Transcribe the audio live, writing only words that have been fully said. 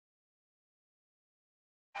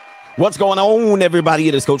What's going on, everybody?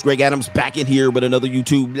 It is Coach Greg Adams back in here with another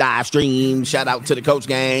YouTube live stream. Shout out to the Coach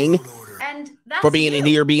Gang for being in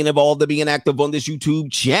here, being involved, and being active on this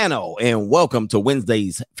YouTube channel. And welcome to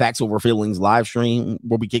Wednesday's Facts Over Feelings live stream,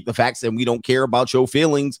 where we kick the facts and we don't care about your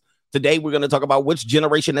feelings. Today, we're going to talk about which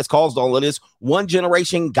generation has caused all of this. One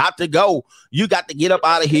generation got to go. You got to get up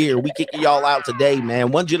out of here. We kicking y'all out today,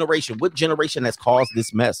 man. One generation. What generation has caused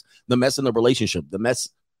this mess? The mess in the relationship, the mess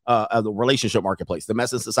of the relationship marketplace, the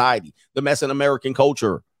mess in society, the mess in American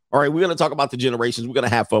culture. All right, we're going to talk about the generations. We're going to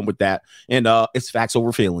have fun with that. And it's Facts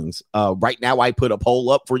Over Feelings. Right now, I put a poll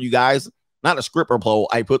up for you guys. Not a scripper poll.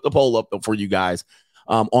 I put the poll up for you guys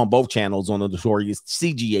on both channels, on the Notorious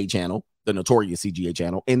CGA channel, the Notorious CGA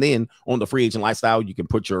channel. And then on the Free Agent Lifestyle, you can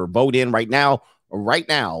put your vote in right now. Right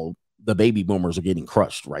now, the baby boomers are getting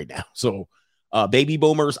crushed right now. So baby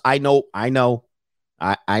boomers, I know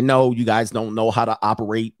you guys don't know how to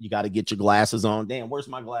operate. You got to get your glasses on. Damn, where's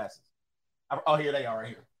my glasses? Oh, here they are right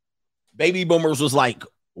here. Baby boomers was like,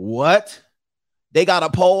 what? They got a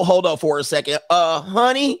poll. Hold up for a second.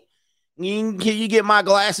 Honey, can you get my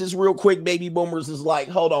glasses real quick? Baby boomers is like,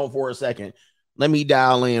 hold on for a second. Let me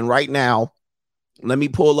dial in right now. Let me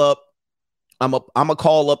pull up. I'm a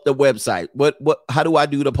call up the website. How do I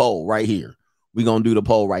do the poll right here? We're going to do the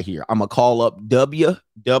poll right here. I'm going to call up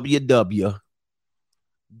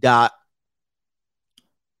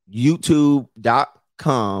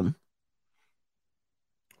www.youtube.com/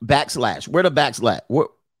 where the backslash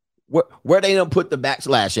where they don't put the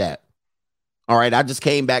backslash at. All right, I just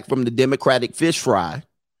came back from the Democratic fish fry,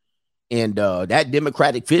 and that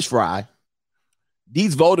Democratic fish fry,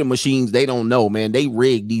 these voting machines, they don't know, man. They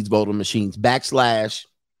rigged these voting machines. Backslash.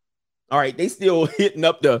 All right, they still hitting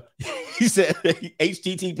up the he said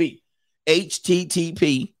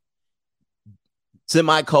http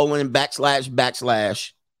semicolon /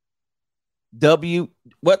 W.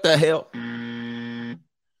 What the hell?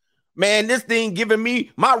 Man, this thing giving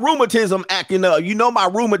me my rheumatism acting up. You know, my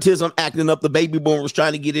rheumatism acting up. The baby boomers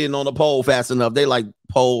trying to get in on the poll fast enough. They like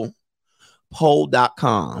poll.com.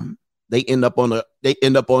 They end up on a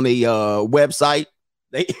website.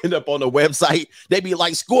 They end up on the website. They be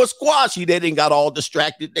like squashy. They didn't got all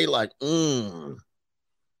distracted. They like, them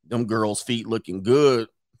girls' feet looking good.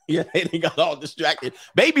 Yeah, they didn't got all distracted.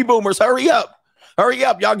 Baby boomers, hurry up. Hurry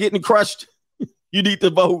up. Y'all getting crushed. You need to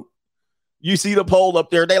vote. You see the poll up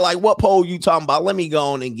there. They like, what poll you talking about? Let me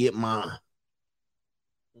go on and get mine.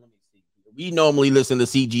 Let me see. We normally listen to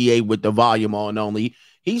CGA with the volume on only.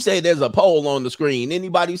 He said there's a poll on the screen.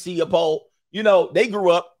 Anybody see a poll? You know, they grew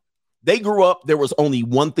up. There was only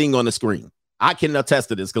one thing on the screen. I can attest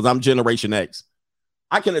to this because I'm Generation X.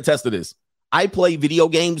 I can attest to this. I play video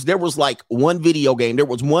games. There was like one video game. There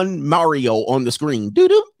was one Mario on the screen.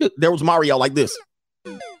 There was Mario like this.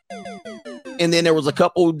 And then there was a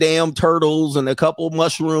couple damn turtles and a couple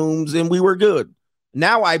mushrooms, and we were good.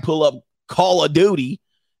 Now I pull up Call of Duty,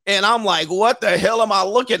 and I'm like, what the hell am I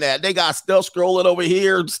looking at? They got stuff scrolling over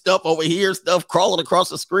here, stuff crawling across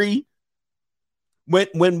the screen.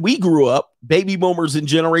 When we grew up, baby boomers and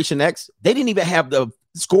Generation X, they didn't even have the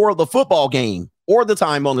score of the football game or the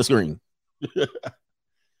time on the screen. They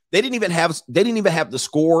didn't even have the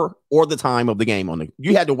score or the time of the game on the.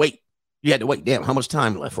 You had to wait. Damn, how much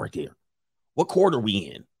time left right there? What quarter we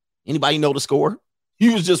in? Anybody know the score?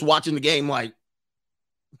 You was just watching the game like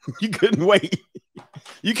you couldn't wait.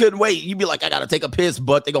 You couldn't wait. You'd be like, I gotta take a piss,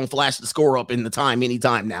 but they're gonna flash the score up in the time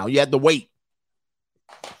anytime now. You had to wait.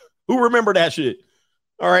 Who remember that shit?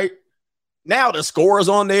 All right. Now the score is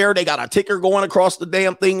on there. They got a ticker going across the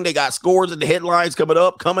damn thing. They got scores and the headlines coming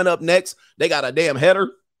up next. They got a damn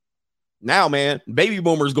header. Now, man, baby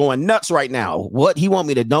boomers going nuts right now. What? He want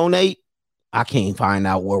me to donate? I can't find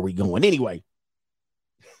out where we going. Anyway,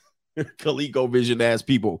 ColecoVision ass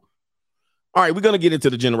people. All right, we're going to get into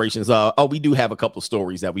the generations. We do have a couple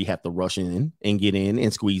stories that we have to rush in and get in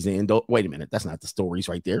and squeeze in. Wait a minute. That's not the stories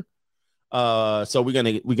right there. So we're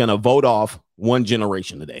going to vote off one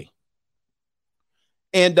generation today.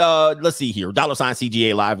 And let's see here. $sign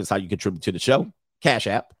CGA Live is how you contribute to the show. Cash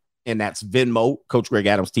App. And that's Venmo, Coach Greg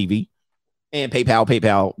Adams TV. And PayPal,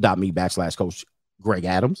 paypal.me/Coach Greg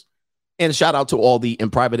Adams. And shout out to all the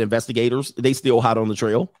private investigators. They still hot on the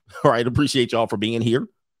trail. All right. Appreciate y'all for being here.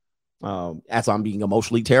 As I'm being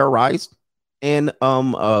emotionally terrorized and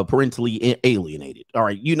parentally alienated. All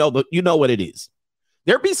right. You know what it is.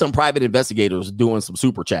 There be some private investigators doing some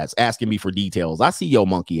super chats asking me for details. I see your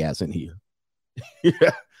monkey ass in here.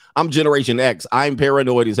 I'm Generation X. I'm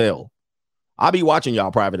paranoid as hell. I'll be watching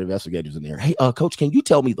y'all private investigators in there. Hey, Coach, can you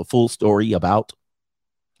tell me the full story about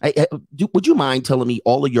would you mind telling me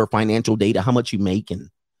all of your financial data, how much you make and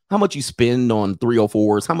how much you spend on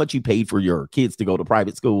 304s, how much you paid for your kids to go to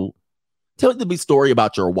private school. Tell the big story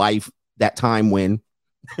about your wife that time when.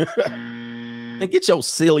 And get your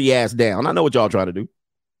silly ass down. I know what y'all trying to do.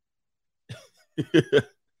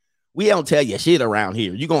 We don't tell you shit around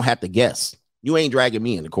here. You're going to have to guess. You ain't dragging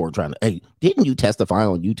me in the court trying to, hey, didn't you testify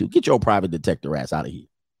on YouTube? Get your private detector ass out of here.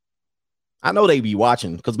 I know they be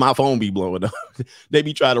watching because my phone be blowing up. They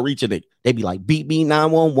be trying to reach it. They be like, beat me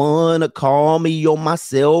 911 or call me on my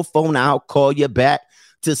cell phone. I'll call you back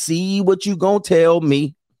to see what you gonna tell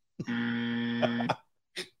me.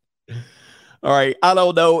 All right. I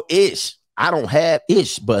don't know. Ish. I don't have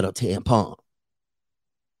ish but a tampon.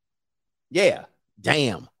 Yeah.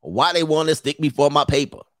 Damn. Why they want to stick me for my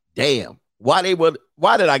paper? Damn. Why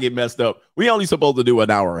did I get messed up? We only supposed to do an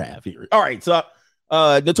hour and a half here. All right. So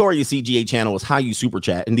Notorious CGA channel is how you super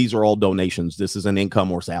chat, and these are all donations. This is an income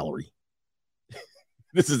or salary.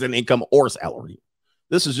 This is an income or salary.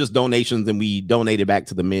 This is just donations, and we donate it back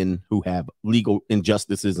to the men who have legal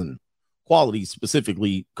injustices and qualities,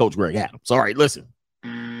 specifically Coach Greg Adams. All right, listen.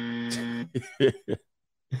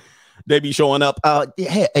 They be showing up.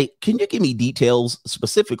 Hey, can you give me details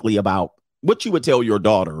specifically about what you would tell your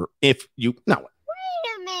daughter if you... No. Wait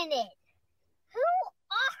a minute. Who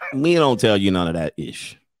are We don't tell you none of that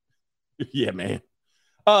ish. Yeah, man.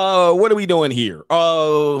 What are we doing here?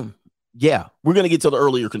 Yeah, we're going to get to the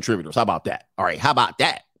earlier contributors. How about that? All right, how about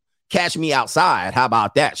that? Cash me outside. How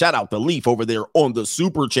about that? Shout out to Leaf over there on the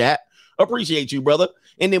super chat. Appreciate you, brother.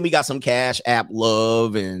 And then we got some Cash App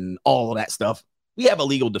love and all of that stuff. We have a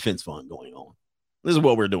legal defense fund going on. This is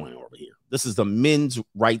what we're doing over here. This is the Men's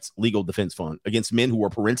Rights Legal Defense Fund against men who are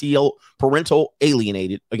parental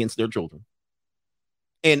alienated against their children.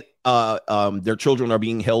 And their children are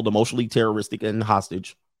being held emotionally terroristic and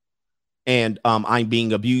hostage. And I'm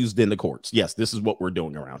being abused in the courts. Yes, this is what we're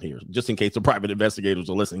doing around here. Just in case the private investigators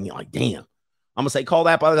are listening, you're like, damn. I'm going to say, call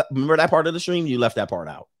that part. Remember that part of the stream? You left that part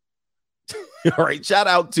out. All right. Shout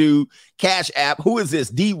out to Cash App. Who is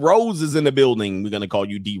this? D Rose is in the building. We're going to call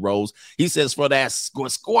you D Rose. He says, for that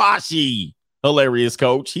squashy, hilarious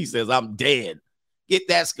coach. He says, I'm dead. Get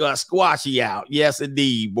that squashy out. Yes,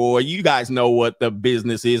 indeed, boy. You guys know what the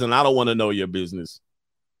business is, and I don't want to know your business.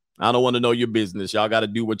 I don't want to know your business. Y'all got to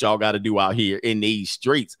do what y'all got to do out here in these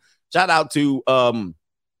streets. Shout out to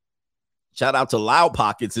Loud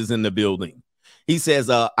Pockets is in the building. He says,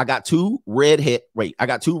 I got two red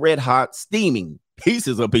hot steaming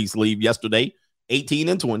pieces of peace leave yesterday, 18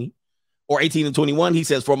 and 20 or 18 and 21. He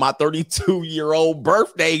says, for my 32-year-old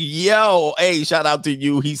birthday. Yo, hey, shout out to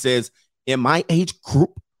you. He says, in my age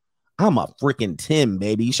group, I'm a freaking 10,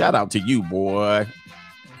 baby. Shout out to you, boy.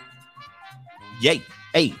 Yay.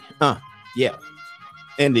 Hey, yeah.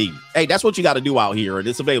 Indeed. Hey, that's what you got to do out here. And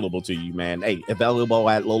it's available to you, man. Hey, available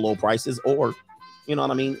at low prices, or, you know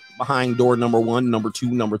what I mean, behind door number 1, number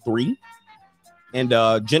 2, number 3. And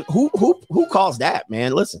who caused that,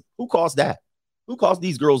 man? Listen, who caused that? Who caused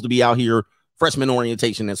these girls to be out here freshman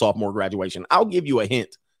orientation and sophomore graduation? I'll give you a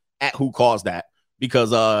hint at who caused that,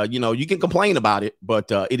 because you can complain about it,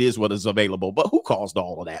 but it is what is available. But who caused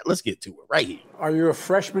all of that? Let's get to it right here. Are you a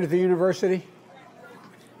freshman at the university?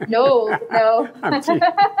 No.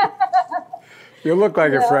 You look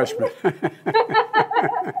like a freshman.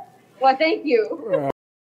 Well, thank you.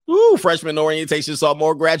 Ooh, freshman orientation,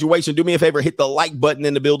 sophomore graduation. Do me a favor, hit the like button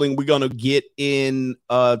in the building. We're going to get in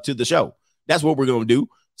to the show. That's what we're going to do.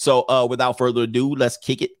 So without further ado, let's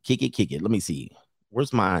kick it. Let me see.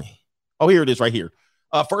 Where's my... Oh, here it is right here.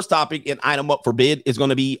 First topic and item up for bid is going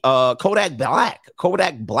to be Kodak Black.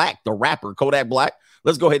 Kodak Black, the rapper Kodak Black.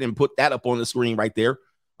 Let's go ahead and put that up on the screen right there.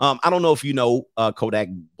 I don't know if you know Kodak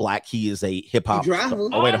Black. He is a hip hop.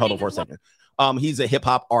 Oh, wait, hold on for a second. He's a hip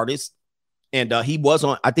hop artist, and he was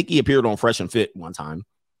on. I think he appeared on Fresh and Fit one time,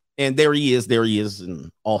 and there he is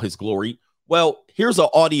in all his glory. Well, here's an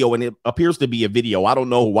audio, and it appears to be a video. I don't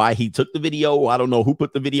know why he took the video. I don't know who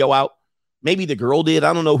put the video out. Maybe the girl did.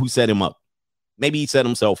 I don't know who set him up. Maybe he set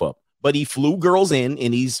himself up, but he flew girls in,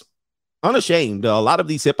 and he's unashamed. A lot of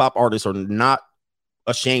these hip hop artists are not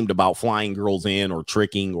ashamed about flying girls in or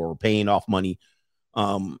tricking or paying off money.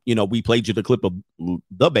 We played you the clip of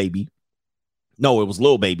the baby. No, it was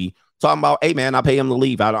Lil Baby talking about, hey man, I pay him to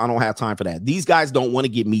leave. I don't have time for that. These guys don't want to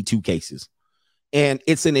get Me Too cases, and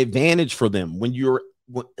it's an advantage for them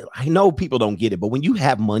I know people don't get it, but when you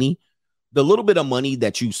have money, the little bit of money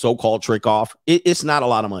that you so-called trick off, it's not a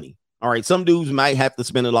lot of money. All right. Some dudes might have to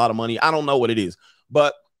spend a lot of money. I don't know what it is,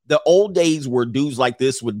 but the old days where dudes like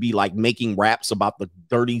this would be like making raps about the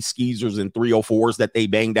dirty skeezers and 304s that they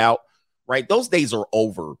banged out, right? Those days are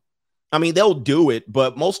over. I mean, they'll do it,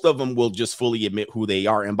 but most of them will just fully admit who they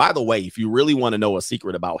are. And by the way, if you really want to know a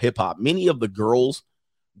secret about hip hop, many of the girls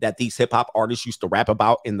that these hip hop artists used to rap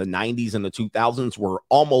about in the 90s and the 2000s were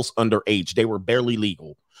almost underage. They were barely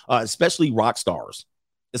legal, especially rock stars.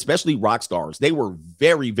 They were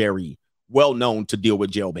very, very well known to deal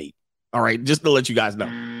with jailbait. All right, just to let you guys know.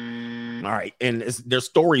 All right, and there's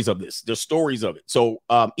stories of this. There's stories of it. So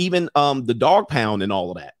even the Dog Pound and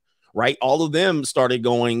all of that, right? All of them started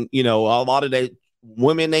going, a lot of that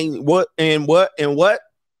women ain't what.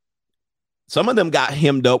 Some of them got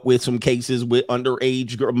hemmed up with some cases with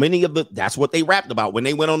underage girls. That's what they rapped about when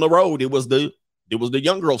they went on the road. It was the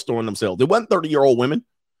young girls throwing themselves. It wasn't 30-year-old women.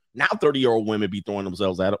 Now 30-year-old women be throwing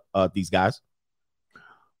themselves at these guys.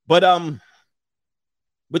 But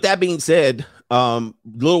with that being said,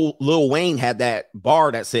 Lil Wayne had that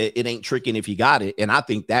bar that said it ain't tricking if you got it, and I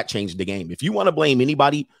think that changed the game. If you want to blame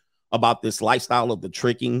anybody about this lifestyle of the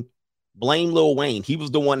tricking, blame Lil Wayne. He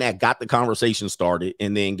was the one that got the conversation started,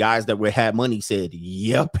 and then guys that had money said,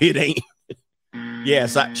 "Yep, it ain't." Yeah,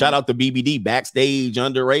 shout out to BBD, backstage,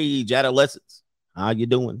 underage, adolescents. How you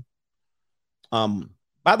doing?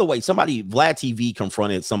 By the way, Vlad TV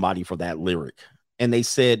confronted somebody for that lyric, and they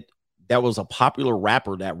said that was a popular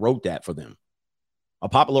rapper that wrote that for them. A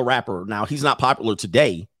popular rapper. Now, he's not popular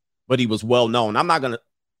today, but he was well known.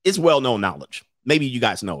 It's well known knowledge. Maybe you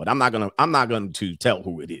guys know it. I'm not going to tell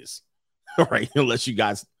who it is. All right, unless you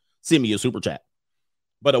guys send me a super chat.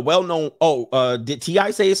 But a well-known, did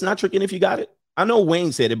T.I. say it's not tricking if you got it? I know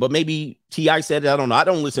Wayne said it, but maybe T.I. said it. I don't know. I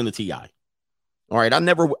don't listen to T.I. All right, I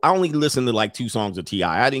only listened to like 2 songs of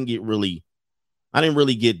T.I. I didn't really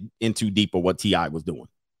get into deep of what T.I. was doing.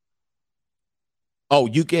 Oh,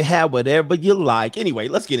 you can have whatever you like. Anyway,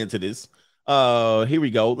 let's get into this. Here we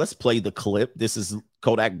go. Let's play the clip. This is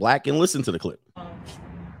Kodak Black, and listen to the clip.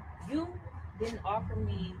 You didn't offer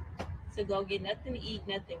me to go get nothing to eat,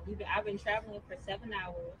 nothing. I've been traveling for 7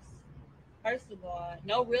 hours. First of all,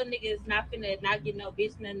 no real nigga is not finna not get no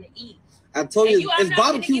bitch nothing to eat. I told you, I'm it's not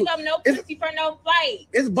barbecue. Give up no pussy for no flight.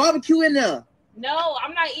 It's barbecue in there. No,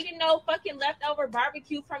 I'm not eating no fucking leftover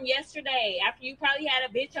barbecue from yesterday after you probably had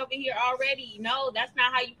a bitch over here already. No, that's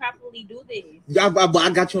not how you properly do this. I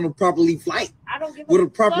got you on a properly flight. I don't give with a a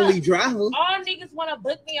properly fuck. driver. All niggas want to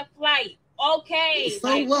book me a flight. Okay. So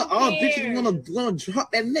like, what? All bitches wanna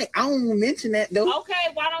drop that neck. I don't mention that though. Okay,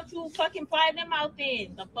 why don't you fucking fly them out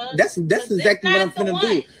then? The fuck? That's exactly what I'm finna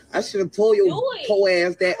do. I should have told your poor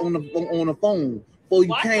ass that on the phone before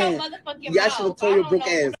you came. Yeah, I should have told your broke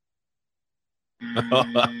ass.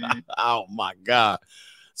 Oh my God.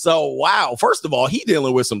 So wow, first of all, he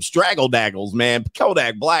dealing with some straggle daggles, man.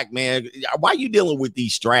 Kodak Black, man. Why you dealing with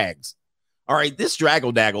these strags? All right, this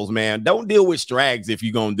straggle daggles, man. Don't deal with strags if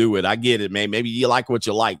you're gonna do it. I get it, man. Maybe you like what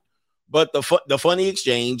you like. But the funny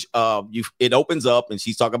exchange, it opens up and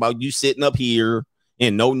she's talking about you sitting up here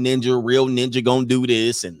and no real ninja gonna do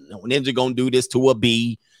this, and no ninja gonna do this to a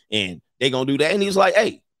B, and they gonna do that. And he's like,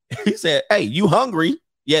 hey, he said, hey, you hungry?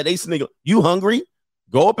 Yeah, they sniggle. You hungry?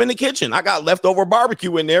 Go up in the kitchen. I got leftover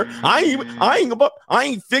barbecue in there. I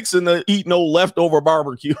ain't fixing to eat no leftover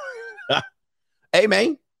barbecue. Hey,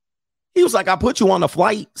 man. He was like, I put you on a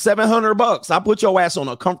flight, $700. I put your ass on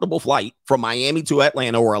a comfortable flight from Miami to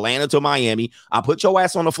Atlanta or Atlanta to Miami. I put your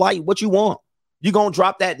ass on a flight. What you want? You gonna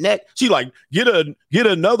drop that neck? She like, get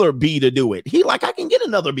another B to do it. He like, I can get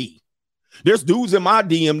another B. There's dudes in my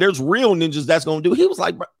DM. There's real ninjas that's gonna do. He was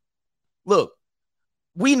like, look.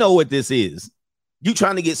 We know what this is. You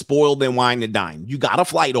trying to get spoiled and wine and dine. You got a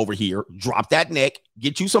flight over here. Drop that neck.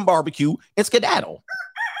 Get you some barbecue and skedaddle.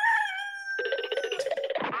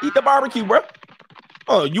 Eat the barbecue, bro.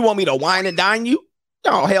 Oh, you want me to wine and dine you?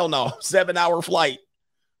 Oh, hell no. 7-hour flight.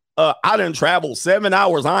 I didn't travel 7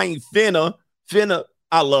 hours. I ain't finna.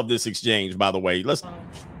 I love this exchange, by the way. Let's.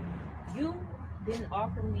 You didn't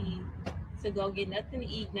offer me to go get nothing to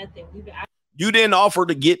eat, nothing. You didn't offer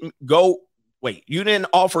to go. Wait, you didn't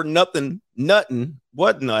offer nothing.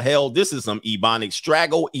 What in the hell? This is some Ebonics.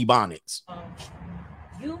 Straggle Ebonics.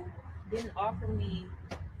 You didn't offer me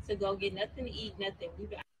to go get nothing to eat, nothing.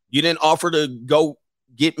 You didn't offer to go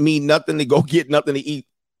get me nothing to go get nothing to eat.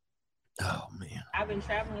 Oh, man. I've been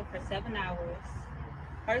traveling for 7 hours.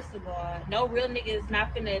 First of all, no real nigga is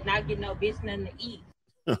not finna not get no bitch nothing to eat.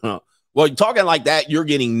 Well, you're talking like that, you're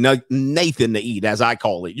getting Nathan to eat, as I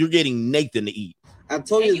call it. You're getting Nathan to eat. I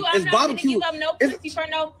told you, it's barbecue. Give up no pussy for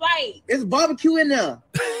no flight. It's barbecue in there.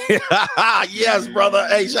 Yes, brother.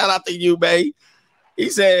 Hey, shout out to you, babe. He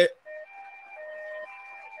said,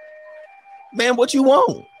 man, what you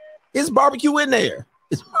want? It's barbecue in there.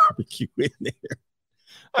 It's barbecue in there.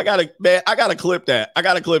 I gotta clip that. I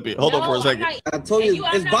gotta clip it. Hold on for a second. I told you,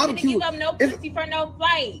 it's barbecue. Give up no pussy for no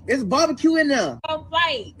flight. It's barbecue in there. No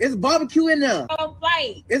flight. It's barbecue in there. No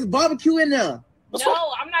flight. It's barbecue in there.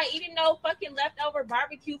 No, I'm not eating no fucking leftover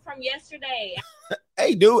barbecue from yesterday.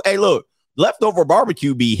 Hey, dude. Hey, look. Leftover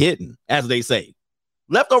barbecue be hidden, as they say.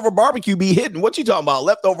 Leftover barbecue be hidden. What you talking about?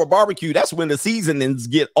 Leftover barbecue. That's when the seasonings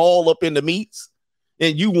get all up in the meats.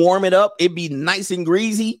 And you warm it up. It be nice and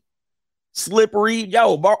greasy. Slippery.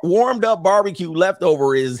 Yo, warmed up barbecue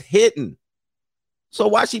leftover is hidden. So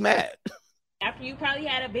why she mad? After you probably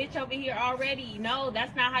had a bitch over here already. No,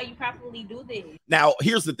 that's not how you properly do this. Now,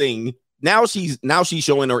 here's the thing. Now she's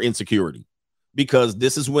showing her insecurity, because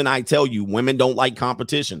this is when I tell you women don't like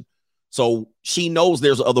competition. So she knows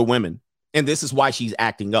there's other women, and this is why she's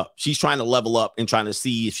acting up. She's trying to level up and trying to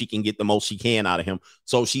see if she can get the most she can out of him.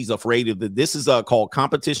 So she's afraid of that. This is called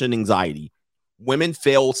competition anxiety. Women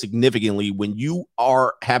fail significantly when you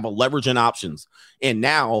have a leverage in options, and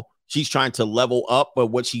now she's trying to level up. But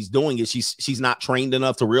what she's doing is she's not trained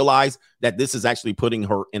enough to realize that this is actually putting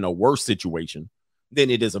her in a worse situation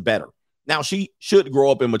than it is a better. Now she should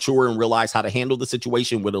grow up and mature and realize how to handle the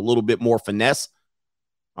situation with a little bit more finesse.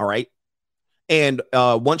 All right. And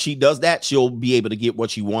once she does that, she'll be able to get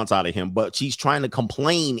what she wants out of him. But she's trying to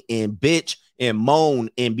complain and bitch and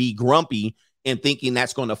moan and be grumpy and thinking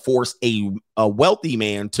that's going to force a wealthy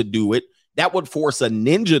man to do it. That would force a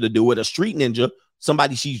ninja to do it, a street ninja,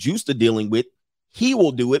 somebody she's used to dealing with. He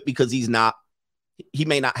will do it because he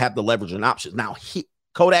may not have the leverage and options. Now,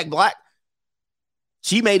 Kodak Black,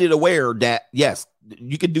 she made it aware that, yes,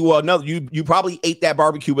 you could do another. You probably ate that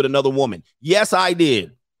barbecue with another woman. Yes, I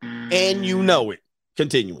did. And you know it.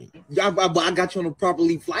 Continuing. I got you on a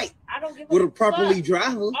properly flight. I don't give with a properly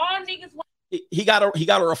driver. All niggas want. He got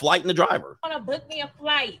her a flight and a driver. Want to book me a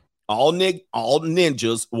flight. All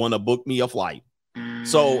ninjas want to book me a flight.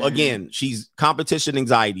 So again, she's competition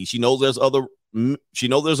anxiety. She knows there's other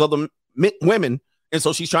women, and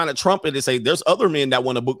so she's trying to trump it and say there's other men that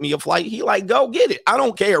want to book me a flight. He like, go get it. I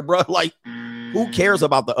don't care, bro. Like, who cares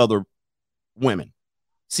about the other women?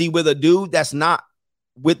 See, with a dude that's not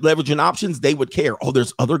with leverage and options, they would care. Oh,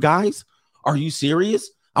 there's other guys? Are you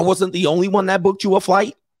serious? I wasn't the only one that booked you a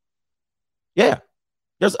flight. Yeah,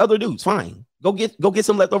 there's other dudes. Fine, go get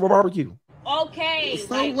some leftover barbecue. Okay.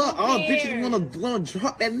 So like, what? All bitches wanna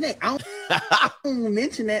drop that neck. I don't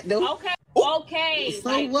mention that though. Okay. Okay. So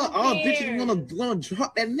like, what? All bitches wanna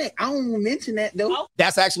drop that neck. I don't mention that though.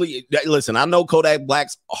 That's actually, listen, I know Kodak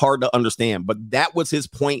Black's hard to understand, but that was his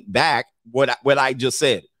point back. What I just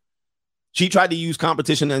said. She tried to use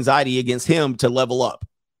competition anxiety against him to level up,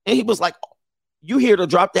 and he was like, "You here to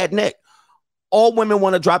drop that neck? All women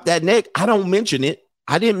want to drop that neck. I don't mention it.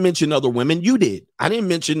 I didn't mention other women. You did. I didn't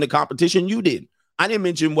mention the competition. You did. I didn't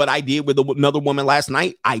mention what I did with another woman last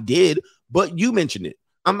night. I did, but you mentioned it.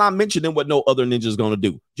 I'm not mentioning what no other ninja's going to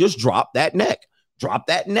do. Just drop that neck. Drop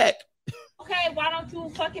that neck." Okay, why don't you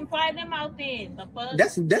fucking fly them out then?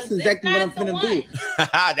 That's exactly what I'm finna do.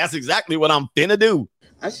 That's exactly what I'm finna do.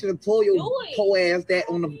 I should have told your poor ass that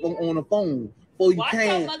on the phone before you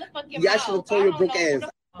came. Yeah, I should have told your broke ass.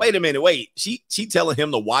 Wait a minute, wait. She telling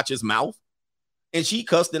him to watch his mouth, and she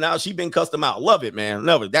cussed him out. She been cussed him out. Love it, man.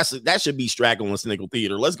 Love it. That should be Straggle and Sniggle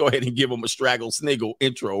Theater. Let's go ahead and give him a Straggle Sniggle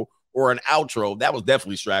intro or an outro. That was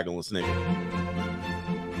definitely Straggle and Sniggle.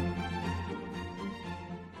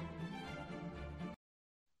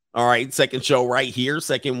 All right, second show right here.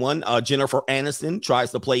 Second one, Jennifer Aniston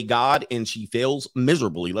tries to play God, and she fails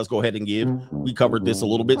miserably. Let's go ahead and we covered this a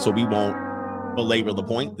little bit, so we won't belabor the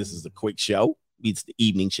point. This is a quick show. It's the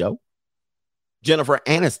evening show. Jennifer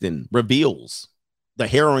Aniston reveals the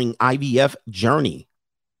harrowing IVF journey.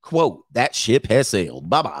 Quote, "That ship has sailed.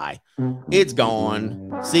 Bye-bye. It's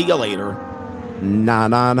gone. See you later. Na,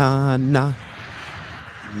 na, na, na.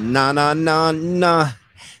 Na, na, na, na.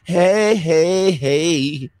 Hey, hey,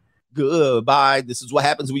 hey. Goodbye." This is what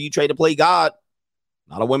happens when you try to play God.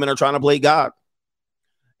 A lot of women are trying to play God,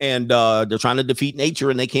 and they're trying to defeat nature,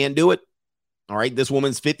 and they can't do it. All right, this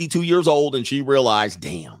woman's 52 years old, and she realized,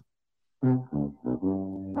 damn,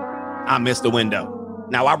 I missed the window.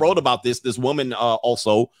 Now, I wrote about this woman,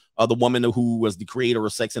 also the woman who was the creator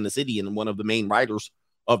of Sex and the City and one of the main writers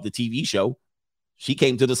of the TV show. She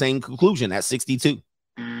came to the same conclusion at 62,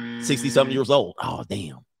 60-something years old. Oh,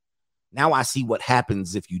 damn. Now I see what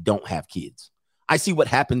happens if you don't have kids. I see what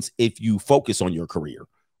happens if you focus on your career.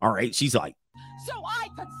 All right. She's like, so I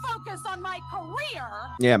could focus on my career.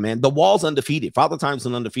 Yeah, man. The Wall's undefeated. Father Time's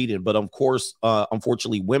undefeated. But of course,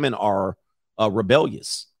 unfortunately, women are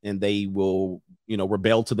rebellious, and they will,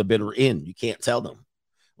 rebel to the bitter end. You can't tell them.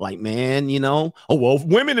 Like, man, you know, oh, well, if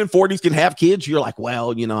women in 40s can have kids. You're like,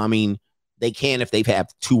 well, you know, I mean, they can if they've had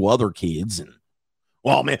 2 other kids. And,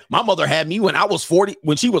 well, man, my mother had me when I was 40,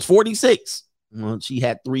 when she was 46. Well, she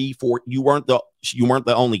had 3, 4. You weren't the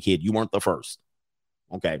only kid. You weren't the first.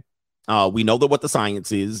 Okay. We know that what the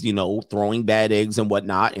science is, you know, throwing bad eggs and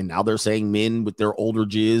whatnot. And now they're saying men with their older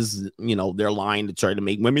jizz, you know, they're lying to try to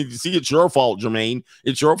make women see it's your fault, Jermaine.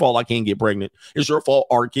 It's your fault I can't get pregnant. It's your fault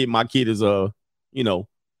my kid is you know,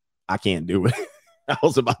 I can't do it. I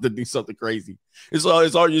was about to do something crazy. It's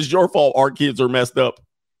your fault our kids are messed up.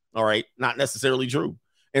 All right. Not necessarily true.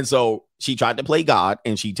 And so she tried to play God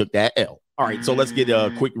and she took that L. All right. So let's get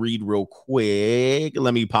a quick read real quick.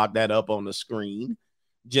 Let me pop that up on the screen.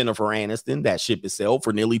 Jennifer Aniston, that ship has sailed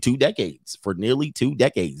for nearly 2 decades. For nearly 2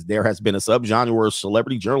 decades, there has been a subgenre of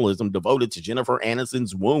celebrity journalism devoted to Jennifer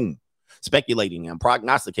Aniston's womb, speculating and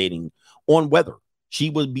prognosticating on whether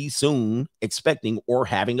she would be soon expecting or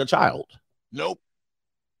having a child. Nope.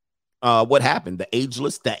 What happened? The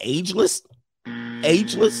ageless? Ageless?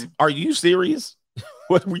 Are you serious?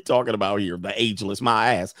 What are we talking about here? The ageless,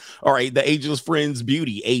 my ass. All right, the ageless friend's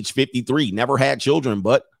beauty, age 53, never had children,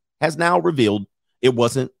 but has now revealed it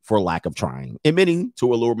wasn't for lack of trying, admitting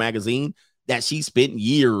to Allure magazine that she spent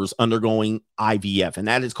years undergoing IVF, and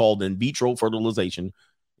that is called in vitro fertilization,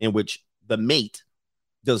 in which the mate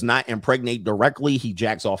does not impregnate directly. He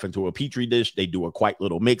jacks off into a petri dish. They do a quite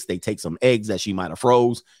little mix. They take some eggs that she might have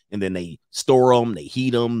froze, and then they store them, they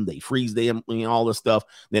heat them, they freeze them, you know, all this stuff.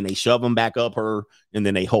 Then they shove them back up her, and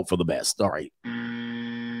then they hope for the best. All right.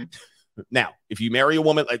 Now, if you marry a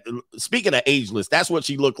woman, like, speaking of ageless, that's what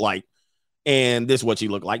she looked like. And this is what she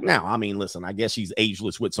looked like now. I mean, listen, I guess she's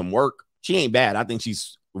ageless with some work. She ain't bad. I think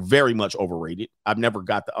she's very much overrated. I've never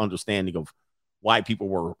got the understanding of why people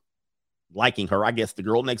were liking her. I guess the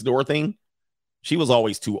girl next door thing, she was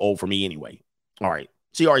always too old for me anyway. All right.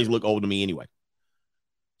 She always looked old to me anyway.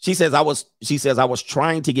 She says I was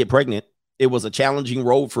trying to get pregnant. It was a challenging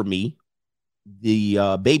road for me.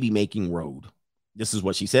 The baby making road. This is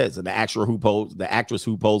what she says. And the actress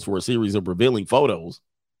who posed for a series of revealing photos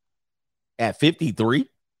at 53,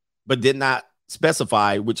 but did not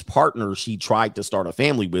specify which partner she tried to start a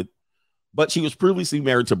family with. But she was previously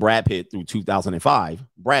married to Brad Pitt through 2005.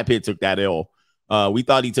 Brad Pitt took that L. We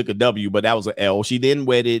thought he took a W, but that was an L. She then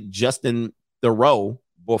wedded Justin Theroux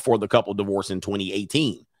before the couple divorced in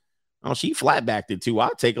 2018. Oh, she flat-backed it too.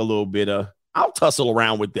 I'll take a little bit I'll tussle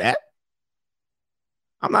around with that.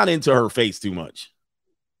 I'm not into her face too much.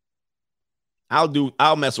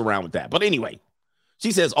 I'll mess around with that. But anyway,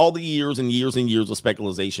 she says all the years and years and years of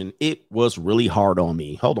speculation, it was really hard on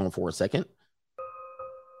me. Hold on for a second.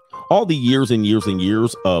 All the years and years and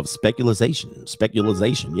years of speculation.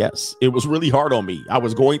 Yes, it was really hard on me. I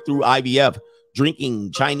was going through IVF,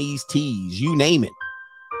 drinking Chinese teas, you name it.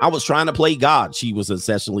 I was trying to play God, she was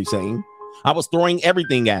essentially saying. I was throwing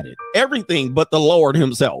everything at it. Everything but the Lord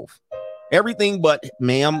himself. Everything but,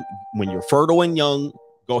 ma'am, when you're fertile and young,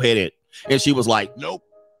 go ahead. And she was like, nope.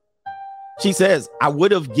 She says, I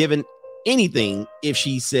would have given anything if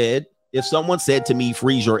someone said to me,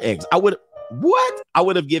 freeze your eggs. I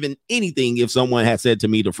would have given anything if someone had said to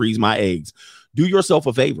me to freeze my eggs. Do yourself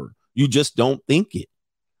a favor. You just don't think it.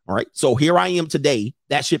 All right. So here I am today.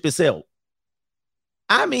 That ship is sailed.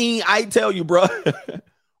 I mean, I tell you, bro,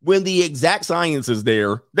 when the exact science is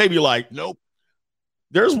there, they be like, nope.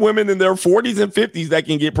 There's women in their 40s and 50s that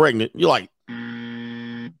can get pregnant. You're like,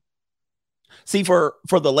 See, for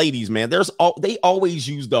the ladies, man, they always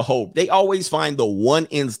use the hope. They always find the one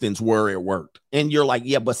instance where it worked. And you're like,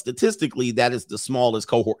 yeah, but statistically, that is the smallest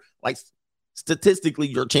cohort. Like, statistically,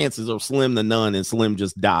 your chances are slim to none, and Slim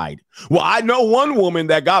just died. Well, I know one woman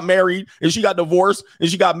that got married, and she got divorced, and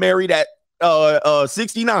she got married at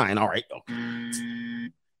 69. All right.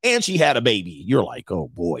 Okay. And she had a baby. You're like, oh,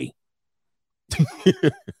 boy.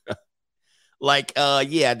 Like,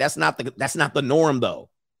 yeah, that's not the norm, though.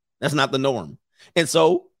 That's not the norm. And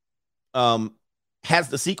so has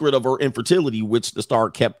the secret of her infertility, which the star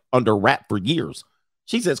kept under wrap for years.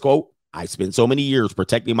 She says, quote, I spent so many years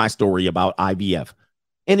protecting my story about IVF,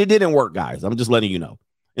 and it didn't work, guys. I'm just letting you know.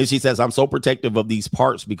 And she says, I'm so protective of these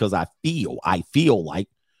parts because I feel like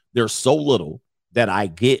there's so little that I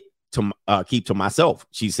get to keep to myself.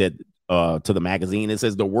 She said to the magazine, it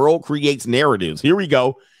says the world creates narratives. Here we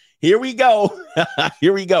go. Here we go.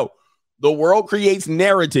 The world creates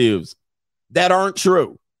narratives that aren't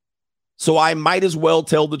true. So I might as well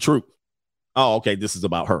tell the truth. Oh, okay. This is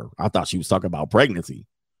about her. I thought she was talking about pregnancy.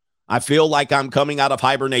 I feel like I'm coming out of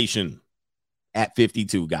hibernation at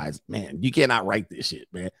 52, guys. Man, you cannot write this shit,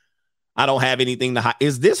 man. I don't have anything to hide.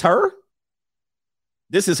 Is this her?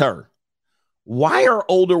 This is her. Why are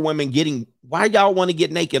older women why y'all want to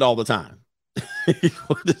get naked all the time?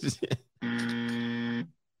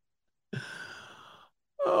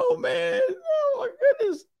 Oh, man. Oh, my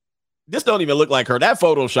goodness. This don't even look like her. That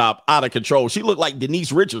Photoshop out of control. She looked like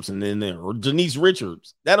Denise Richardson in there, or Denise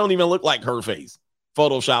Richards. That don't even look like her face.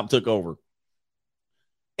 Photoshop took over.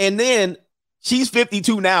 And then she's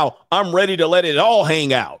 52 now. I'm ready to let it all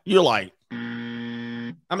hang out. You're like,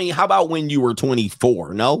 I mean, how about when you were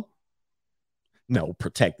 24? No,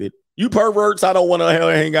 protected. You perverts, I don't want to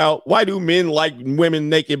hang out. Why do men like women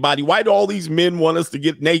naked body? Why do all these men want us to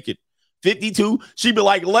get naked? 52, she'd be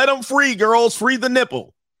like, let them free, girls, free the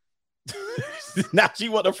nipple. Now she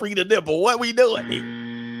want to free the nipple. What we doing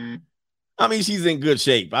here? I mean, she's in good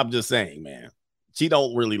shape. I'm just saying, man. She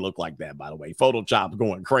don't really look like that, by the way. Photoshop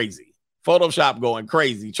going crazy.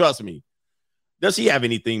 Trust me. Does she have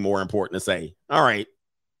anything more important to say? All right.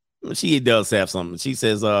 She does have something. She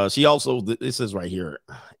says, she also, this is right here.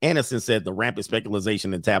 Aniston said the rampant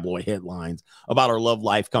speculation in tabloid headlines about her love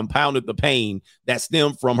life compounded the pain that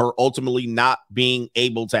stemmed from her ultimately not being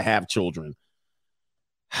able to have children.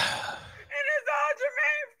 It is all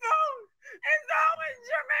Jermaine's fault. It's always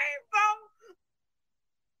Jermaine's fault.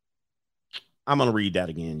 I'm going to read that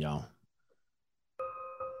again, y'all.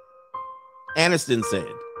 Aniston said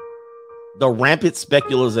the rampant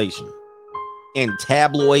speculation in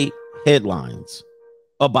tabloid headlines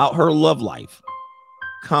about her love life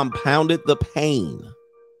compounded the pain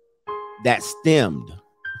that stemmed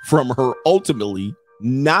from her ultimately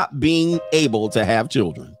not being able to have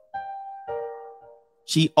children.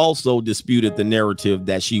 She also disputed the narrative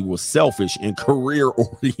that she was selfish and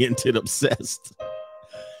career-oriented obsessed.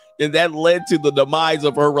 And that led to the demise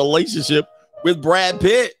of her relationship with Brad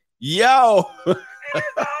Pitt. Yo.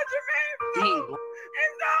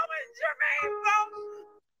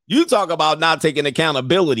 You talk about not taking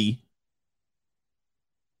accountability.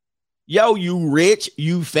 Yo, you rich,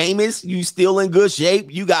 you famous, you still in good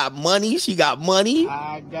shape. You got money. She got money.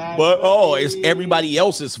 It's everybody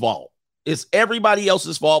else's fault. It's everybody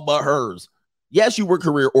else's fault but hers. Yes, you were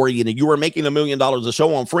career oriented. You were making $1 million a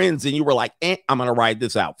show on Friends, and you were like, I'm going to ride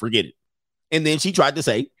this out. Forget it. And then she tried to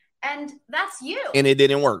say, and that's you. And it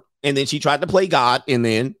didn't work. And then she tried to play God. And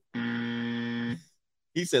then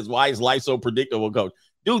he says, why is life so predictable, coach?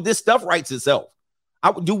 Dude, this stuff writes itself.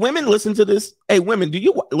 Do women listen to this? Hey, women,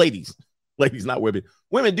 ladies, not women.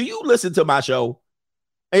 Women, do you listen to my show?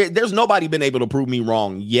 Hey, there's nobody been able to prove me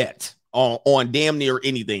wrong yet on damn near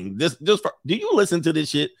anything. Do you listen to this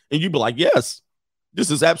shit? And you be like, yes,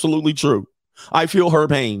 this is absolutely true. I feel her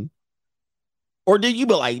pain. Or did you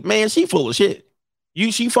be like, man, she full of shit.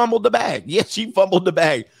 She fumbled the bag. Yes, she fumbled the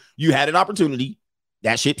bag. You had an opportunity.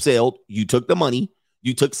 That ship sailed. You took the money.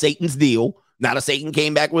 You took Satan's deal. Now the Satan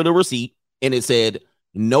came back with a receipt and it said,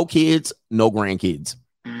 no kids, no grandkids.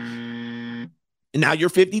 And now you're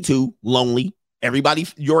 52, lonely. Everybody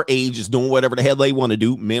your age is doing whatever the hell they want to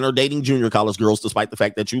do. Men are dating junior college girls, despite the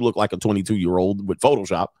fact that you look like a 22-year-old with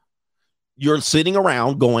Photoshop. You're sitting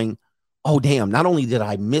around going, oh, damn, not only did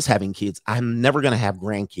I miss having kids, I'm never going to have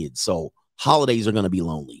grandkids. So holidays are going to be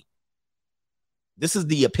lonely. This is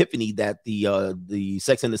the epiphany that the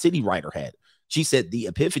Sex and the City writer had. She said the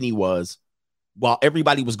epiphany was while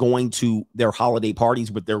everybody was going to their holiday parties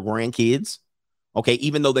with their grandkids, okay,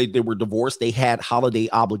 even though they were divorced, they had holiday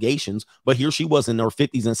obligations. But here she was in her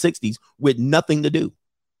 50s and 60s with nothing to do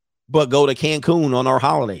but go to Cancun on our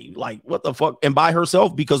holiday. Like, what the fuck? And by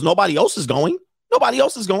herself because nobody else is going. Nobody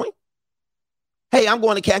else is going. Hey, I'm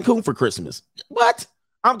going to Cancun for Christmas. What?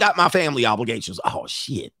 I've got my family obligations. Oh,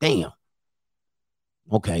 shit. Damn.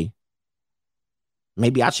 Okay.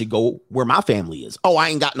 Maybe I should go where my family is. Oh, I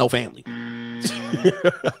ain't got no family.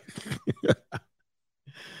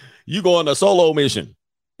 You go on a solo mission.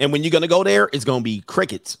 And when you're going to go there, it's going to be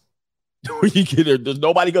crickets. When you get there, there's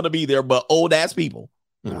nobody going to be there but old ass people.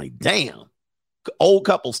 I'm like, damn. Old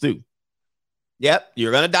couples too. Yep,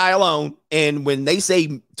 you're going to die alone. And when they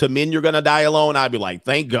say to men you're going to die alone, I'd be like,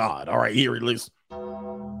 thank God. All right, here it is.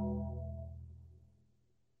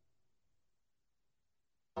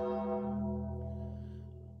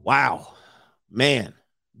 Wow, man,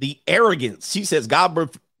 the arrogance. She says, God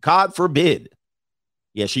forbid.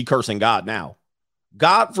 Yeah, she cursing God now.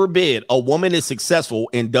 God forbid a woman is successful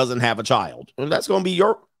and doesn't have a child. And that's going to be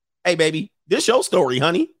hey, baby, this your story,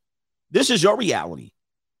 honey. This is your reality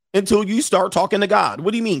until you start talking to God.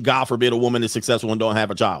 What do you mean, God forbid a woman is successful and don't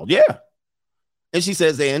have a child? Yeah. And she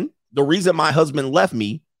says, then the reason my husband left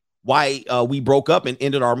me, why we broke up and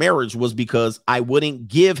ended our marriage was because I wouldn't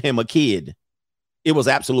give him a kid. It was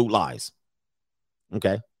absolute lies.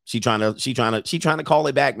 Okay. She trying to call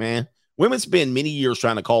it back, man. Women spend many years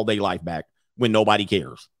trying to call their life back. when nobody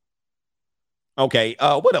cares. Okay,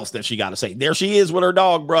 what else does she got to say? There she is with her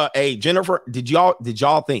dog, bruh. Hey, Jennifer, did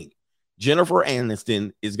y'all think Jennifer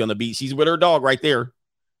Aniston is going to be, she's with her dog right there.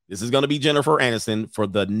 This is going to be Jennifer Aniston for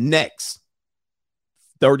the next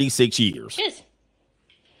 36 years. Cheers.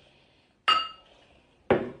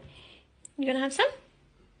 You gonna have some?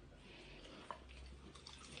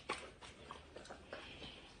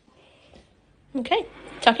 Okay,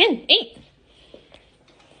 tuck in, eat.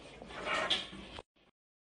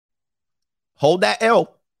 Hold that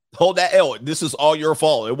L. Hold that L. This is all your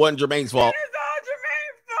fault. It wasn't Jermaine's fault. It's all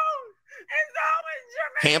Jermaine's fault. It's always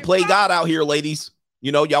Jermaine's Can't play God out here, ladies.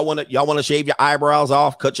 You know, y'all want to shave your eyebrows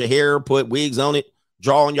off, cut your hair, put wigs on it,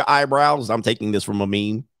 draw on your eyebrows. I'm taking this from a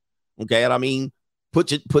meme. Okay, and I mean,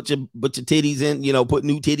 put your titties in, you know, put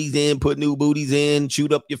new titties in, put new booties in,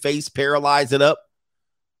 shoot up your face, paralyze it up.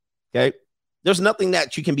 Okay. There's nothing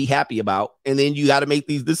that you can be happy about. And then you got to make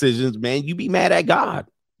these decisions, man. You be mad at God.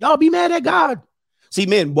 Y'all be mad at God. See,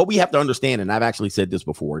 men, what we have to understand, and I've actually said this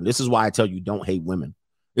before, and this is why I tell you don't hate women,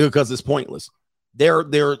 because it's pointless.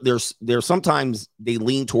 There's sometimes they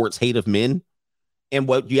lean towards hate of men. And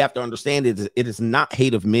what you have to understand is it is not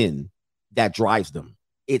hate of men that drives them.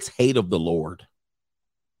 It's hate of the Lord.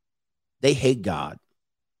 They hate God.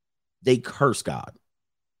 They curse God.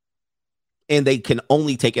 And they can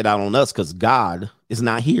only take it out on us because God is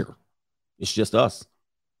not here. It's just us.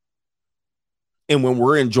 And when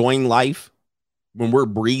we're enjoying life, when we're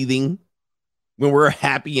breathing, when we're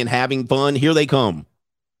happy and having fun, here they come.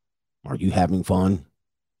 Are you having fun?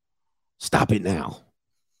 Stop it now.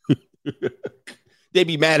 They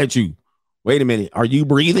be mad at you. Wait a minute. Are you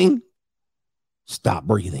breathing? Stop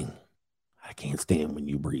breathing. I can't stand when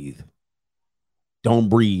you breathe. Don't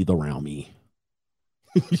breathe around me.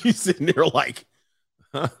 You sitting there like,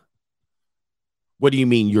 huh? What do you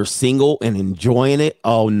mean? You're single and enjoying it?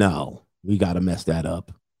 Oh, no. We got to mess that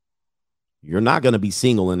up. You're not going to be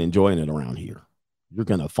single and enjoying it around here. You're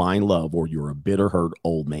going to find love, or you're a bitter, hurt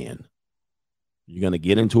old man. You're going to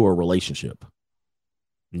get into a relationship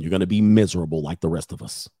and you're going to be miserable like the rest of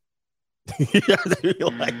us.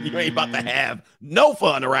 Like, you ain't about to have no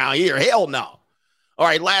fun around here. Hell no. All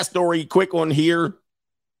right, last story, quick one here.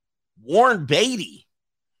 Warren Beatty,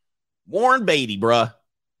 bruh.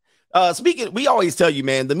 Speaking, we always tell you,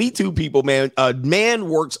 man, the Me Too people, man, a man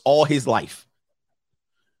works all his life.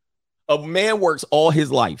 A man works all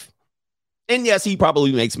his life. And yes, he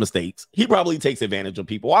probably makes mistakes. He probably takes advantage of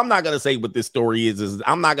people. I'm not going to say what this story is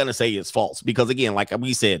I'm not going to say it's false, because again, like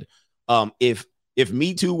we said, if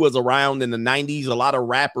Me Too was around in the 90s, a lot of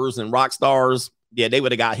rappers and rock stars, yeah, they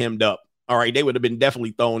would have got hemmed up. All right, they would have been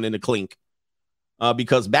definitely thrown in the clink.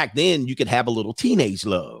 Because back then you could have a little teenage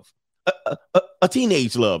love, a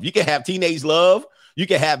teenage love. You can have teenage love. You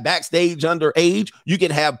can have backstage underage. You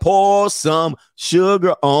can have pour some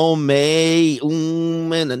sugar on me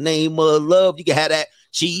in the name of love. You can have that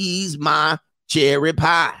she's my cherry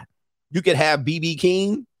pie. You could have BB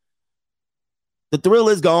King. The Thrill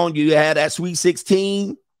is gone. You had that Sweet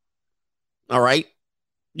 16. All right.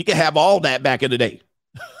 You can have all that back in the day.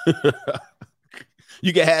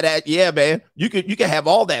 You can have that, yeah, man. You can have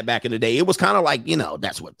all that back in the day. It was kind of like, you know,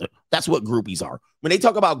 that's what groupies are. When they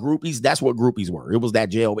talk about groupies, that's what groupies were. It was that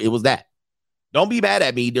jail. It was that. Don't be mad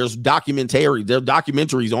at me. There's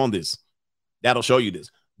documentaries on this that'll show you this.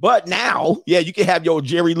 But now, yeah, you can have your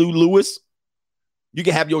Jerry Lee Lewis. You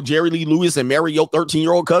can have your Jerry Lee Lewis and marry your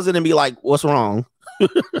 13-year-old cousin and be like, what's wrong?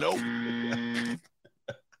 Nope.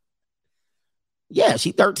 Yeah,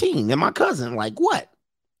 she's 13 and my cousin. Like, what?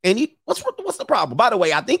 And what's the problem? By the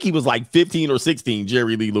way, I think he was like 15 or 16,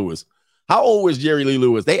 Jerry Lee Lewis. How old was Jerry Lee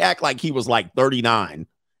Lewis? They act like he was like 39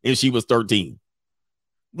 and she was 13.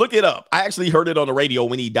 Look it up. I actually heard it on the radio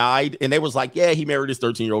when he died, and they was like, yeah, he married his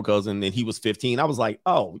 13-year-old cousin and he was 15. I was like,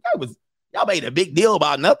 oh, y'all made a big deal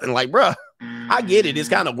about nothing. Like, bruh, I get it. It's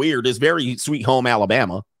kind of weird. It's very Sweet Home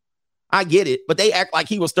Alabama. I get it. But they act like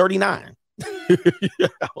he was 39.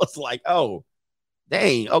 I was like, oh,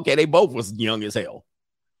 dang. Okay, they both was young as hell.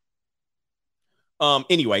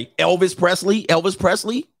 Anyway, Elvis Presley,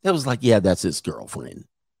 that was like, yeah, that's his girlfriend.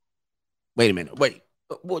 Wait a minute. Wait,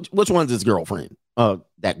 which one's his girlfriend?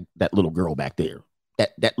 That little girl back there,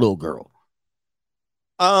 that little girl.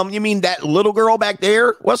 You mean that little girl back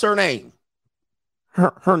there? What's her name?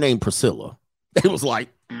 Her name Priscilla. It was like,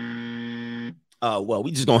 well,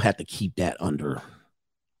 we just gonna have to keep that under.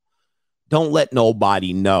 Don't let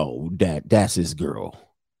nobody know that that's his girl.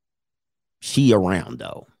 She around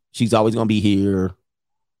though. She's always going to be here.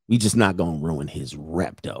 We just not going to ruin his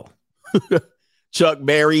rep, though. Chuck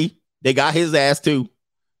Berry, they got his ass, too.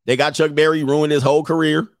 They got Chuck Berry ruined his whole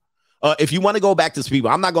career. If you want to go back to some people,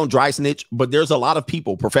 I'm not going to dry snitch, but there's a lot of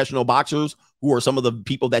people, professional boxers, who are some of the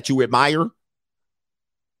people that you admire.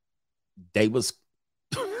 They was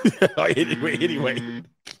anyway.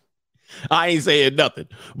 I ain't saying nothing,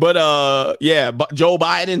 but yeah, but Joe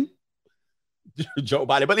Biden.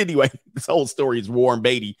 But anyway, this whole story is Warren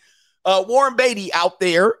Beatty. Warren Beatty out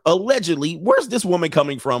there allegedly. Where's this woman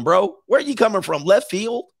coming from, bro? Where are you coming from? Left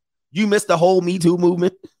field? You missed the whole Me Too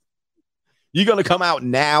movement. You're going to come out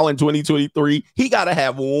now in 2023. He got to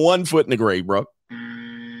have 1 foot in the grave, bro.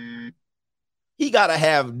 He got to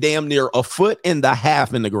have damn near 1.5 foot in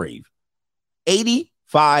the grave.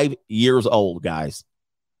 85 years old, guys.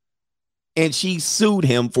 And she sued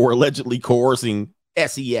him for allegedly coercing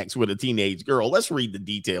sex with a teenage girl. Let's read the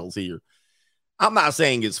details here. I'm not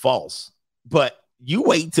saying it's false, but you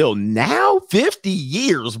wait till now? 50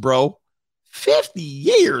 years, bro. 50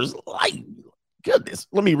 years. Like, goodness.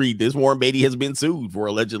 Let me read this. Warren Beatty has been sued for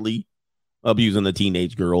allegedly abusing a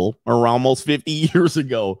teenage girl almost 50 years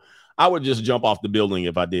ago. I would just jump off the building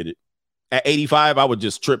if I did it. At 85, I would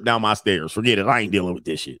just trip down my stairs. Forget it. I ain't dealing with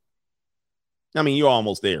this shit. I mean, you're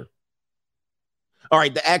almost there. All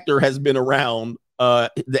right. The actor has been around.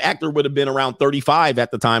 The actor would have been around 35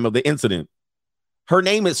 at the time of the incident. Her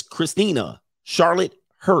name is Christina Charlotte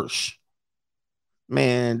Hirsch.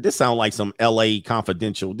 Man, this sounds like some LA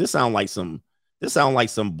Confidential. This sounds like some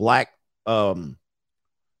black, the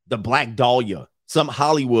Black Dahlia, some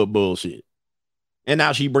Hollywood bullshit. And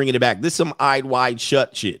now she bringing it back. This is some eyed wide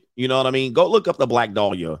shut shit. You know what I mean? Go look up the Black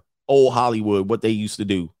Dahlia, old Hollywood, what they used to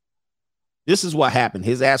do. This is what happened.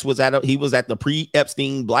 His ass was he was at the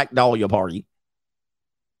pre-Epstein Black Dahlia party.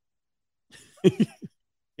 And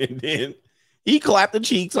then he clapped the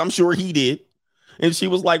cheeks. I'm sure he did. And she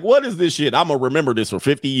was like, what is this shit? I'm going to remember this for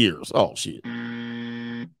 50 years. Oh, shit.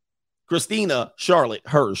 Christina Charlotte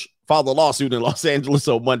Hirsch filed a lawsuit in Los Angeles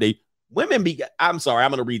on Monday. I'm sorry,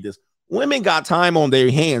 I'm going to read this. Women got time on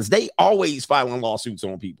their hands. They always filing lawsuits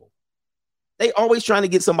on people. They always trying to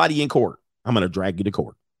get somebody in court. I'm going to drag you to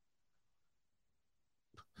court.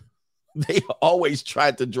 They always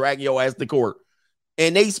tried to drag your ass to court.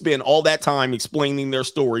 And they spend all that time explaining their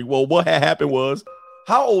story. Well, what had happened was,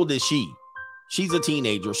 how old is she? She's a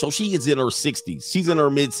teenager. So she is in her 60s. She's in her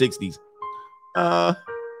mid 60s.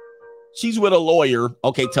 She's with a lawyer.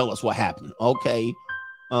 Okay, tell us what happened. Okay.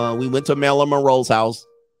 We went to Marilyn Monroe's house.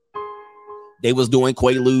 They was doing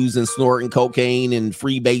Quaaludes and snorting cocaine and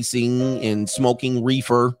freebasing and smoking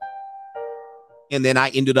reefer. And then I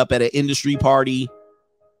ended up at an industry party.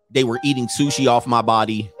 They were eating sushi off my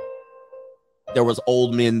body. There was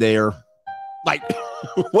old men there. Like,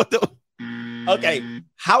 what the? Okay,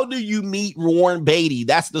 how do you meet Warren Beatty?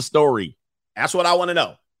 That's the story. That's what I want to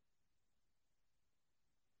know.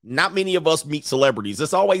 Not many of us meet celebrities.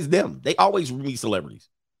 It's always them. They always meet celebrities.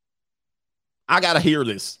 I got to hear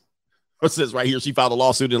this. It says right here, she filed a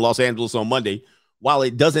lawsuit in Los Angeles on Monday. While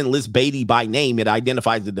it doesn't list Beatty by name, it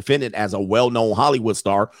identifies the defendant as a well-known Hollywood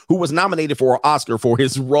star who was nominated for an Oscar for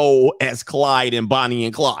his role as Clyde in Bonnie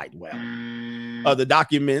and Clyde. Well, the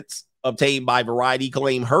documents obtained by Variety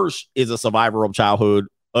claim Hirsch is a survivor of childhood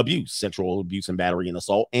abuse, sexual abuse and battery and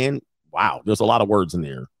assault. And wow, there's a lot of words in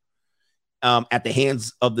there. At the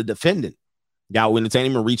hands of the defendant. Yahoo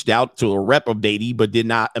Entertainment reached out to a rep of Beatty, but did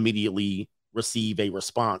not immediately receive a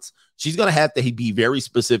response. She's going to have to be very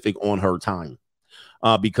specific on her time.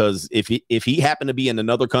 Because if he happened to be in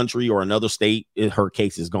another country or another state, her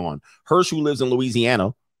case is gone. Hirsch, who lives in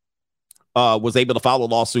Louisiana, was able to file a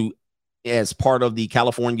lawsuit as part of the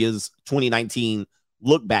California's 2019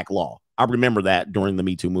 look back law. I remember that during the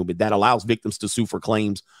Me Too movement that allows victims to sue for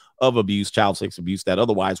claims of abuse, child sex abuse that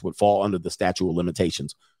otherwise would fall under the statute of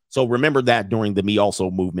limitations. So remember that during the Me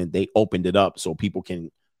Also movement, they opened it up so people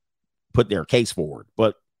can put their case forward.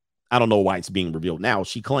 But I don't know why it's being revealed now.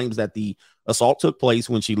 She claims that the assault took place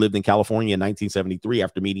when she lived in California in 1973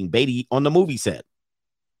 after meeting Beatty on the movie set.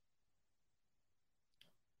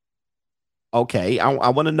 Okay, I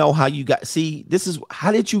want to know how you got. See,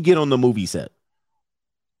 how did you get on the movie set?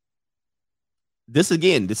 This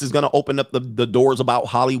is going to open up the doors about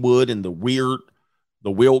Hollywood and the weird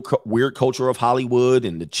culture of Hollywood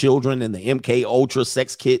and the children and the MK Ultra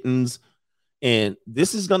sex kittens. And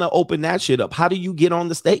this is going to open that shit up. How do you get on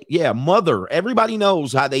the stage? Yeah, mother. Everybody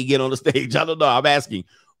knows how they get on the stage. I don't know. I'm asking.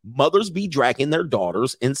 Mothers be dragging their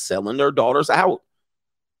daughters and selling their daughters out.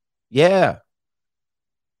 Yeah.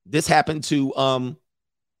 This happened to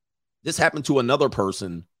another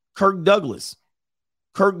person, Kirk Douglas.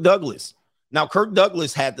 Now, Kirk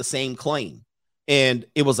Douglas had the same claim. And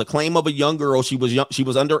it was a claim of a young girl. She was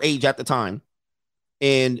underage at the time.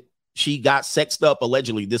 And she got sexed up,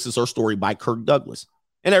 allegedly. This is her story by Kirk Douglas.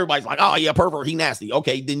 And everybody's like, oh, yeah, pervert, he nasty.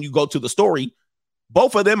 Okay, then you go to the story.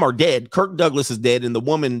 Both of them are dead. Kirk Douglas is dead, and the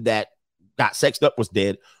woman that got sexed up was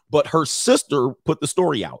dead. But her sister put the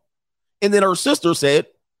story out. And then her sister said,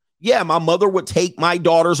 yeah, my mother would take my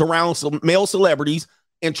daughters around some male celebrities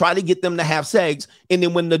and try to get them to have sex. And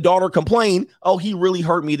then when the daughter complained, oh, he really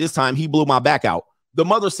hurt me this time. He blew my back out. The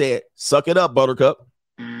mother said, suck it up, Buttercup.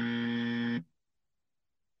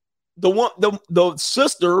 The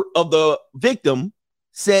sister of the victim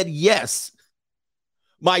said, yes,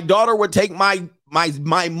 my daughter would take my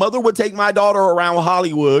mother would take my daughter around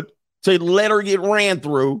Hollywood to let her get ran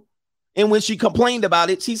through. And when she complained about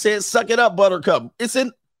it, she said, suck it up, Buttercup.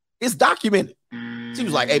 It's documented. She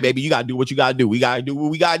was like, hey, baby, you got to do what you got to do. We got to do what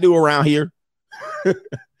we got to do around here.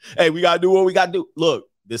 Hey, we got to do what we got to do. Look,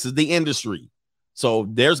 this is the industry. So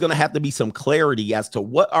there's going to have to be some clarity as to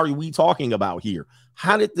what are we talking about here?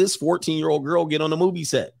 How did this 14-year-old girl get on the movie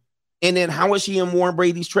set? And then how is she in Warren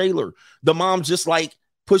Brady's trailer? The mom's just like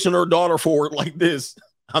pushing her daughter forward like this.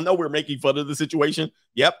 I know we're making fun of the situation.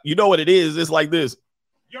 Yep, you know what it is. It's like this.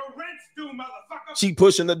 Your rent's due, motherfucker. She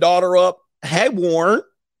pushing the daughter up. Hey, Warren,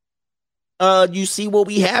 you see what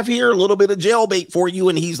we have here? A little bit of jail bait for you.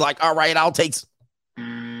 And he's like, all right, I'll take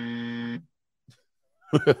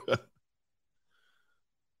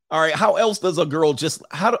All right, how else does a girl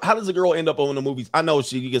how does a girl end up on the movies? I know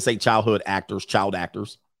you can say child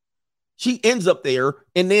actors. She ends up there,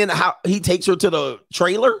 and then how he takes her to the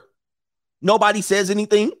trailer. Nobody says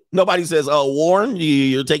anything. Nobody says, oh, Warren,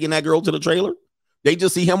 you're taking that girl to the trailer. They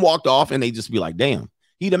just see him walked off, and they just be like, damn,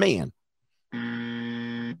 he the man.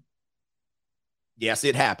 Yes,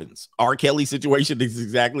 it happens. R. Kelly situation is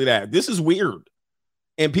exactly that. This is weird.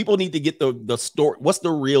 And people need to get the story. What's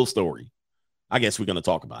the real story? I guess we're going to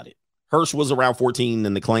talk about it. Hirsch was around 14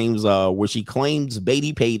 in the claims where she claims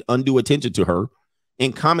Beatty paid undue attention to her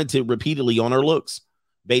and commented repeatedly on her looks.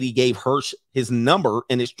 Beatty gave Hirsch his number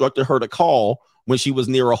and instructed her to call when she was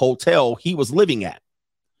near a hotel he was living at.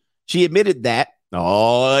 She admitted that.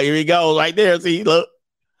 Oh, here he goes right there. See, look.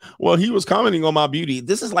 Well, he was commenting on my beauty.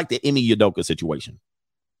 This is like the Emmy Udoka situation.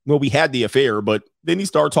 Well, we had the affair, but then he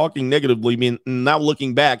started talking negatively. And now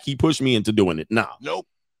looking back, he pushed me into doing it. Nope.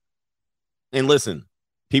 And listen,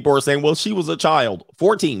 people are saying, well, she was a child.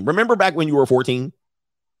 14. Remember back when you were 14?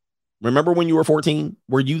 Remember when you were 14?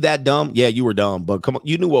 Were you that dumb? Yeah, you were dumb, but come on,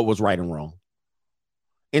 you knew what was right and wrong.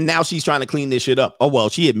 And now she's trying to clean this shit up. Oh, well,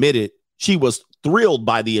 she admitted she was thrilled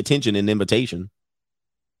by the attention and invitation.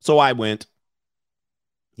 So I went.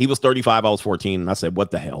 He was 35. I was 14. And I said,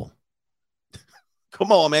 what the hell?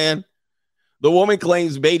 Come on, man. The woman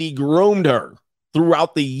claims Beatty groomed her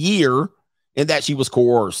throughout the year and that she was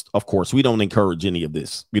coerced. Of course, we don't encourage any of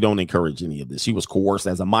this. She was coerced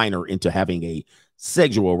as a minor into having a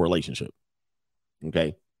sexual relationship.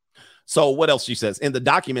 Okay. So what else she says? In the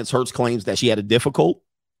documents, Hirsch claims that she has difficulty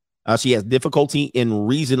in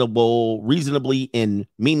reasonably and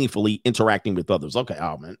meaningfully interacting with others. Okay.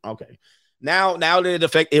 Oh, man. Okay. Now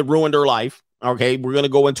that it ruined her life. Okay. We're going to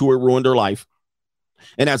go into it ruined her life.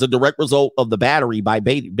 And as a direct result of the battery by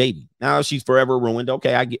Beatty. Now she's forever ruined.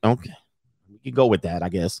 Okay. Okay. We can go with that, I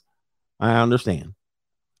guess. I understand.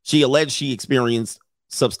 She alleged she experienced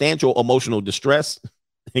substantial emotional distress,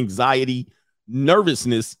 anxiety,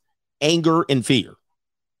 nervousness, anger, and fear.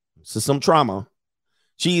 This is some trauma.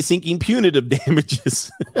 She is seeking punitive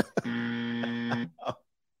damages. You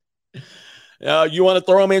want to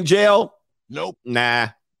throw him in jail? Nope. Nah.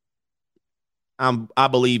 I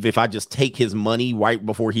believe if I just take his money right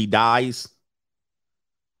before he dies.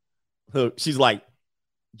 She's like,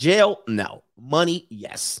 jail? No. Money?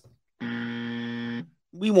 Yes.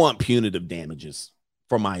 We want punitive damages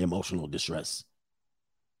for my emotional distress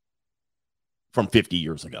from 50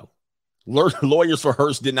 years ago. Lawyers for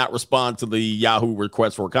Hirsch did not respond to the Yahoo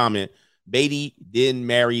request for comment. Beatty then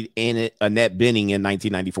married Annette Bening in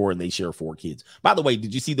 1994, and they share 4 kids. By the way,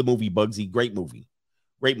 did you see the movie Bugsy? Great movie,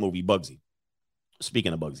 Bugsy.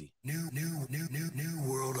 Speaking of Bugsy, new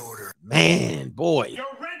world order. Man, boy, your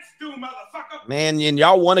rent's due, motherfucker. Man, and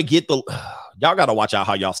y'all want to get y'all got to watch out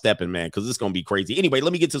how y'all stepping, man, because it's gonna be crazy. Anyway,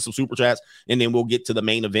 let me get to some super chats, and then we'll get to the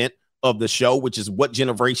main event of the show, which is what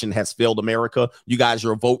generation has failed America. You guys,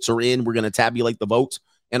 your votes are in. We're going to tabulate the votes,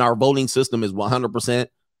 and our voting system is 100%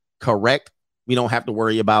 correct. We don't have to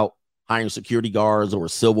worry about hiring security guards or a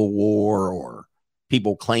civil war or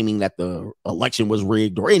people claiming that the election was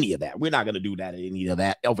rigged or any of that. We're not going to do that, any of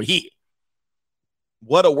that over here.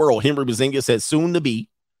 What a world. Henry Bazinga says,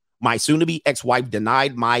 my soon-to-be ex-wife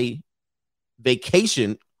denied my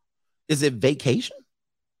vacation. Is it vacation?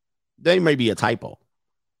 There may be a typo.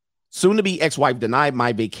 Soon-to-be ex-wife denied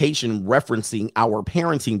my vacation, referencing our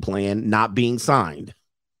parenting plan not being signed.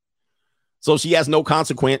 So she has no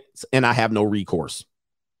consequence and I have no recourse.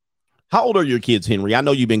 How old are your kids, Henry? I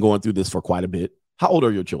know you've been going through this for quite a bit. How old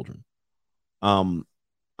are your children? I'm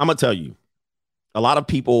going to tell you, a lot of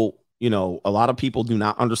people do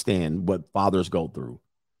not understand what fathers go through.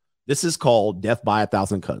 This is called death by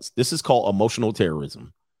 1,000 cuts. This is called emotional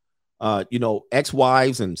terrorism.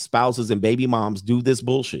 Ex-wives and spouses and baby moms do this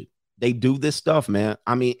bullshit. They do this stuff, man.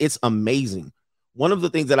 I mean, it's amazing. One of the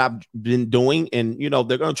things that I've been doing, and,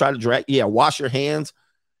 they're going to try to wash your hands.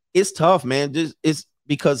 It's tough, man. It's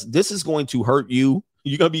because this is going to hurt you.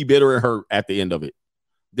 You're going to be bitter and hurt at the end of it.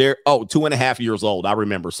 They're 2.5 years old. I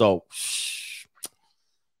remember. So,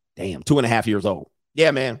 damn, 2.5 years old.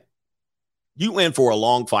 Yeah, man. You in for a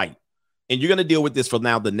long fight. And you're going to deal with this for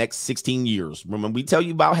now the next 16 years. When we tell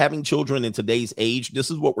you about having children in today's age, this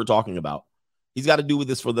is what we're talking about. He's got to do with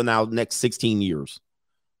this for the next 16 years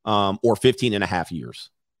or 15 and a half years.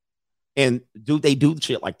 And they do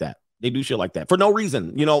shit like that. They do shit like that for no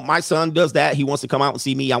reason. My son does that. He wants to come out and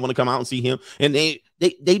see me. I want to come out and see him. And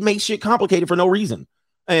they make shit complicated for no reason.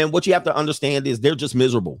 And what you have to understand is they're just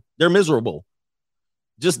miserable. They're miserable.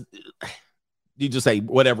 You just say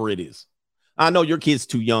whatever it is. I know your kid's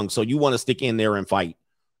too young, so you want to stick in there and fight.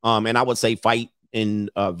 And I would say fight. And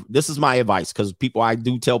this is my advice, because I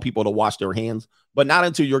do tell people to wash their hands, but not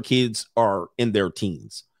until your kids are in their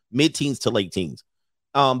teens, mid-teens to late teens.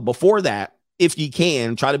 Before that, if you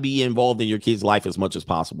can, try to be involved in your kid's life as much as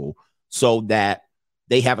possible so that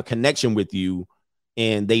they have a connection with you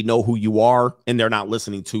and they know who you are and they're not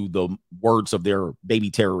listening to the words of their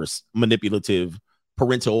baby terrorist, manipulative,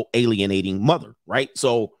 parental alienating mother, right?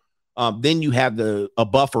 So then you have a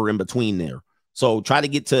buffer in between there. So try to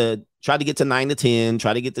get to 9 to 10,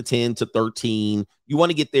 try to get to 10 to 13. You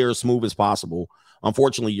want to get there as smooth as possible.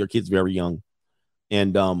 Unfortunately, your kid's very young.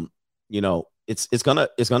 And it's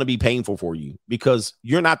gonna be painful for you because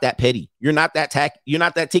you're not that petty. You're not that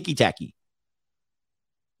ticky-tacky.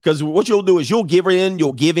 Because what you'll do is you'll give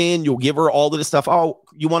her all of this stuff. Oh,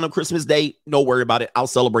 you want a Christmas day? No worry about it. I'll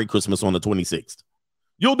celebrate Christmas on the 26th.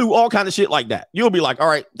 You'll do all kind of shit like that. You'll be like, all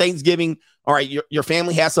right, Thanksgiving. All right, your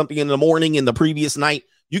family has something in the morning and the previous night.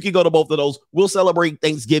 You can go to both of those. We'll celebrate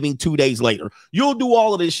Thanksgiving 2 days later. You'll do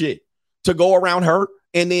all of this shit to go around her.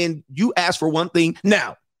 And then you ask for one thing.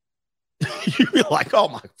 Now, you're like, oh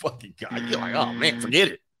my fucking God. You're like, oh man, forget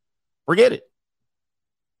it. Forget it.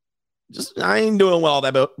 I ain't doing all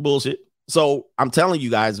that bullshit. So I'm telling you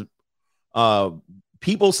guys,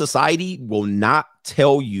 society will not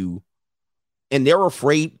tell you, and they're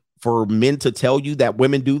afraid for men to tell you that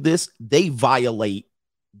women do this. They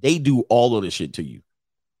do all of this shit to you.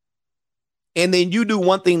 And then you do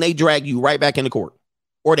one thing, they drag you right back into court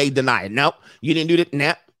or they deny it. Nope, you didn't do that.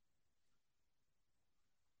 Nah.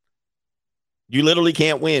 You literally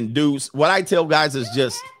can't win, dudes. What I tell guys is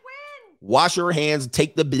just wash your hands,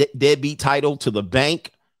 take the deadbeat title to the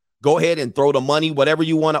bank, go ahead and throw the money, whatever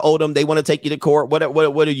you want to owe them. They want to take you to court.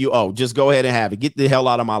 What do you owe? Just go ahead and have it. Get the hell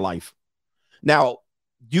out of my life. Now,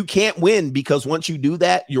 you can't win because once you do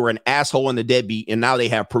that, you're an asshole and a deadbeat, and now they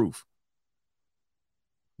have proof.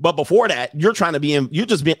 But before that, you're trying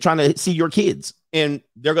to see your kids, and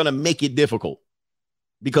they're going to make it difficult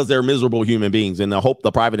because they're miserable human beings. And I hope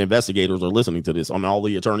the private investigators are listening to this, on all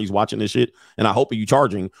the attorneys watching this shit. And I hope you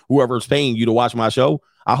charging whoever's paying you to watch my show.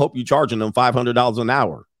 I hope you charging them $500 an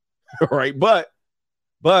hour. Right. But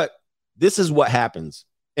this is what happens.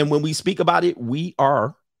 And when we speak about it, we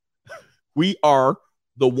are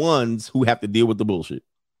the ones who have to deal with the bullshit.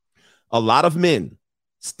 A lot of men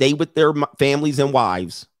stay with their families and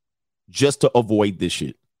wives just to avoid this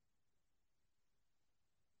shit.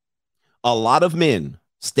 A lot of men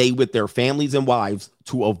stay with their families and wives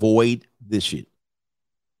to avoid this shit.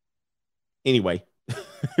 Anyway.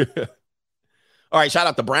 All right. Shout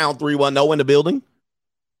out to Brown 310 in the building.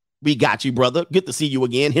 We got you, brother. Good to see you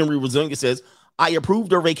again. Henry Razunga says, I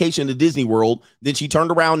approved her vacation to Disney World. Then she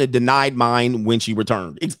turned around and denied mine when she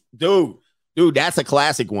returned. Dude, that's a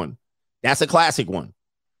classic one. That's a classic one.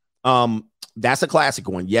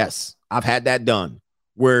 Yes, I've had that done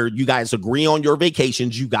where you guys agree on your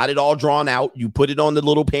vacations. You got it all drawn out. You put it on the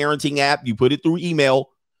little parenting app. You put it through email.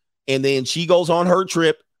 And then she goes on her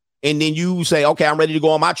trip. And then you say, okay, I'm ready to go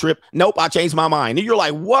on my trip. Nope, I changed my mind. And you're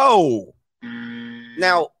like, whoa.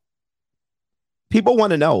 Now, people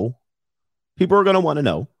want to know. People are going to want to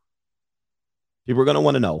know. People are going to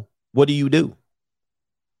want to know, what do you do?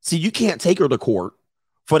 See, you can't take her to court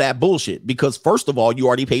for that bullshit because, first of all, you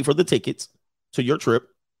already paid for the tickets to your trip.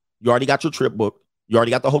 You already got your trip booked. You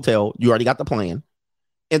already got the hotel. You already got the plan.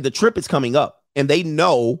 And the trip is coming up. And they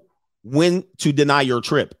know when to deny your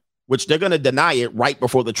trip, which they're going to deny it right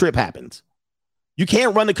before the trip happens. You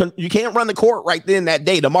can't run the court right then that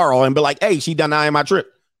day tomorrow and be like, hey, she denying my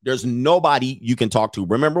trip. There's nobody you can talk to.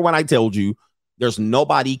 Remember when I told you there's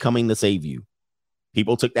nobody coming to save you?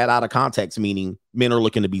 People took that out of context, meaning men are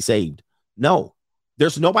looking to be saved. No,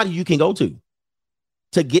 there's nobody you can go to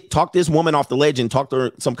talk this woman off the ledge and talk to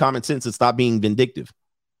her some common sense and stop being vindictive.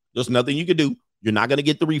 There's nothing you can do. You're not going to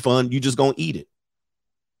get the refund. You're just going to eat it.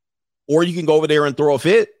 Or you can go over there and throw a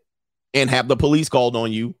fit and have the police called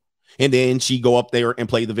on you. And then she go up there and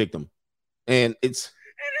play the victim. And it's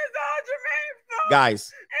all Jermaine's fault. Guys.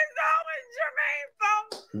 It's always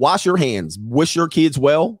Jermaine's fault. Wash your hands. Wish your kids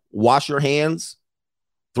well. Wash your hands.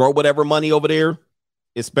 Throw whatever money over there,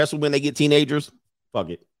 especially when they get teenagers. Fuck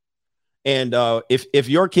it. And if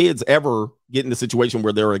your kids ever get in a situation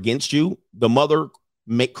where they're against you, the mother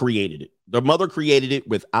created it. The mother created it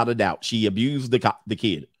without a doubt. She abused the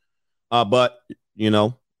kid. But, you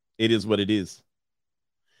know, it is what it is.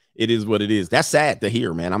 It is what it is. That's sad to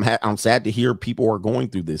hear, man. I'm sad to hear people are going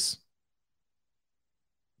through this.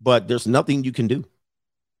 But there's nothing you can do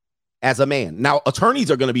as a man. Now,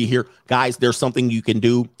 attorneys are going to be here. Guys, there's something you can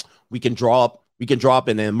do. We can draw up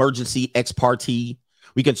an emergency ex parte.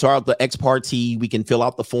 We can start out the ex parte. We can fill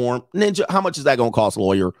out the form. Ninja, how much is that going to cost,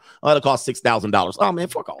 lawyer? It'll cost $6,000. Oh, man,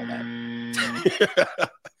 fuck all that.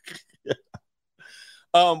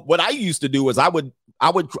 What I used to do is I would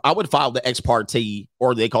file the ex parte,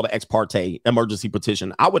 or they call it ex parte emergency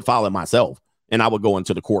petition. I would file it myself and I would go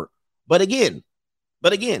into the court. But again,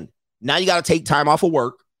 now you got to take time off of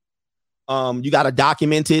work. You got to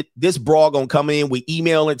document it. This broad gonna come in with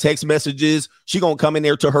email and text messages. She gonna come in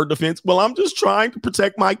there to her defense. Well, I'm just trying to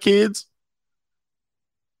protect my kids.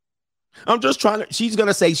 She's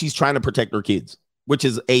gonna say she's trying to protect her kids, which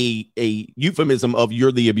is a euphemism of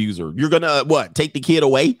you're the abuser. You're gonna take the kid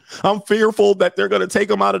away? I'm fearful that they're gonna take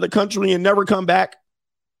him out of the country and never come back.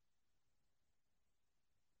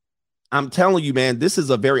 I'm telling you, man, this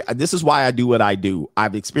is why I do what I do.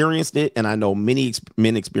 I've experienced it, and I know many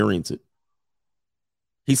men experience it.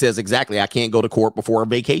 He says, exactly, I can't go to court before a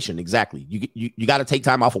vacation. Exactly. You got to take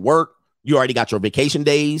time off of work. You already got your vacation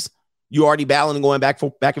days. You already battling going back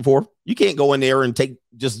and forth. You can't go in there and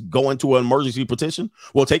just go into an emergency petition.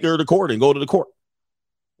 Well, take her to court and go to the court.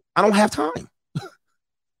 I don't have time.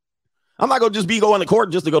 I'm not going to just be going to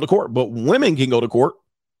court just to go to court, but women can go to court.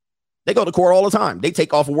 They go to court all the time. They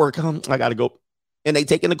take off of work. I got to go. And they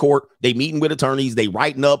take in the court. They meeting with attorneys. They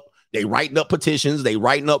writing up petitions. They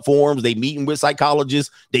writing up forms. They meeting with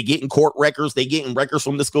psychologists. They getting court records. They getting records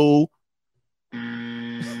from the school.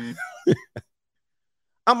 I'm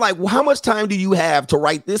like, well, how much time do you have to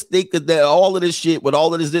write this thing, all of this shit with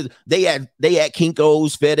all of this? They had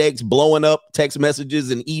Kinko's, FedEx blowing up text messages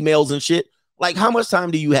and emails and shit. Like, how much time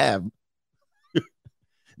do you have?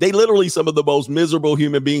 They literally some of the most miserable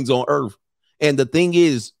human beings on earth. And the thing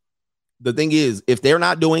is, if they're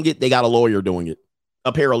not doing it, they got a lawyer doing it,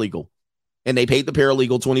 a paralegal. And they paid the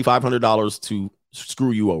paralegal $2,500 to screw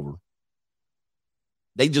you over.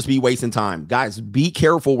 They just be wasting time. Guys, be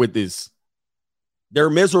careful with this. They're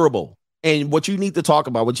miserable. And what you need to talk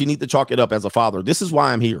about, what you need to chalk it up as a father, this is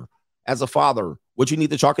why I'm here. As a father, what you need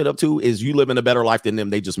to chalk it up to is you living a better life than them.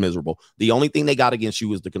 They just miserable. The only thing they got against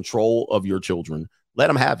you is the control of your children. Let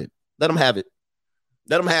them have it. Let them have it.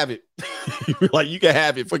 Let them have it. Like, you can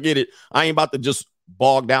have it. Forget it. I ain't about to just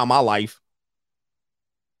bog down my life.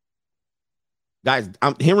 Guys,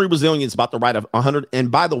 Henry Resilient is about to write 100. And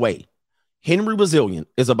by the way, Henry Resilient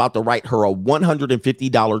is about to write her a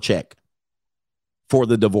 $150 check for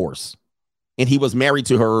the divorce. And he was married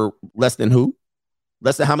to her less than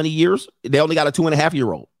how many years? They only got a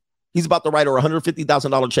 2.5-year-old. He's about to write her a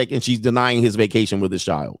 $150,000 check, and she's denying his vacation with his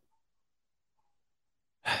child.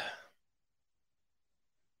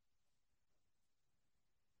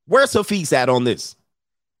 Where's Hafiz at on this?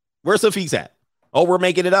 Where's Hafiz at? Oh, we're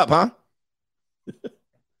making it up, huh?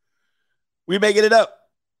 We're making it up.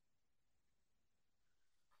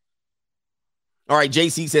 All right,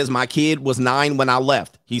 JC says, my kid was 9 when I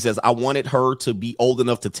left. He says, I wanted her to be old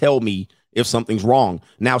enough to tell me if something's wrong.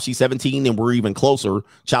 Now she's 17 and we're even closer.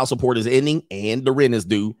 Child support is ending and the rent is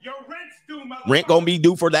due. Your rent's due, rent gonna be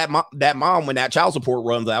due for that mom when that child support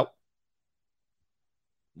runs out.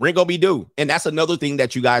 Rent gonna be due. And that's another thing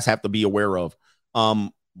that you guys have to be aware of.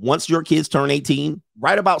 Once your kids turn 18,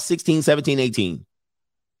 right about 16, 17, 18,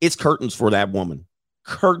 it's curtains for that woman.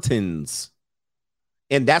 Curtains.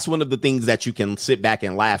 And that's one of the things that you can sit back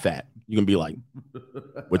and laugh at. You can be like,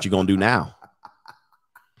 what you gonna do now?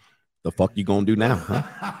 The fuck you gonna do now,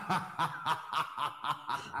 huh?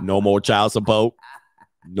 No more child support.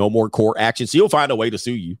 No more court action. She'll find a way to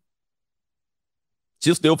sue you.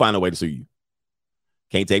 She'll still find a way to sue you.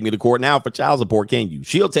 Can't take me to court now for child support, can you?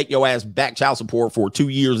 She'll take your ass back child support for 2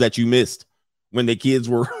 years that you missed when the kids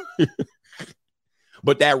were.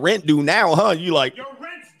 But that rent due now, huh? You like, your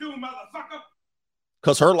rent's due, motherfucker.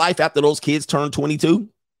 Because her life after those kids turned 22,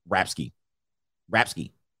 Rapsky.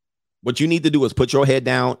 What you need to do is put your head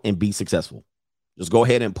down and be successful. Just go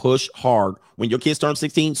ahead and push hard. When your kids turn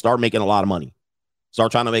 16, start making a lot of money.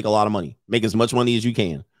 Start trying to make a lot of money. Make as much money as you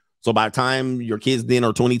can. So by the time your kids then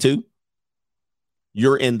are 22,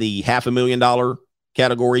 you're in the $500,000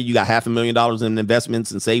 category. You got $500,000 in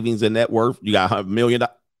investments and savings and net worth. You got $1 million.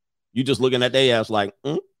 You just looking at their ass like,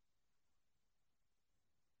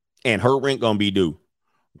 and her rent gonna be due.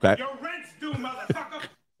 Okay. Your rent's due,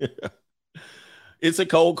 motherfucker. It's a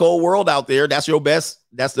cold world out there. That's your best.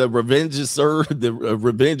 That's the revenge is served. The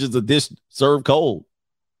revenge is a dish served cold.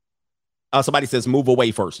 Somebody says move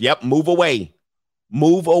away first. Yep, move away.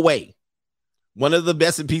 Move away. One of the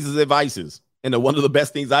best pieces of advice is, and one of the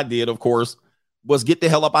best things I did, of course, was get the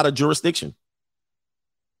hell up out of jurisdiction.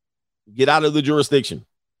 Get out of the jurisdiction.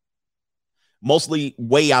 Mostly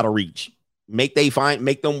way out of reach. Make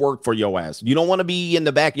them work for your ass. You don't want to be in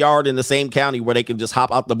the backyard in the same county where they can just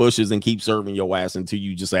hop out the bushes and keep serving your ass until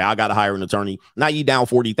you just say, I got to hire an attorney. Now you down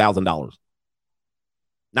 $40,000.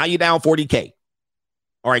 Now you down $40K.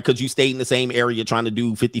 All right, because you stayed in the same area trying to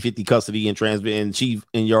do 50-50 custody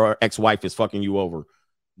and your ex-wife is fucking you over.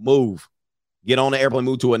 Move. Get on the airplane,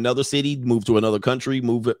 move to another city, move to another country,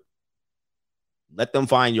 move it. Let them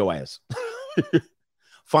find your ass.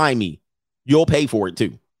 Find me. You'll pay for it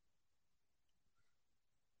too.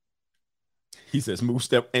 He says, move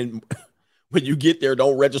step. And when you get there,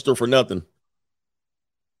 don't register for nothing.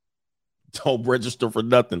 Don't register for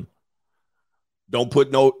nothing. Don't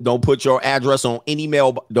put your address on any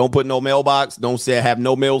mail. Don't put no mailbox. Don't say have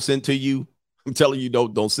no mail sent to you. I'm telling you,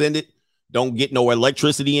 don't send it. Don't get no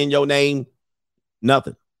electricity in your name.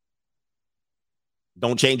 Nothing.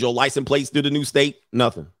 Don't change your license plates to the new state.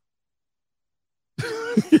 Nothing.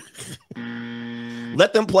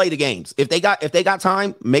 Let them play the games. If they got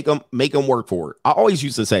time, make them work for it. I always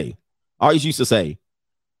used to say, and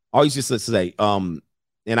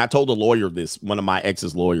I told a lawyer this, one of my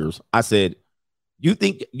ex's lawyers, I said, you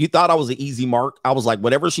thought I was an easy mark? I was like,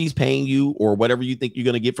 whatever she's paying you or whatever you think you're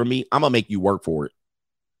going to get from me, I'm going to make you work for it.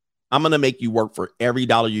 I'm going to make you work for every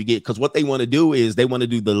dollar you get. Because what they want to do is they want to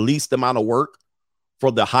do the least amount of work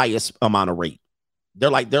for the highest amount of rate. They're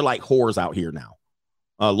like whores out here now.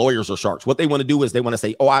 Lawyers are sharks. What they want to do is they want to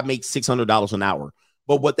say, oh, I make $600 an hour.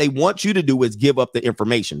 But what they want you to do is give up the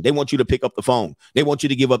information. They want you to pick up the phone. They want you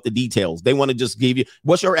to give up the details. They want to just give you,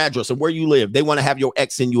 what's your address and where you live? They want to have your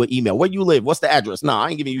ex send you an email. Where you live? What's the address? No, I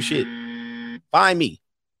ain't giving you shit. Find me.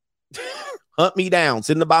 Hunt me down.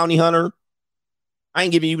 Send the bounty hunter. I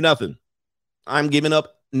ain't giving you nothing. I'm giving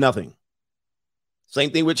up nothing.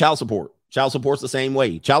 Same thing with child support. Child support's the same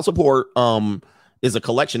way. Child support is a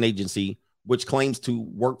collection agency which claims to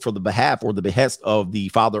work for the behalf or the behest of the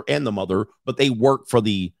father and the mother, but they work for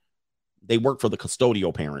the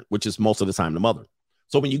custodial parent, which is most of the time the mother.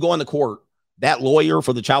 So when you go into court, that lawyer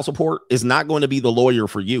for the child support is not going to be the lawyer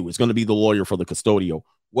for you. It's going to be the lawyer for the custodial.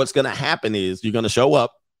 What's going to happen is you're going to show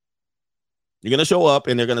up. You're going to show up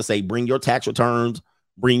and they're going to say, bring your tax returns,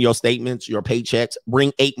 bring your statements, your paychecks,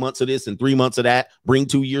 bring 8 months of this and 3 months of that, bring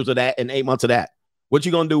 2 years of that and 8 months of that. What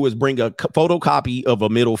you're going to do is bring a photocopy of a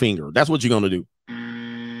middle finger. That's what you're going to do.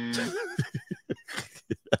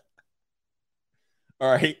 All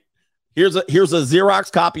right. Here's a Xerox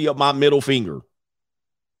copy of my middle finger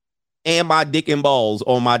and my dick and balls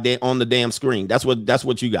on the damn screen. That's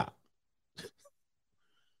what you got.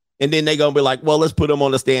 And then they're going to be like, well, let's put them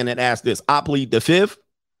on the stand and ask this. I plead the 5th,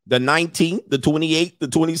 the 19th, the 28th, the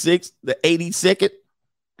 26th, the 82nd.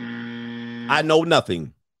 I know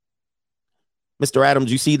nothing. Mr.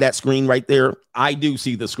 Adams, you see that screen right there? I do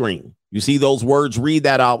see the screen. You see those words? Read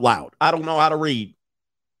that out loud. I don't know how to read.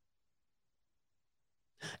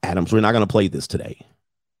 Adams, we're not going to play this today.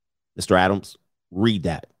 Mr. Adams, read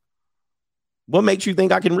that. What makes you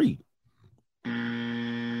think I can read?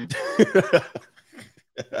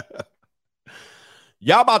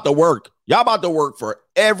 Y'all about to work. Y'all about to work for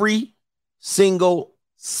every single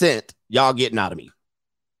cent y'all getting out of me.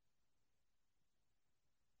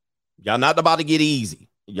 Y'all not about to get easy.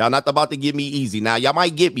 Y'all not about to get me easy. Now, y'all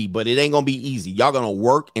might get me, but it ain't going to be easy. Y'all going to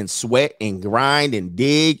work and sweat and grind and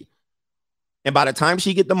dig. And by the time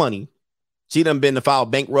she get the money, she done been to file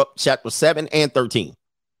bankrupt chapter 7 and 13.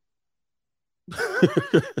 All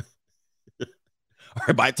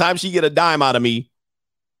right, by the time she get a dime out of me,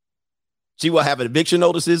 she will have eviction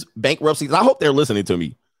notices, bankruptcies. I hope they're listening to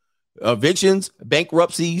me. Evictions,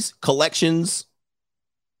 bankruptcies, collections.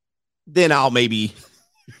 Then I'll maybe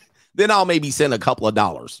then I'll maybe send a couple of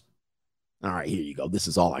dollars. All right, here you go. This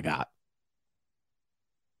is all I got.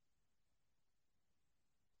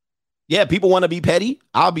 Yeah, people want to be petty.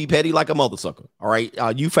 I'll be petty like a mother sucker. All right.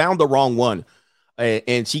 You found the wrong one.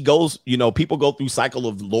 And she goes, you know, people go through cycle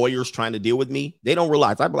of lawyers trying to deal with me. They don't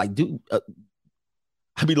realize. I'd be like, dude,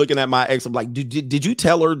 I'd be looking at my ex. I'm like, did you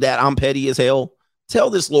tell her that I'm petty as hell? Tell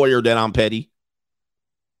this lawyer that I'm petty.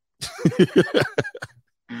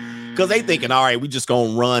 Because they thinking, all right, we just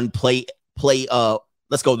going to run, play.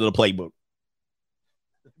 Let's go to the playbook.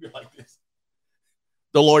 Like this.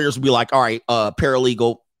 The lawyers will be like, all right,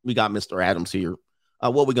 paralegal, we got Mr. Adams here.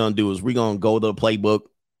 What we're going to do is we're going to go to the playbook.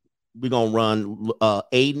 We're going to run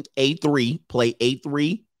A3, play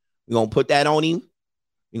A3. We're going to put that on him.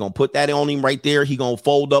 We're going to put that on him right there. He going to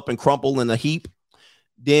fold up and crumple in a heap.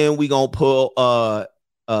 Then we're going to pull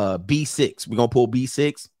B6. We're going to pull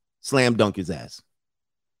B6, slam dunk his ass.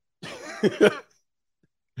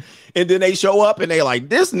 And then they show up and they like,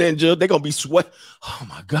 this ninja, they're going to be sweat. Oh,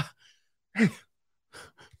 my God.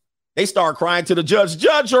 They start crying to the judge.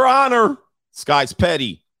 Judge, Your Honor. This guy's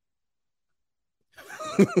petty.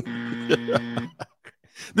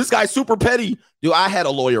 This guy's super petty. Dude, I had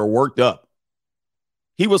a lawyer worked up.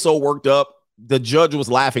 He was so worked up, the judge was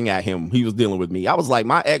laughing at him. He was dealing with me. I was like,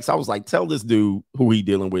 my ex, I was like, tell this dude who he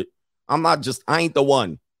dealing with. I ain't the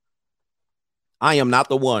one. I am not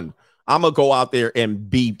the one. I'm going to go out there and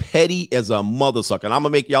be petty as a mother sucker. And I'm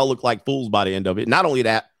going to make y'all look like fools by the end of it. Not only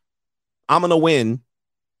that, I'm going to win.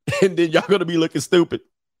 And then y'all going to be looking stupid.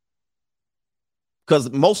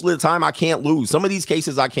 Because most of the time I can't lose. Some of these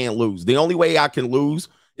cases I can't lose. The only way I can lose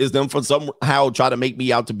is them for somehow try to make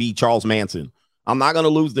me out to be Charles Manson. I'm not going to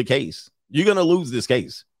lose the case. You're going to lose this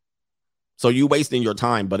case. So you wasting your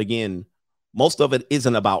time. But again, most of it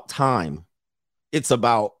isn't about time. Some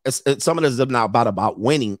of it is not about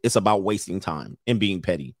winning. It's about wasting time and being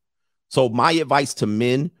petty. So my advice to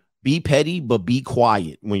men, be petty, but be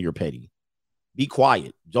quiet when you're petty. Be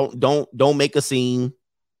quiet. Don't make a scene.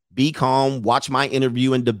 Be calm. Watch my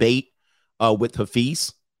interview and debate with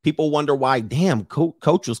Hafiz. People wonder why, damn,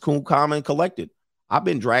 coach was cool, calm, and collected. I've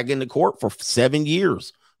been dragging the court for 7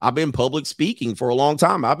 years. I've been public speaking for a long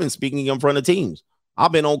time. I've been speaking in front of teams.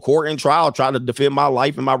 I've been on court and trial trying to defend my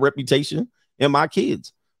life and my reputation and my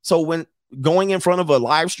kids. So when going in front of a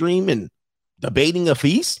live stream and debating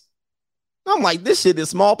Hafiz, I'm like, this shit is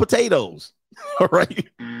small potatoes. All right.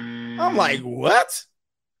 I'm like, what?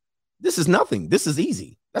 This is nothing. This is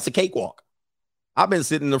easy. That's a cakewalk. I've been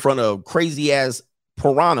sitting in front of crazy ass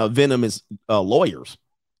piranha venomous lawyers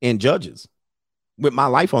and judges with my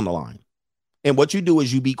life on the line. And what you do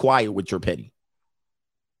is you be quiet with your petty.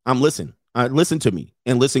 I'm listening. Listen to me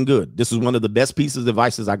and listen good. This is one of the best pieces of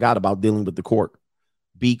advice I got about dealing with the court.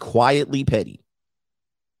 Be quietly petty.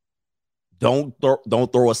 Don't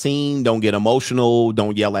throw a scene. Don't get emotional.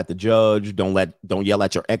 Don't yell at the judge. Don't yell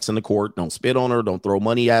at your ex in the court. Don't spit on her. Don't throw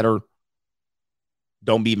money at her.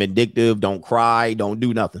 Don't be vindictive. Don't cry. Don't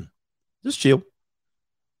do nothing. Just chill.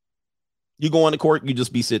 You go on the court, you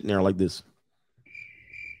just be sitting there like this.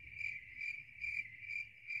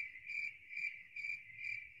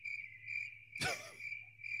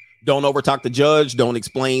 Don't overtalk the judge. Don't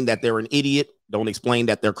explain that they're an idiot. Don't explain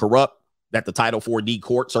that they're corrupt, that the Title 4D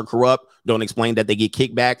courts are corrupt. Don't explain that they get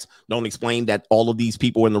kickbacks. Don't explain that all of these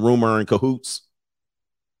people in the room are in cahoots.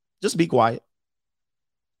 Just be quiet.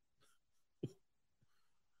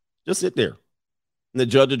 Just sit there. And the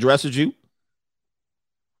judge addresses you.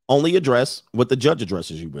 Only address what the judge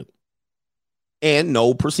addresses you with. And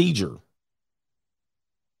no procedure.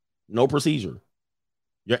 No procedure.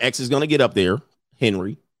 Your ex is going to get up there,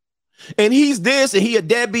 Henry, and he's this, and he a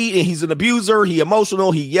deadbeat, and he's an abuser. He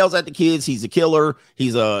emotional. He yells at the kids. He's a killer. He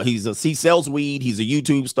sells weed. He's a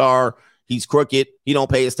YouTube star. He's crooked. He don't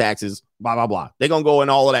pay his taxes. Blah, blah, blah. They're going to go in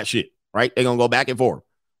all of that shit, right? They're going to go back and forth.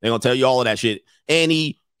 They're going to tell you all of that shit. And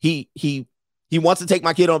he wants to take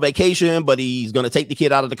my kid on vacation, but he's going to take the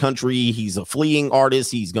kid out of the country. He's a fleeing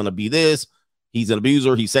artist. He's going to be this. He's an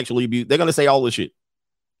abuser. He's sexually abused. They're going to say all this shit.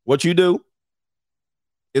 What you do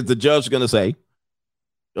is the judge going to say,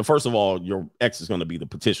 first of all, your ex is going to be the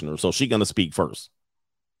petitioner, so she's going to speak first.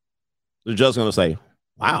 The judge is going to say,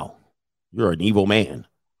 wow, you're an evil man.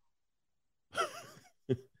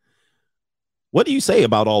 What do you say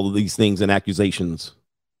about all of these things and accusations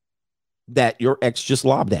that your ex just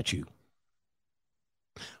lobbed at you?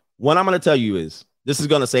 What I'm going to tell you is this is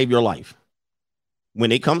going to save your life.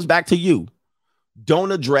 When it comes back to you,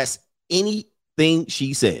 don't address anything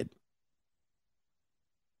she said.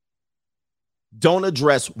 Don't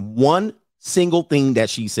address one single thing that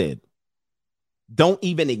she said. Don't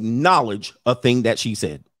even acknowledge a thing that she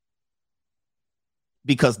said.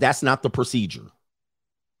 because that's not the procedure.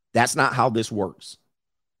 That's not how this works.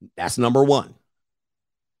 That's number one.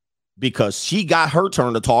 Because she got her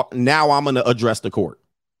turn to talk. Now I'm going to address the court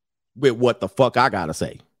with what the fuck I got to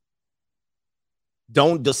say.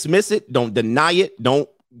 Don't dismiss it. Don't deny it. Don't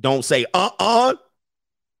say,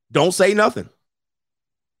 Don't say nothing.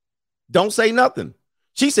 Don't say nothing.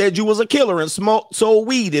 She said you was a killer and sold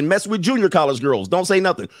weed and messed with junior college girls. Don't say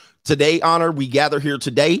nothing. Today, Honor, we gather here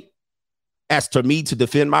today as to me to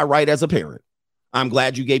defend my right as a parent. I'm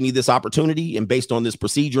glad you gave me this opportunity. And based on this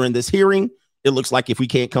procedure in this hearing, it looks like if we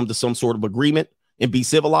can't come to some sort of agreement and be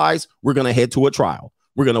civilized, we're going to head to a trial.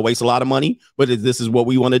 We're going to waste a lot of money, but this is what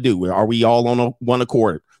we want to do. Are we all on one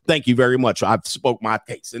accord? Thank you very much. I've spoke my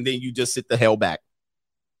case. And then you just sit the hell back.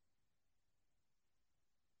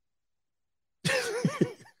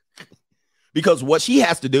 Because what she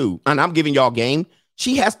has to do, and I'm giving y'all game,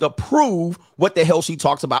 she has to prove what the hell she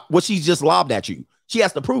talks about, what she's just lobbed at you. She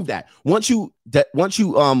has to prove that. Once you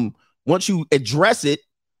address it,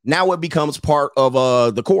 now it becomes part of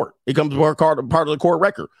the court. It becomes part of the court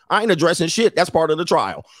record. I ain't addressing shit. That's part of the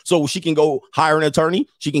trial. So she can go hire an attorney.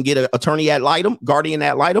 She can get an attorney ad litem, guardian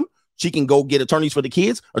ad litem. She can go get attorneys for the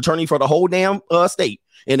kids, attorney for the whole damn state,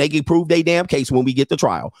 and they can prove their damn case when we get to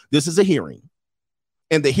trial. This is a hearing.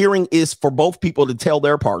 And the hearing is for both people to tell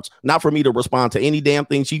their parts, not for me to respond to any damn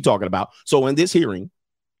thing she's talking about. So in this hearing,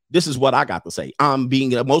 this is what I got to say. I'm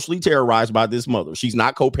being emotionally terrorized by this mother. She's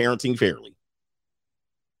not co-parenting fairly.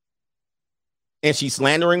 And she's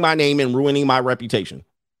slandering my name and ruining my reputation.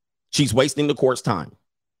 She's wasting the court's time.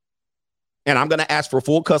 And I'm going to ask for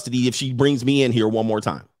full custody if she brings me in here one more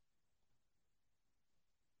time.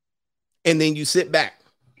 And then you sit back.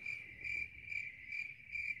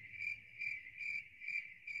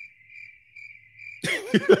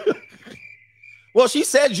 Well, she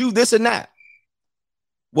said you this and that.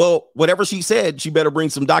 Well, whatever she said, she better bring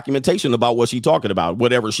some documentation about what she's talking about.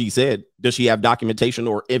 Whatever she said, does she have documentation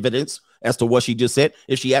or evidence as to what she just said?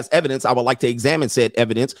 If she has evidence, I would like to examine said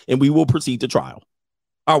evidence, and we will proceed to trial.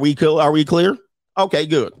 Are we clear? Okay,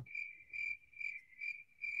 good.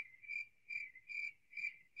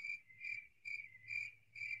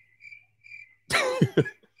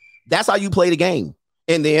 That's how you play the game.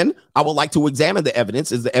 And then I would like to examine the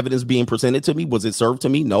evidence. Is the evidence being presented to me? Was it served to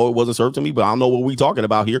me? No, it wasn't served to me, but I don't know what we're talking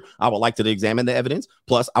about here. I would like to examine the evidence.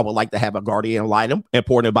 Plus, I would like to have a guardian ad litem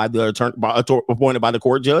appointed by the attorney, appointed by the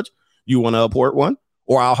court judge. You want to appoint one?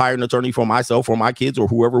 Or I'll hire an attorney for myself, or my kids, or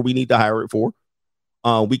whoever we need to hire it for.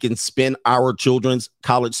 We can spend our children's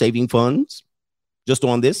college saving funds just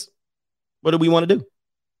on this. What do we want to do?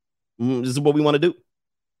 This is what we want to do.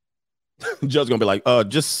 Judge gonna be like,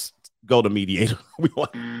 just go to mediator.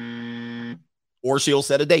 Or she'll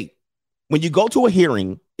set a date. When you go to a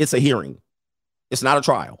hearing, it's a hearing. It's not a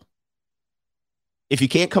trial. If you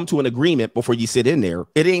can't come to an agreement before you sit in there,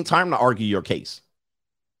 it ain't time to argue your case.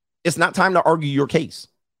 It's not time to argue your case.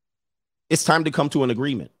 It's time to come to an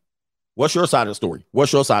agreement. What's your side of the story?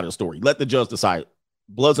 What's your side of the story? Let the judge decide.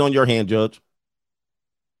 Blood's on your hand, judge.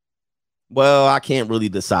 Well, I can't really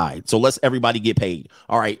decide. So let's everybody get paid.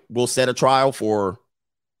 All right, we'll set a trial for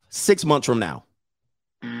 6 months from now.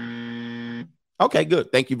 Okay,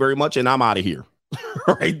 good. Thank you very much. And I'm out of here.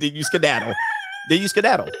 All right, then you skedaddle.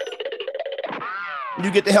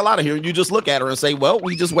 You get the hell out of here. You just look at her and say, well,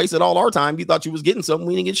 we just wasted all our time. You thought you was getting something.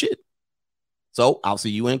 We didn't get shit. So I'll see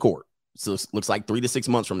you in court. So it looks like 3 to 6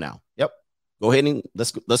 months from now. Yep. Go ahead and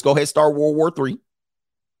let's go ahead and start World War III.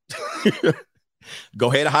 Go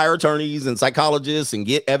ahead and hire attorneys and psychologists and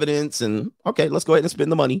get evidence. And okay, let's go ahead and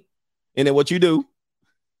spend the money. And then what you do,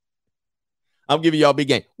 I'm giving y'all a big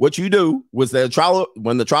game. What you do was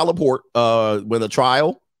when the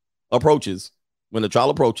trial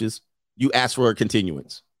approaches, you ask for a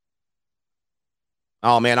continuance.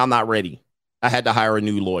 Oh man, I'm not ready. I had to hire a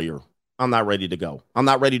new lawyer. I'm not ready to go. I'm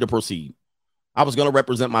not ready to proceed. I was going to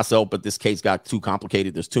represent myself, but this case got too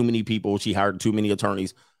complicated. There's too many people. She hired too many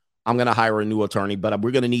attorneys. I'm going to hire a new attorney, but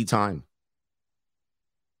we're going to need time.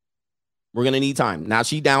 We're going to need time. Now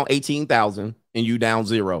she down 18,000 and you down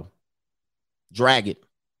 0. Drag it.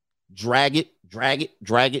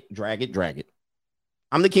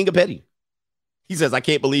 I'm the king of petty. He says, I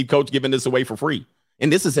can't believe Coach giving this away for free.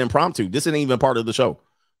 And this is impromptu. This isn't even part of the show.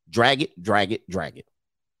 Drag it.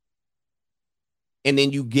 And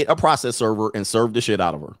then you get a process server and serve the shit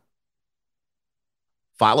out of her.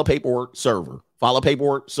 File a paperwork, serve her. File a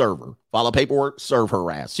paperwork, serve her. File a paperwork, serve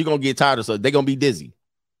her ass. She's going to get tired of stuff. They're going to be dizzy.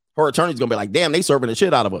 Her attorney's going to be like, damn, they serving the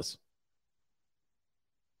shit out of us.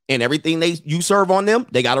 And everything you serve on them,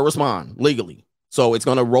 they got to respond legally. So it's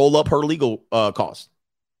going to roll up her legal costs.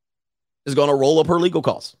 It's going to roll up her legal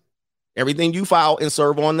costs. Everything you file and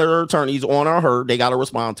serve on their attorneys on or her, they got to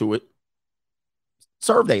respond to it.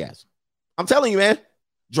 Serve they ass. I'm telling you, man.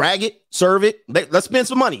 Drag it, serve it. Let's spend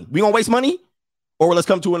some money. We gonna waste money, or let's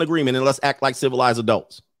come to an agreement and let's act like civilized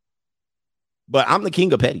adults. But I'm the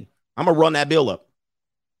king of petty. I'm gonna run that bill up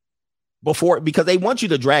because they want you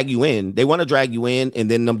to drag you in. They want to drag you in and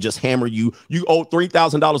then them just hammer you. You owe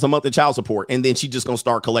 $3,000 a month in child support, and then she just gonna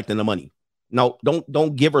start collecting the money. No,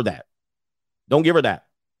 don't give her that. Don't give her that.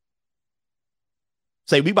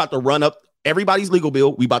 Say we about to run up everybody's legal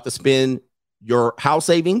bill. We about to spend your house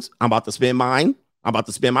savings. I'm about to spend mine. I'm about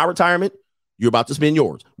to spend my retirement. You're about to spend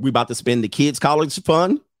yours. We're about to spend the kids' college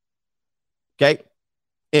fund. Okay.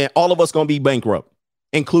 And all of us going to be bankrupt,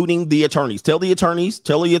 including the attorneys. Tell the attorneys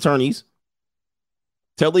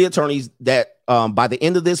that by the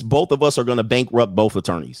end of this, both of us are going to bankrupt both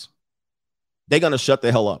attorneys. They're going to shut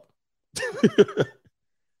the hell up.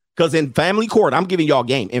 Because in family court, I'm giving y'all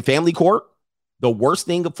game. In family court, the worst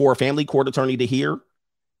thing for a family court attorney to hear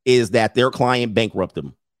is that their client bankrupted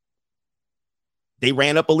them. They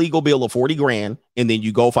ran up a legal bill of 40 grand, and then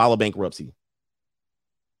you go file a bankruptcy.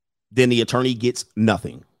 Then the attorney gets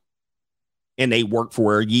nothing. And they work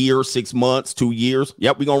for a year, 6 months, 2 years.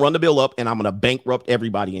 Yep, we're going to run the bill up, and I'm going to bankrupt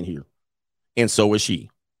everybody in here. And so is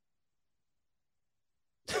she.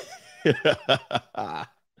 All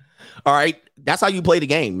right. That's how you play the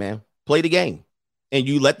game, man. Play the game. And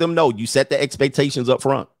you let them know. You set the expectations up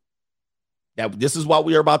front. That this is what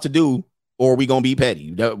we are about to do, or are we going to be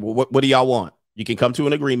petty? What do y'all want? You can come to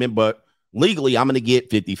an agreement, but legally, I'm going to get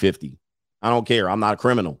 50-50. I don't care. I'm not a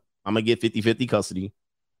criminal. I'm going to get 50-50 custody.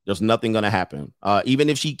 There's nothing going to happen. Even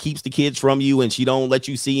if she keeps the kids from you and she don't let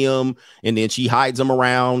you see them, and then she hides them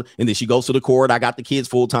around, and then she goes to the court, I got the kids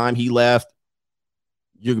full time, he left,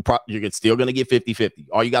 you're still going to get 50-50.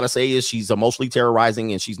 All you got to say is she's emotionally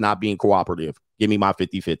terrorizing and she's not being cooperative. Give me my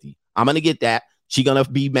 50-50. I'm going to get that. She's going to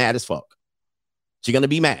be mad as fuck. She's going to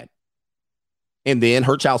be mad. And then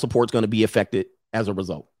her child support's going to be affected as a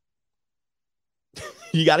result.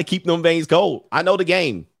 You got to keep them veins cold. I know the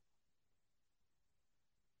game.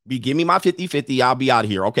 Give me my 50-50. I'll be out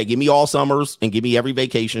of here. Okay, give me all summers and give me every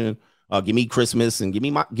vacation. Give me Christmas and give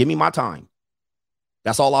me my time.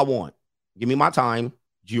 That's all I want. Give me my time.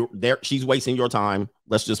 She's wasting your time.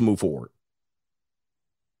 Let's just move forward.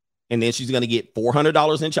 And then she's going to get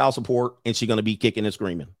 $400 in child support, and she's going to be kicking and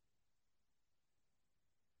screaming.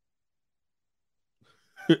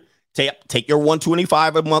 Take your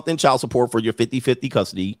 $125 a month in child support for your 50-50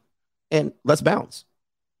 custody, and let's bounce.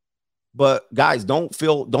 But guys,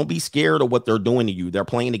 don't be scared of what they're doing to you. They're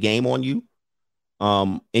playing the game on you.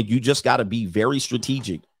 And you just got to be very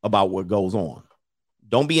strategic about what goes on.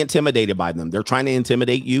 Don't be intimidated by them. They're trying to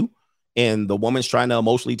intimidate you, and the woman's trying to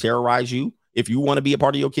emotionally terrorize you. If you want to be a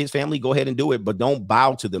part of your kid's family, go ahead and do it, but don't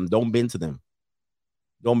bow to them. Don't bend to them.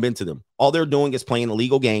 Don't bend to them. All they're doing is playing a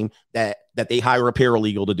legal game that they hire a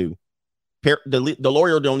paralegal to do. The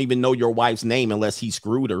lawyer don't even know your wife's name unless he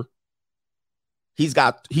screwed her. He's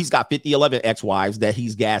got 50-11 ex-wives that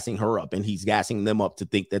he's gassing her up, and he's gassing them up to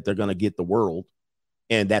think that they're going to get the world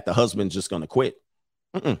and that the husband's just going to quit.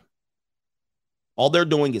 All they're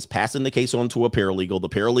doing is passing the case on to a paralegal. The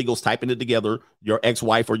paralegal's typing it together. Your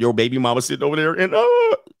ex-wife or your baby mama sitting over there and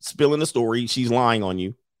spilling the story. She's lying on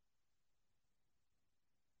you.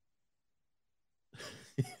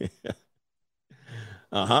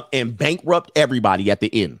 And bankrupt everybody at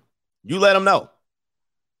the end. You let them know.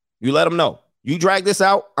 You let them know. You drag this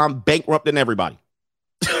out, I'm bankrupting everybody.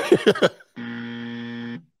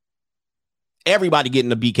 Everybody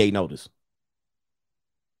getting a BK notice.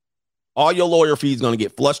 All your lawyer fees going to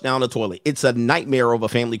get flushed down the toilet. It's a nightmare of a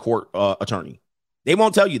family court attorney. They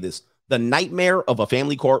won't tell you this. The nightmare of a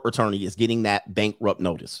family court attorney is getting that bankrupt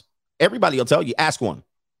notice. Everybody will tell you. Ask one.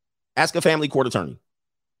 Ask a family court attorney.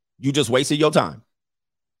 You just wasted your time.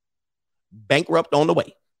 Bankrupt on the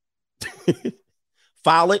way.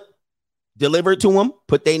 File it. Deliver it to them.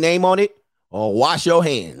 Put their name on it. Or wash your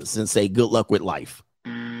hands and say good luck with life.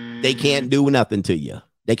 They can't do nothing to you.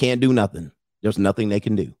 They can't do nothing. There's nothing they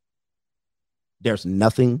can do. There's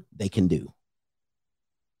nothing they can do.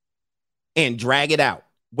 And drag it out.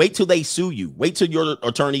 Wait till they sue you. Wait till your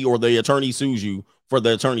attorney or the attorney sues you for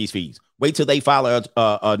the attorney's fees. Wait till they file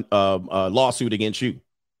a lawsuit against you.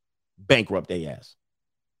 Bankrupt their ass.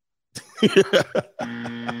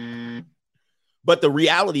 But the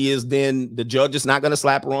reality is then the judge is not going to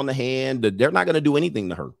slap her on the hand. They're not going to do anything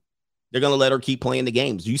to her. They're going to let her keep playing the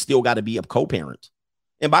games. You still got to be a co-parent.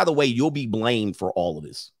 And by the way, you'll be blamed for all of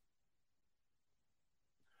this.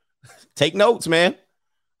 Take notes, man.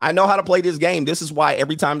 I know how to play this game. This is why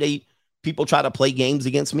every time they people try to play games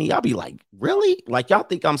against me, I'll be like, really? Like, y'all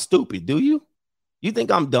think I'm stupid, do you? You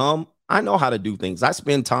think I'm dumb? I know how to do things. I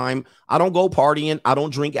spend time. I don't go partying. I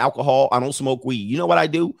don't drink alcohol. I don't smoke weed. You know what I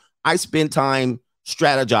do? I spend time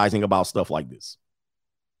strategizing about stuff like this.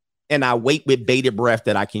 And I wait with bated breath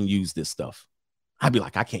that I can use this stuff. I'd be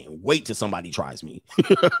like, I can't wait till somebody tries me.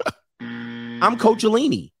 I'm Coach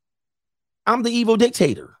Alini. I'm the evil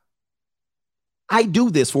dictator. I do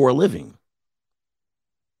this for a living.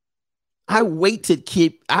 I wait to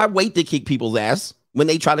kick people's ass when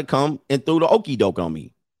they try to come and throw the okie doke on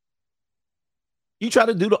me. You try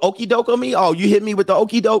to do the okie doke on me? Oh, you hit me with the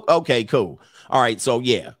okie doke? Okay, cool. All right, so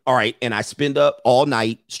yeah. All right, and I spend up all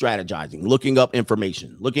night strategizing, looking up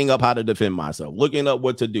information, looking up how to defend myself, looking up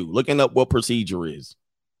what to do, looking up what procedure is.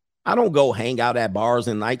 I don't go hang out at bars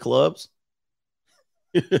and nightclubs.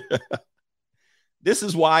 This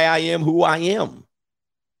is why I am who I am.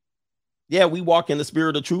 Yeah, we walk in the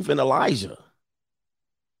spirit of truth and Elijah.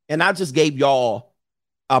 And I just gave y'all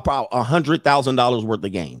about $100,000 worth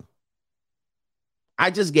of game. I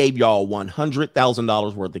just gave y'all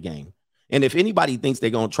 $100,000 worth of game. And if anybody thinks they're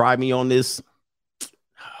going to try me on this,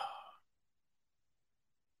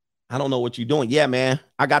 I don't know what you're doing. Yeah, man,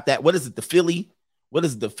 I got that. What is it? The Philly? What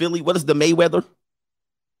is the Philly? What is the Mayweather?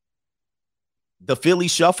 The Philly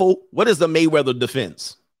shuffle? What is the Mayweather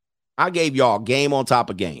defense? I gave y'all game on top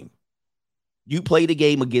of game. You play the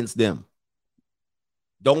game against them.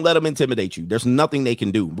 Don't let them intimidate you. There's nothing they can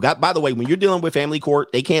do. By the way, when you're dealing with family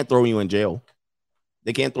court, they can't throw you in jail.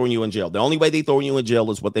 They can't throw you in jail. The only way they throw you in jail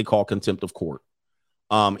is what they call contempt of court.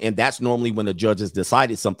 And that's normally when the judge has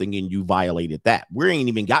decided something and you violated that. We ain't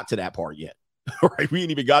even got to that part yet. Right? We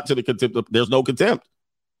ain't even got to the contempt. There's no contempt.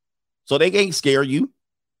 So they can't scare you.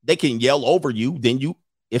 They can yell over you.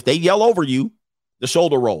 If they yell over you, the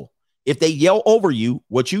shoulder roll. If they yell over you,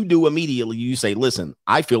 what you do immediately, you say, listen,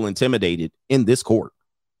 I feel intimidated in this court.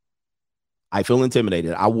 I feel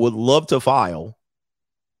intimidated. I would love to file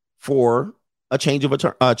for a change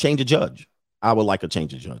of judge. I would like a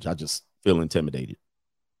change of judge. I just feel intimidated.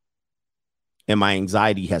 And my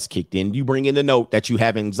anxiety has kicked in. You bring in the note that you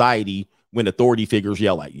have anxiety when authority figures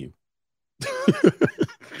yell at you.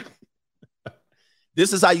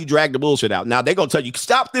 This is how you drag the bullshit out. Now they're going to tell you,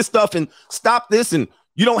 stop this stuff and stop this. And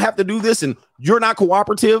you don't have to do this. And you're not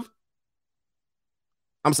cooperative.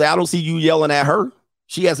 I'm saying, I don't see you yelling at her.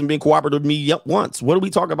 She hasn't been cooperative with me yet once. What are we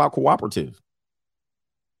talking about cooperative?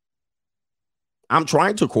 I'm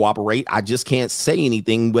trying to cooperate. I just can't say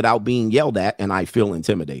anything without being yelled at, and I feel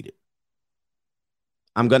intimidated.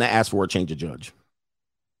 I'm going to ask for a change of judge.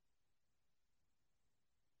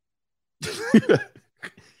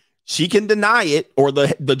 She can deny it, or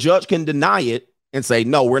the judge can deny it and say,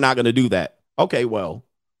 no, we're not going to do that. Okay, well.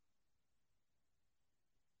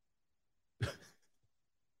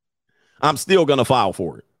 I'm still going to file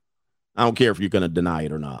for it. I don't care if you're going to deny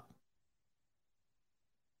it or not.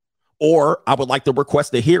 Or I would like to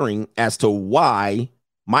request a hearing as to why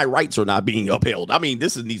my rights are not being upheld. I mean,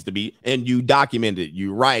 needs to be, and you document it,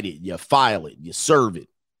 you write it, you file it, you serve it.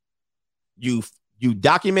 You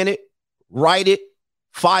document it, write it,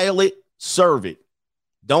 file it, serve it.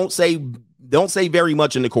 Don't say very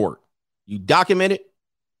much in the court. You document it,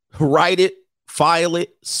 write it, file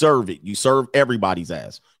it, serve it. You serve everybody's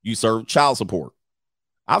ass. You serve child support.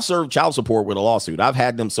 I've served child support with a lawsuit. I've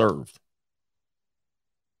had them served.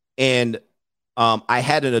 And I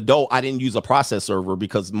had an adult. I didn't use a process server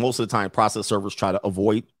because most of the time process servers try to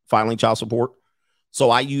avoid filing child support. So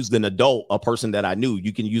I used an adult, a person that I knew.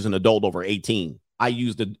 You can use an adult over 18. I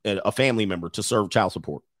used a family member to serve child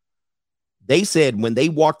support. They said when they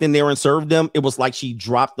walked in there and served them, it was like she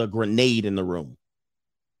dropped a grenade in the room.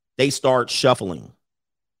 They start shuffling.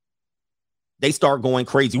 They start going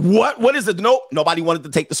crazy. What is it? Nope. Nobody wanted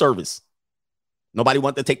to take the service. Nobody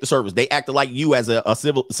wanted to take the service. They acted like you as a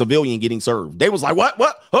civilian getting served. They was like, what?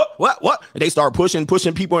 And they started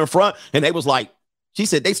pushing people in front. And they was like, she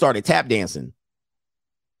said they started tap dancing.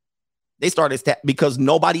 They started because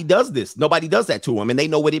nobody does this. Nobody does that to them. And they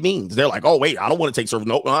know what it means. They're like, oh, wait, I don't want to take service.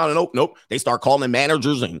 Nope. They start calling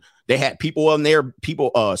managers, and they had people in there,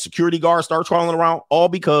 security guards start crawling around, all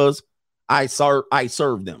because I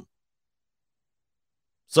served them.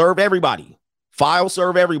 Serve everybody. File,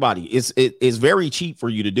 serve everybody. It's very cheap for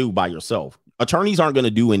you to do by yourself. Attorneys aren't going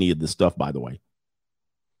to do any of this stuff, by the way.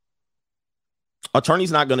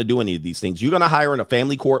 Attorney's not going to do any of these things. You're going to hire a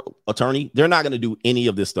family court attorney. They're not going to do any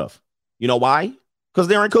of this stuff. You know why? Because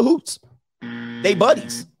they're in cahoots. They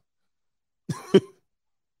buddies.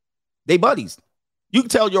 They buddies. You can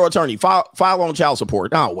tell your attorney, file on child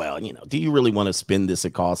support. Oh, well, do you really want to spend this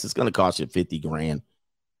at cost? It's going to cost you $50,000.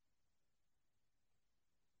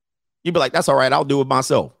 You'd be like, that's all right. I'll do it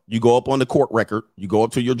myself. You go up on the court record. You go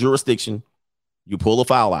up to your jurisdiction. You pull a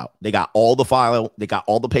file out. They got all the file. They got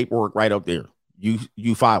all the paperwork right up there.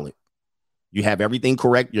 You file it. You have everything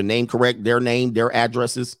correct. Your name correct. Their name, their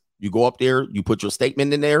addresses. You go up there. You put your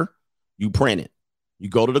statement in there. You print it. You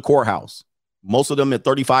go to the courthouse. Most of them at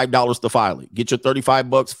 $35 to file it. Get your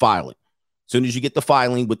 $35, file it. As soon as you get the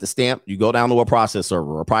filing with the stamp, you go down to a process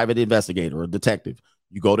server, a private investigator, a detective.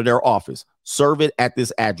 You go to their office, serve it at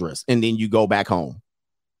this address, and then you go back home.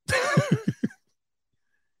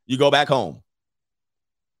 You go back home.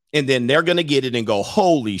 And then they're going to get it and go,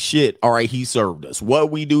 holy shit. All right, he served us.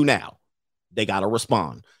 What we do now? They got to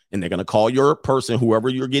respond. And they're going to call your person, whoever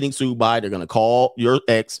you're getting sued by. They're going to call your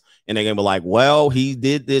ex, and they're going to be like, well, he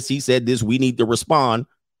did this. He said this. We need to respond.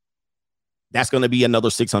 That's going to be another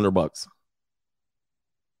 $600.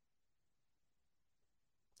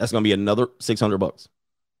 That's going to be another $600.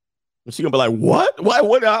 And she's going to be like, what?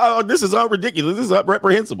 What? This is ridiculous. This is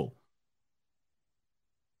reprehensible.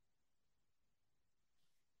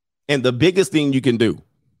 And the biggest thing you can do,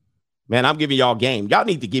 man, I'm giving y'all game. Y'all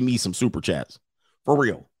need to give me some super chats. For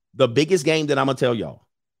real. The biggest game that I'm going to tell y'all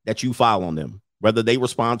that you file on them, whether they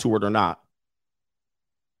respond to it or not,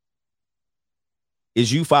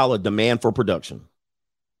 is you file a demand for production.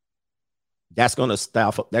 That's going to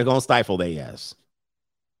stifle their ass.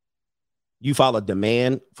 You file a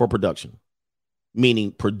demand for production,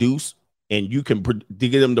 meaning produce, and you can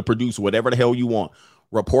get them to produce whatever the hell you want.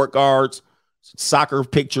 Report cards, soccer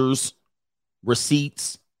pictures,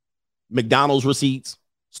 receipts, McDonald's receipts,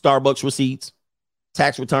 Starbucks receipts,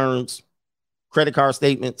 tax returns, credit card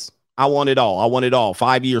statements. I want it all. I want it all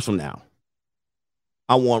 5 years from now.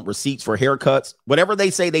 I want receipts for haircuts, whatever they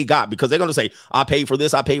say they got, because they're going to say, I pay for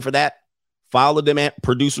this, I pay for that. File a demand,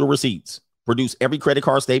 produce the receipts, produce every credit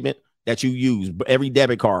card statement that you use, every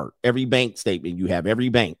debit card, every bank statement you have, every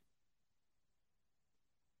bank.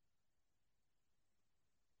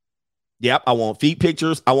 Yep, I want feet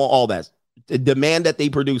pictures. I want all that. Demand that they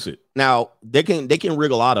produce it. Now, they can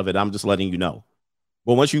wriggle out of it. I'm just letting you know.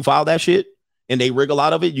 But once you file that shit and they wriggle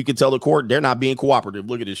out of it, you can tell the court they're not being cooperative.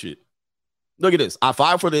 Look at this shit. Look at this. I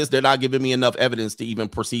filed for this. They're not giving me enough evidence to even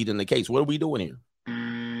proceed in the case. What are we doing here?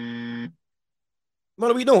 What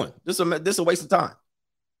are we doing? This is a waste of time.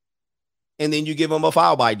 And then you give them a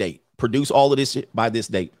file by date. Produce all of this shit by this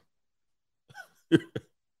date.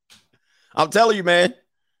 I'm telling you, man.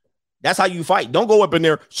 That's how you fight. Don't go up in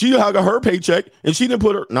there. She got her paycheck and she didn't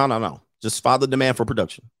put her. No. Just file the demand for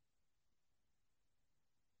production.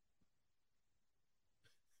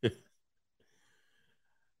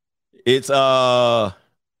 It's what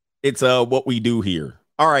we do here.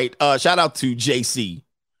 All right. Shout out to JC.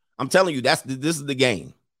 I'm telling you, this is the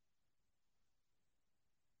game.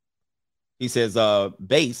 He says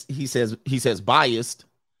base. He says biased.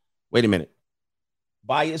 Wait a minute.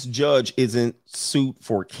 Biased judge isn't suit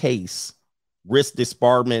for case. Risk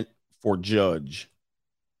disbarment for judge.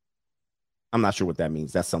 I'm not sure what that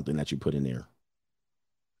means. That's something that you put in there.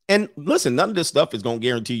 And listen, none of this stuff is going to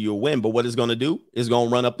guarantee you a win, but what it's going to do is going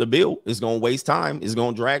to run up the bill. It's going to waste time. It's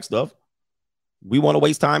going to drag stuff. We want to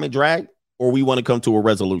waste time and drag, or we want to come to a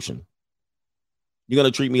resolution. You're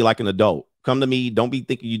going to treat me like an adult. Come to me. Don't be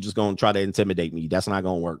thinking you're just going to try to intimidate me. That's not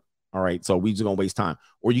going to work. All right. So we just going to waste time.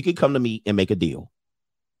 Or you can come to me and make a deal.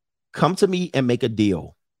 Come to me and make a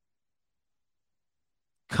deal.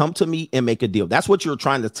 Come to me and make a deal. That's what you're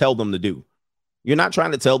trying to tell them to do. You're not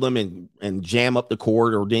trying to tell them and jam up the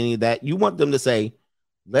court or any of that. You want them to say,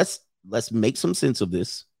 let's make some sense of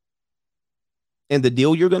this. And the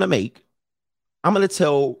deal you're going to make, I'm going to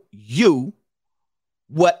tell you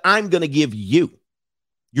what I'm going to give you.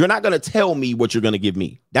 You're not going to tell me what you're going to give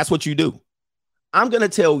me. That's what you do. I'm going to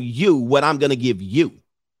tell you what I'm going to give you.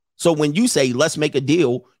 So when you say, let's make a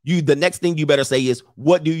deal, the next thing you better say is,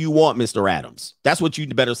 what do you want, Mr. Adams? That's what you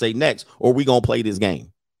better say next, or we're going to play this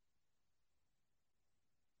game.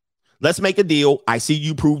 Let's make a deal. I see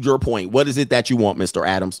you proved your point. What is it that you want, Mr.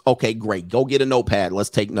 Adams? Okay, great. Go get a notepad. Let's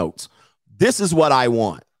take notes. This is what I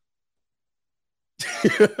want.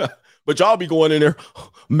 But y'all be going in there,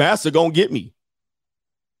 Master gonna get me.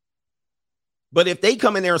 But if they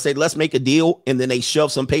come in there and say, let's make a deal, and then they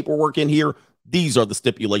shove some paperwork in here, these are the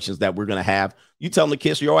stipulations that we're going to have. You tell them to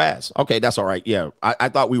kiss your ass. Okay, that's all right. Yeah, I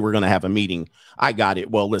thought we were going to have a meeting. I got it.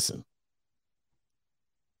 Well, listen.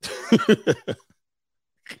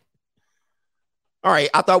 All right,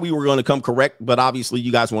 I thought we were going to come correct, but obviously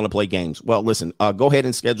you guys want to play games. Well, listen, go ahead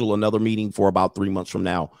and schedule another meeting for about 3 months from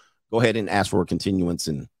now. Go ahead and ask for a continuance,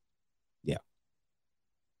 and yeah.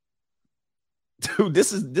 Dude,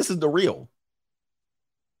 this is the real.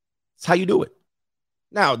 It's how you do it.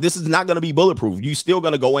 Now, this is not going to be bulletproof. You still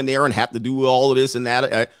going to go in there and have to do all of this and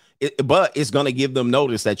that. But it's going to give them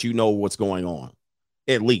notice that you know what's going on,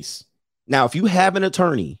 at least. Now, if you have an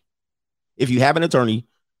attorney,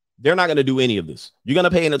 they're not going to do any of this. You're going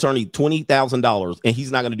to pay an attorney $20,000, and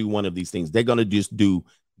he's not going to do one of these things. They're going to just do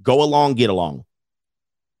go along, get along.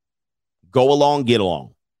 Go along, get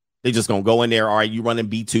along. They're just going to go in there. All right, you running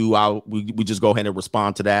B2. We just go ahead and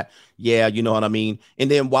respond to that. Yeah, you know what I mean?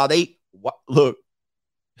 And then while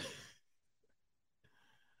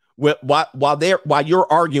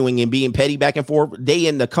you're arguing and being petty back and forth, they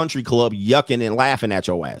in the country club yucking and laughing at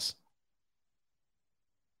your ass.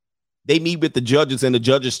 They meet with the judges in the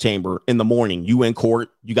judges' chamber in the morning. You in court.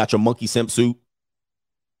 You got your monkey simp suit.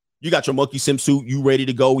 You ready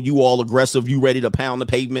to go. You all aggressive. You ready to pound the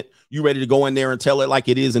pavement. You ready to go in there and tell it like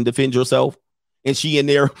it is and defend yourself. And she in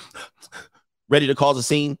there ready to cause a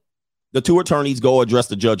scene. The two attorneys go address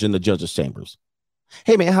the judge in the judges' chambers.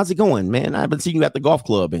 Hey, man, how's it going, man? I haven't seen you at the golf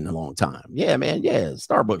club in a long time. Yeah, man. Yeah,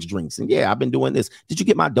 Starbucks drinks. And yeah, I've been doing this. Did you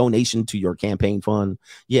get my donation to your campaign fund?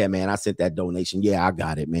 Yeah, man, I sent that donation. Yeah, I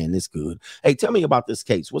got it, man. It's good. Hey, tell me about this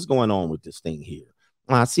case. What's going on with this thing here?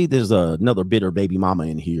 I see there's another bitter baby mama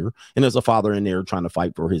in here, and there's a father in there trying to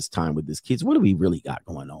fight for his time with his kids. What do we really got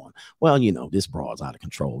going on? Well, you know, this broad's out of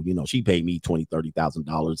control. You know, she paid me $20,000,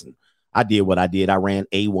 $30,000, and I did what I did. I ran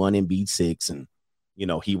A1 and B6, and you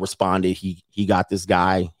know, he responded. He got this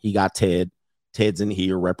guy. He got Ted. Ted's in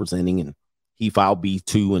here representing, and he filed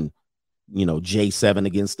B2 and, you know, J7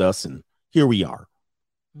 against us. And here we are.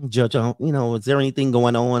 Judge, you know, is there anything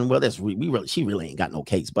going on? Well, she really ain't got no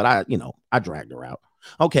case, but I dragged her out.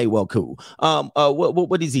 Okay, well, cool.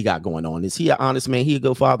 What does he got going on? Is he an honest man? He a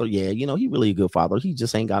good father? Yeah, you know, he really a good father. He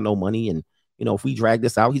just ain't got no money, and you know, if we drag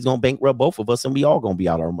this out, he's going to bankrupt both of us and we all going to be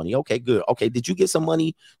out our money. Okay, good. Okay, did you get some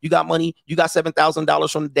money? You got money? You got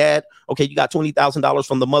 $7,000 from the dad? Okay, you got $20,000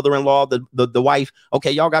 from the mother-in-law, the wife.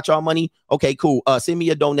 Okay, y'all got y'all money? Okay, cool. Send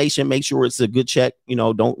me a donation. Make sure it's a good check. You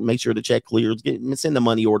know, don't make sure the check clears. Send the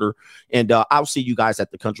money order. And I'll see you guys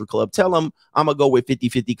at the country club. Tell them I'm going to go with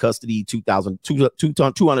 50-50 custody,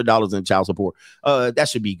 $200 in child support. That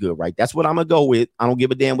should be good, right? That's what I'm going to go with. I don't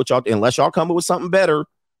give a damn what y'all, unless y'all come up with something better.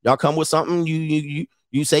 Y'all come with something, you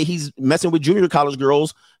say he's messing with junior college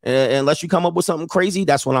girls, unless you come up with something crazy,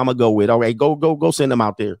 that's what I'm going to go with. All right, go send them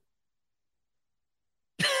out there.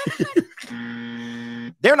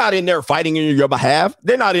 They're not in there fighting in your behalf.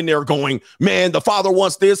 They're not in there going, man, the father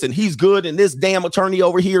wants this and he's good, and this damn attorney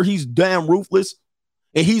over here, he's damn ruthless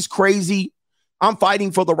and he's crazy. I'm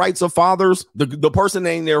fighting for the rights of fathers. The person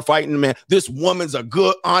ain't there fighting, man, this woman's a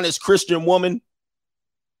good, honest Christian woman.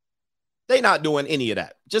 They not doing any of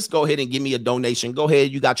that. Just go ahead and give me a donation. Go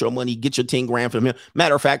ahead. You got your money. Get your 10 grand from him.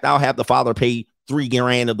 Matter of fact, I'll have the father pay 3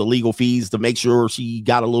 grand of the legal fees to make sure she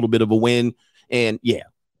got a little bit of a win. And yeah,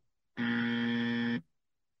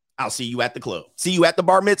 I'll see you at the club. See you at the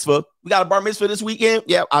bar mitzvah. We got a bar mitzvah this weekend.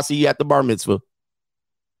 Yeah, I'll see you at the bar mitzvah.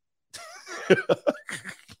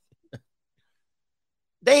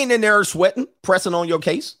 They ain't in there sweating, pressing on your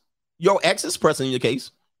case. Your ex is pressing your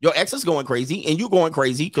case. Your ex is going crazy, and you're going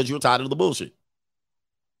crazy because you're tired of the bullshit.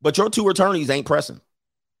 But your two attorneys ain't pressing.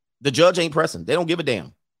 The judge ain't pressing. They don't give a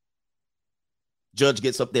damn. Judge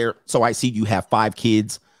gets up there. So I see you have 5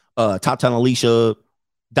 kids. Tatiana Alicia,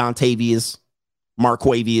 Dontavius,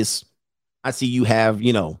 Marquavius. I see you have,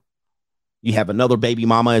 you have another baby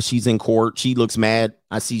mama. She's in court. She looks mad.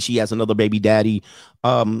 I see she has another baby daddy.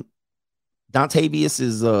 Dontavius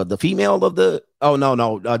is the female of the... Oh, no.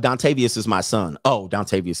 Dontavius is my son. Oh,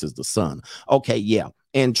 Dontavius is the son. Okay, yeah.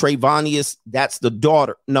 And Trayvonius, that's the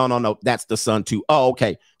daughter. No. That's the son, too. Oh,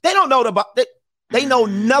 okay. They don't know about... They know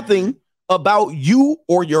nothing about you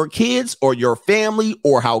or your kids or your family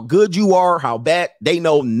or how good you are, how bad. They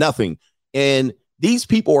know nothing. And these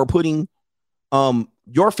people are putting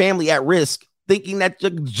your family at risk thinking that the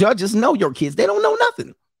judges know your kids. They don't know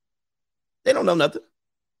nothing. They don't know nothing.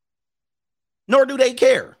 Nor do they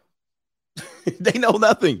care. They know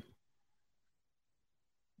nothing.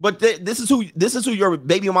 But this is who your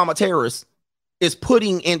baby mama terrorist is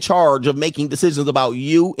putting in charge of making decisions about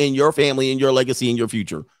you and your family and your legacy and your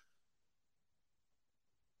future.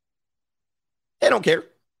 They don't care.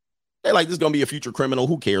 They're like, this is going to be a future criminal.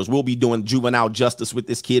 Who cares? We'll be doing juvenile justice with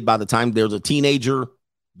this kid by the time there's a teenager.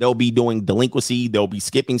 They'll be doing delinquency. They'll be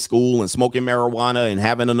skipping school and smoking marijuana and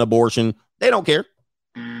having an abortion. They don't care.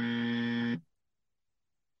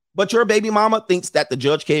 But your baby mama thinks that the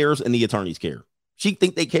judge cares and the attorneys care. She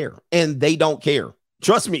think they care, and they don't care.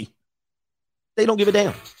 Trust me. They don't give a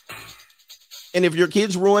damn. And if your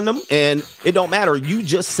kids ruin them, and it don't matter, you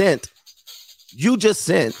just sent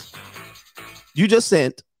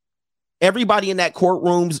everybody in that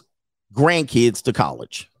courtroom's grandkids to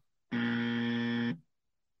college. Am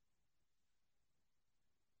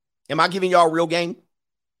I giving y'all a real game?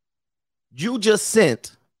 You just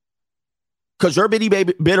sent, because your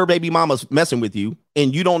bitter baby mama's messing with you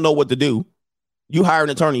and you don't know what to do. You hire an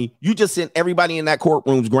attorney. You just sent everybody in that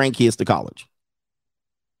courtroom's grandkids to college.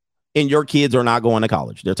 And your kids are not going to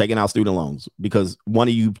college. They're taking out student loans because one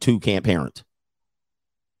of you two can't parent.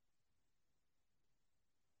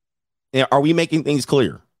 And are we making things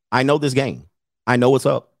clear? I know this game. I know what's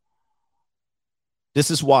up. This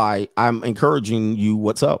is why I'm encouraging you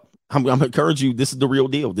what's up. I'm encouraging you. This is the real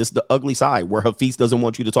deal. This is the ugly side where Hafiz doesn't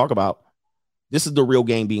want you to talk about. This is the real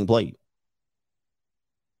game being played.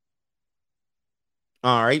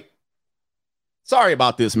 All right. Sorry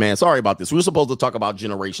about this, man. Sorry about this. We were supposed to talk about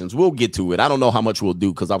generations. We'll get to it. I don't know how much we'll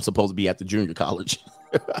do because I'm supposed to be at the junior college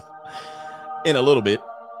in a little bit.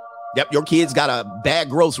 Yep. Your kids got to bag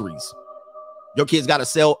groceries. Your kids got to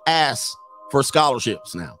sell ass for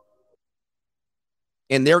scholarships now.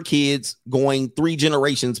 And their kids going 3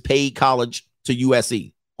 generations paid college to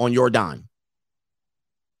USC on your dime.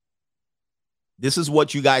 This is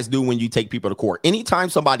what you guys do when you take people to court. Anytime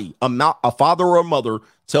somebody, a father or a mother,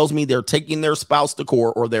 tells me they're taking their spouse to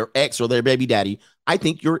court or their ex or their baby daddy, I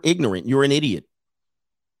think you're ignorant. You're an idiot.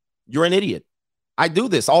 You're an idiot. I do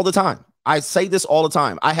this all the time. I say this all the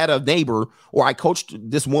time. I had a neighbor, or I coached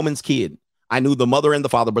this woman's kid. I knew the mother and the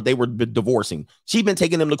father, but they were divorcing. She'd been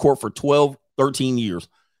taking them to court for 12, 13 years.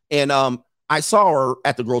 And I saw her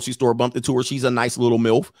at the grocery store, bumped into her. She's a nice little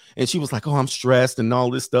MILF. And she was like, oh, I'm stressed and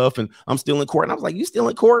all this stuff. And I'm still in court. And I was like, you still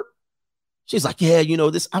in court? She's like, yeah, you know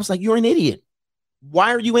this. I was like, you're an idiot.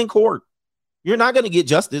 Why are you in court? You're not going to get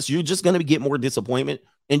justice. You're just going to get more disappointment.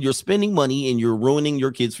 And you're spending money and you're ruining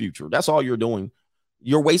your kid's future. That's all you're doing.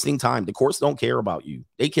 You're wasting time. The courts don't care about you.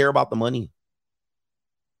 They care about the money.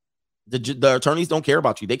 The attorneys don't care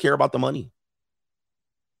about you. They care about the money.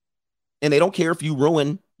 And they don't care if you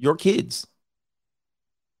ruin your kids.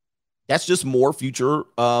 That's just more future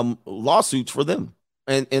lawsuits for them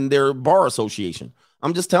and their bar association.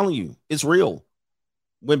 I'm just telling you, it's real.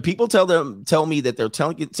 When people tell me that they're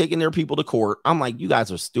taking their people to court, I'm like, you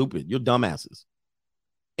guys are stupid. You're dumbasses.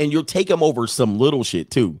 And you'll take them over some little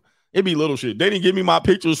shit too. It'd be little shit. They didn't give me my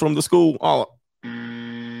pictures from the school. Oh,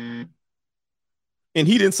 and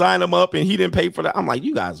he didn't sign them up and he didn't pay for that. I'm like,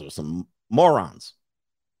 you guys are some morons.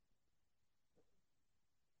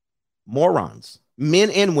 Morons. Men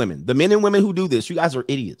and women. The men and women who do this, you guys are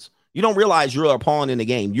idiots. You don't realize you're a pawn in the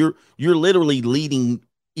game. You're literally leading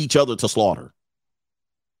each other to slaughter.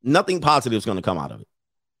 Nothing positive is going to come out of it.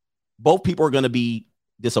 Both people are going to be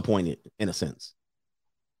disappointed in a sense.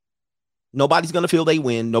 Nobody's going to feel they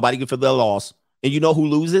win. Nobody can feel their loss. And you know who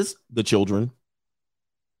loses? The children.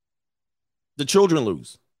 The children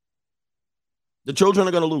lose. The children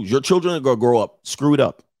are going to lose. Your children are going to grow up screwed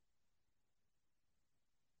up.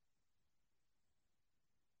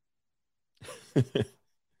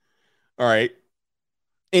 All right.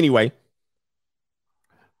 Anyway,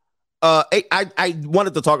 I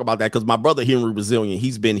wanted to talk about that because my brother Henry Brazilian,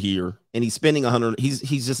 he's been here and he's spending 100.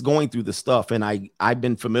 He's just going through the stuff, and I've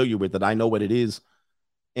been familiar with it. I know what it is,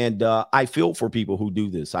 and I feel for people who do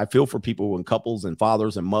this. I feel for people and couples and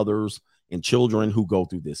fathers and mothers and children who go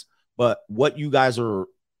through this. But what you guys are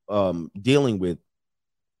dealing with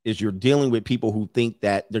is you're dealing with people who think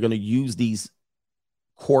that they're going to use these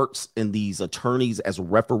courts and these attorneys as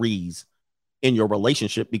referees in your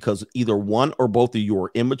relationship because either one or both of you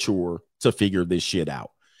are immature to figure this shit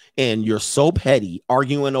out. And you're so petty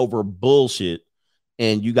arguing over bullshit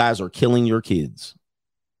and you guys are killing your kids.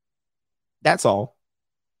 That's all.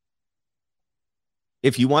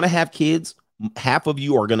 If you want to have kids, half of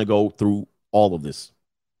you are going to go through all of this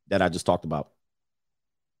that I just talked about.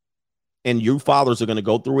 And you fathers are going to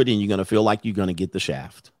go through it and you're going to feel like you're going to get the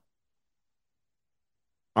shaft.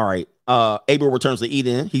 All right. Abel returns to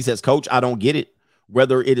Eden. He says, Coach, I don't get it.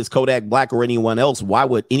 Whether it is Kodak Black or anyone else, why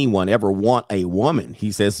would anyone ever want a woman?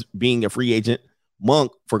 He says, being a free agent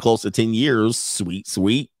monk for close to 10 years,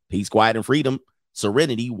 sweet, peace, quiet, and freedom,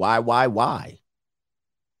 serenity, why?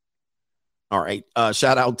 All right.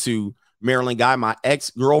 Shout out to Marilyn Guy, my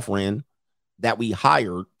ex-girlfriend that we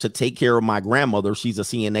hired to take care of my grandmother. She's a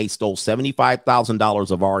CNA, stole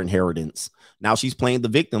 $75,000 of our inheritance. Now she's playing the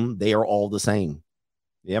victim. They are all the same.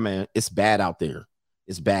 Yeah, man, it's bad out there.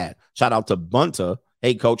 It's bad. Shout out to Bunta.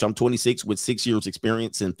 Hey, Coach, I'm 26 with 6 years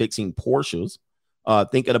experience in fixing Porsches.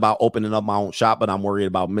 Thinking about opening up my own shop, but I'm worried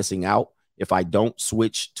about missing out if I don't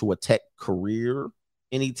switch to a tech career.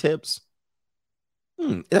 Any tips?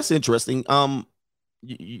 That's interesting.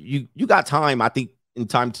 You got time, I think, in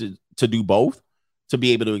time to do both. to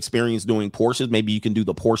be able to experience doing Porsches. Maybe you can do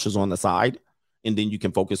the Porsches on the side, and then you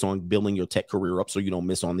can focus on building your tech career up so you don't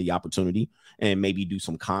miss on the opportunity, and maybe do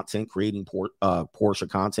some content, creating Porsche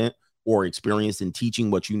content or experience in teaching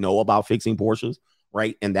what you know about fixing Porsches,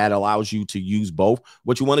 right? And that allows you to use both.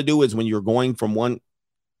 What you want to do is when you're going from one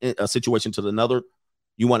situation to another,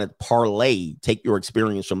 you want to parlay, take your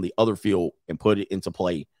experience from the other field and put it into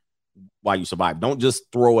play while you survive. Don't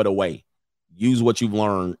just throw it away. Use what you've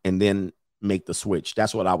learned and then make the switch.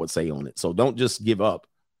 That's what I would say on it. So don't just give up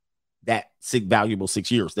that valuable 6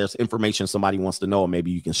 years. There's information somebody wants to know, and maybe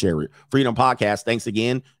you can share it. Freedom Podcast, thanks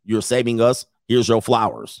again. You're saving us. Here's your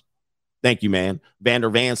flowers. Thank you, man. Vander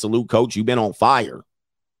Van, salute, coach. You've been on fire.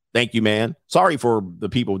 Thank you, man. Sorry for the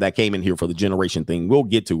people that came in here for the generation thing. We'll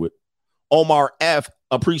get to it. Omar F,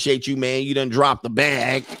 appreciate you, man. You done dropped the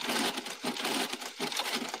bag.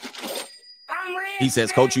 He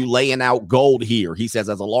says, Coach, you laying out gold here. He says,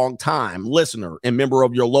 as a long time listener and member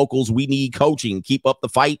of your locals, we need coaching. Keep up the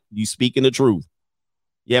fight. You speaking the truth.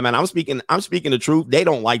 Yeah, man, I'm speaking the truth. They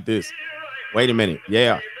don't like this. Wait a minute.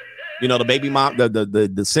 Yeah. You know, the baby mom,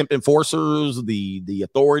 the simp enforcers, the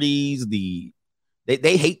authorities,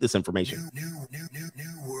 they hate this information.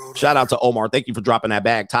 Shout out to Omar. Thank you for dropping that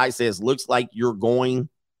bag. Ty says, looks like you're going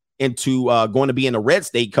to be in a red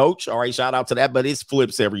state, Coach. All right, shout out to that. But it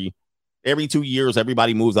flips every 2 years.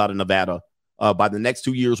 Everybody moves out of Nevada. By the next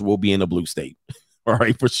 2 years, we'll be in a blue state. All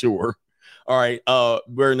right, for sure. All right,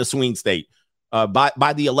 we're in a swing state. By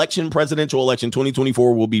the presidential election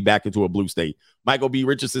 2024, we'll be back into a blue state. Michael B.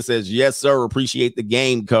 Richardson says, yes, sir. Appreciate the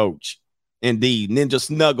game, Coach. Indeed. Ninja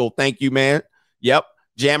Snuggle, thank you, man. Yep.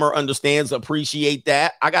 Jammer understands. Appreciate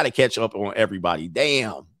that. I got to catch up on everybody.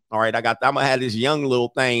 Damn. All right. I'm going to have this young little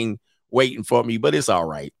thing waiting for me, but it's all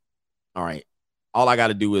right. All right. All I got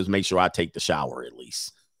to do is make sure I take the shower at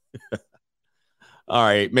least. All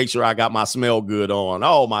right. Make sure I got my smell good on.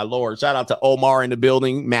 Oh, my Lord. Shout out to Omar in the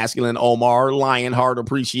building. Masculine Omar. Lionheart.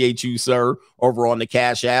 Appreciate you, sir. Over on the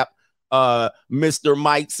Cash App. Mr.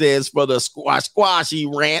 Mike says, for the squashy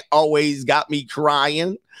rant, always got me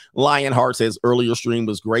crying. Lionheart says, earlier stream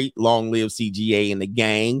was great. Long live CGA and the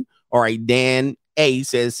gang. All right. Dan A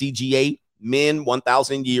says, CGA, men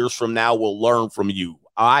 1,000 years from now will learn from you.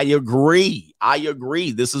 I agree.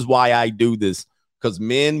 This is why I do this, because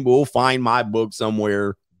men will find my book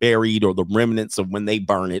somewhere buried, or the remnants of when they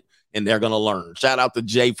burn it, and they're going to learn. Shout out to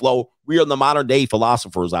J Flow. We are the modern day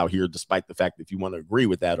philosophers out here, despite the fact if you want to agree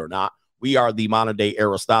with that or not. We are the modern day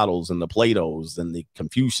Aristotles and the Platos and the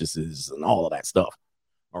Confuciuses and all of that stuff.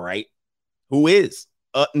 All right. Who is?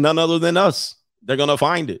 None other than us. They're going to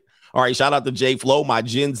find it. All right. Shout out to J Flow. My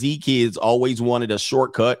Gen Z kids always wanted a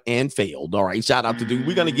shortcut and failed. All right. Shout out to dude.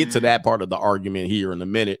 We're going to get to that part of the argument here in a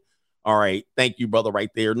minute. All right. Thank you, brother,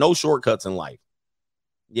 right there. No shortcuts in life.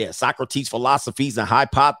 Yeah, Socrates' philosophies and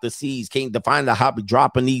hypotheses can't define the hobby,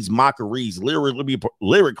 dropping these mockeries,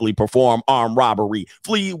 lyrically perform armed robbery,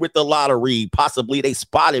 flee with the lottery, possibly they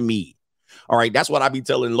spotted me. All right, that's what I be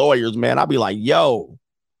telling lawyers, man. I be like, yo,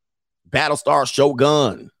 Battlestar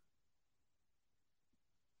Shogun.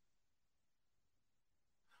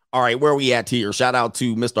 All right, where are we at here? Shout out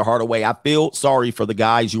to Mr. Hardaway. I feel sorry for the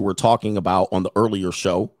guys you were talking about on the earlier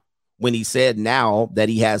show, when he said now that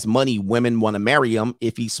he has money, women want to marry him.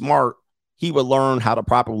 If he's smart, he would learn how to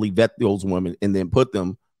properly vet those women and then put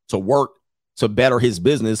them to work to better his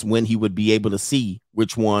business, when he would be able to see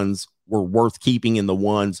which ones were worth keeping and the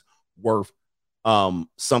ones worth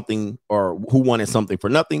something, or who wanted something for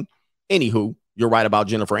nothing. Anywho, you're right about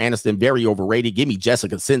Jennifer Aniston. Very overrated. Give me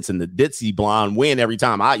Jessica Simpson, the ditzy blonde, win every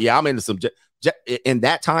time. I'm into some in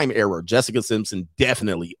that time era. Jessica Simpson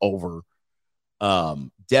definitely over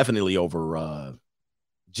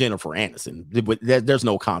Jennifer Aniston. There's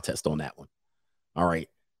no contest on that one. All right.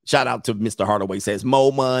 Shout out to Mr. Hardaway. Says,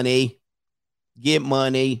 more money. Get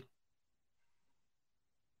money.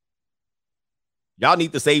 Y'all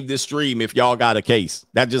need to save this stream if y'all got a case.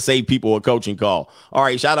 That just saved people a coaching call. All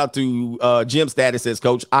right. Shout out to Jim Status. Says,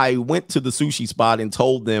 Coach, I went to the sushi spot and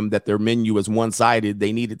told them that their menu is one-sided.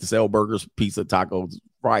 They needed to sell burgers, pizza, tacos,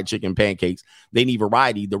 fried chicken, pancakes. They need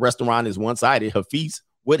variety. The restaurant is one-sided. Hafiz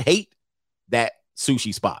would hate that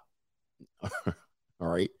sushi spot. All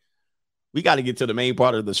right. We got to get to the main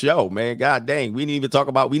part of the show, man. God dang. We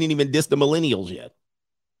didn't even diss the millennials yet.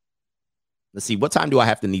 Let's see. What time do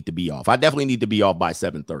I need to be off? I definitely need to be off by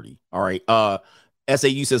 7:30. All right.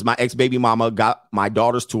 SAU says, my ex-baby mama got my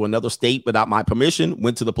daughters to another state without my permission,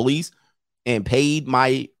 went to the police and paid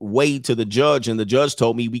my way to the judge. And the judge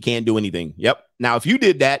told me we can't do anything. Yep. Now, if you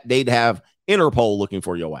did that, they'd have Interpol looking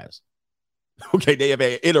for your ass. Okay. They have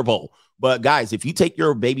an Interpol. But guys, if you take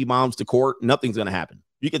your baby moms to court, nothing's going to happen.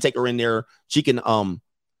 You can take her in there. She can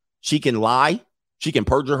lie. She can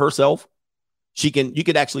perjure herself. You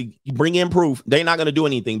could actually bring in proof. They're not going to do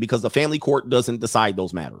anything because the family court doesn't decide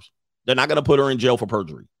those matters. They're not going to put her in jail for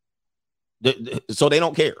perjury. So they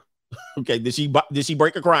don't care. Okay. Did she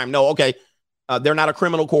break a crime? No. Okay. They're not a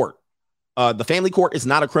criminal court. The family court is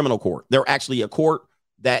not a criminal court. They're actually a court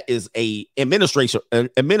that is an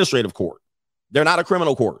administrative court. They're not a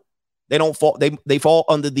criminal court. They don't fall. They fall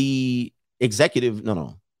under the executive.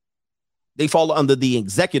 No. They fall under the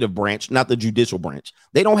executive branch, not the judicial branch.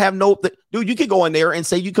 They don't have dude, you could go in there and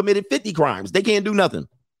say you committed 50 crimes. They can't do nothing.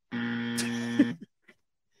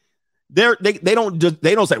 They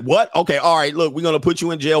don't say what? Okay, all right, look, we're going to put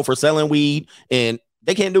you in jail for selling weed, and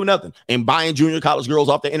they can't do nothing. And buying junior college girls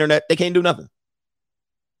off the internet, they can't do nothing.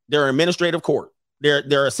 They're an administrative court.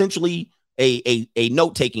 They're essentially a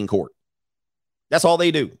note-taking court. That's all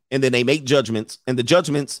they do. And then they make judgments, and the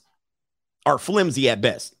judgments are flimsy at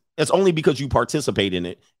best. It's only because you participate in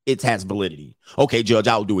it, it has validity. Okay, judge,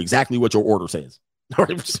 I'll do exactly what your order says.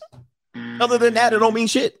 Other than that, it don't mean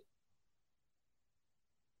shit.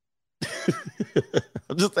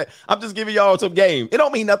 I'm just giving y'all some game. It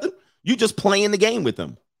don't mean nothing. You just playing the game with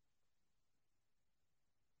them.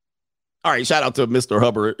 All right, shout out to Mr.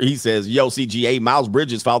 Hubbard. He says, yo, CGA, Miles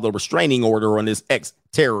Bridges filed a restraining order on this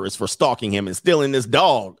ex-terrorist for stalking him and stealing this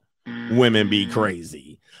dog. Women be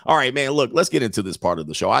crazy. All right, man, look, let's get into this part of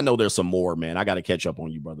the show. I know there's some more, man. I got to catch up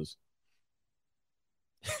on you, brothers.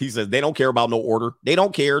 He says they don't care about no order. They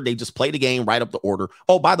don't care. They just play the game, write up the order.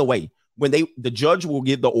 Oh, by the way, when the judge will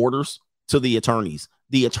give the orders to the attorneys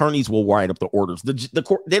will write up the orders. The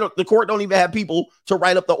court don't even have people to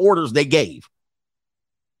write up the orders they gave.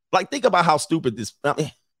 Like, think about how stupid this.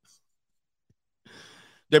 They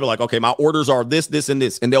be like, okay, my orders are this, this, and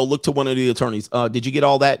this. And they'll look to one of the attorneys. Did you get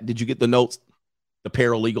all that? Did you get the notes? The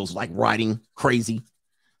paralegals like writing crazy.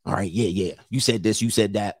 All right, yeah. You said this, you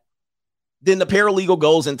said that. Then the paralegal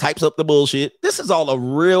goes and types up the bullshit. This is all a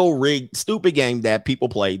real rigged, stupid game that people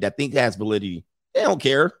play that think has validity. They don't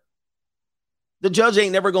care. The judge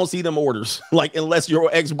ain't never going to see them orders, like, unless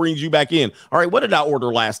your ex brings you back in. All right, what did I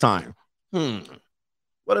order last time?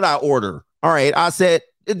 What did I order? All right, I said,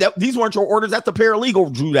 these weren't your orders. That's the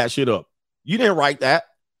paralegal drew that shit up. You didn't write that.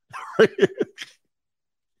 You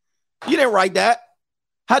didn't write that.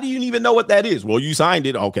 How do you even know what that is? Well, you signed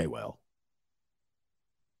it. Okay, well.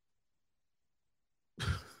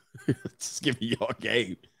 Just giving y'all a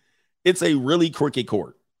game. It's a really crooked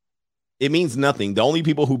court. It means nothing. The only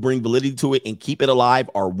people who bring validity to it and keep it alive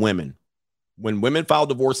are women. When women file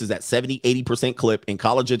divorces at 70, 80% clip, and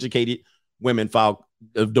college-educated women file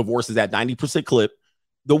divorces at 90% clip,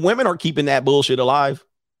 the women are keeping that bullshit alive,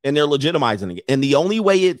 and they're legitimizing it. And the only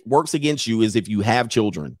way it works against you is if you have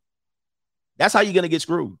children. That's how you're going to get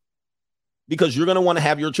screwed, because you're going to want to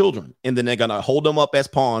have your children, and then they're going to hold them up as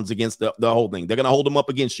pawns against the whole thing. They're going to hold them up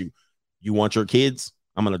against you. You want your kids?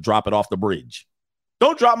 I'm going to drop it off the bridge.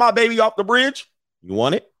 Don't drop my baby off the bridge. You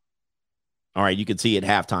want it? All right, you can see at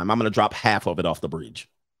halftime. I'm going to drop half of it off the bridge.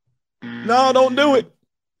 No, don't do it.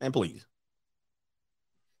 And please.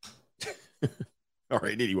 All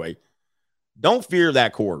right, anyway. Don't fear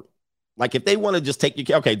that court. Like, if they want to just take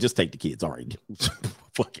your, okay, just take the kids. All right.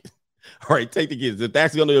 Fuck it. All right, take the kids. If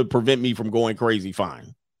that's going to prevent me from going crazy,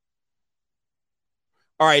 fine.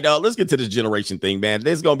 All right, let's get to this generation thing, man.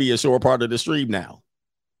 This is going to be a short part of the stream now.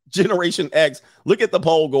 Generation X, look at the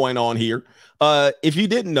poll going on here. If you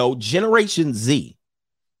didn't know, Generation Z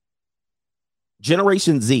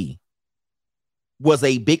was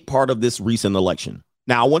a big part of this recent election.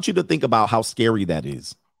 Now, I want you to think about how scary that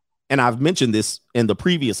is. And I've mentioned this in the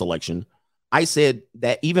previous election. I said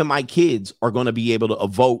that even my kids are going to be able to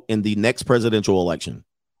vote in the next presidential election.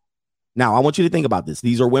 Now, I want you to think about this.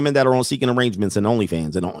 These are women that are on Seeking Arrangements and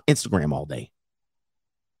OnlyFans and on Instagram all day.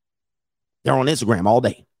 They're on Instagram all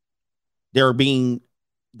day. They're being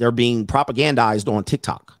propagandized on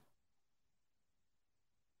TikTok.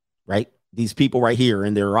 Right? These people right here,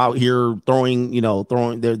 and they're out here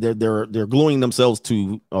they're gluing themselves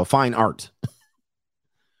to fine art.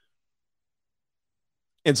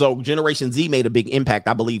 And so Generation Z made a big impact.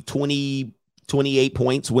 I believe 28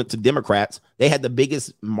 points went to Democrats. They had the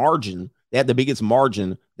biggest margin.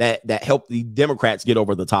 That helped the Democrats get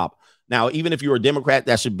over the top. Now, even if you're a Democrat,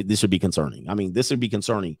 this should be concerning. I mean, this should be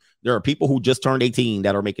concerning. There are people who just turned 18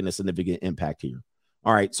 that are making a significant impact here.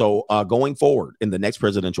 All right. So going forward in the next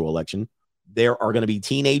presidential election, there are going to be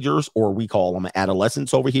teenagers, or we call them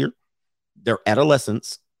adolescents over here. They're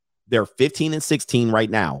adolescents. They're 15 and 16 right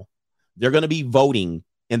now. They're going to be voting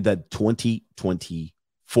in the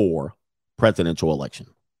 2024 presidential election.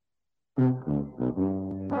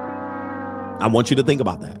 I want you to think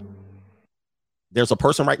about that. There's a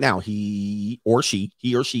person right now, he or she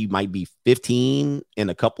might be 15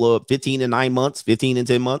 and 9 months, 15 and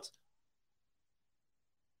 10 months.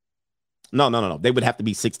 No. They would have to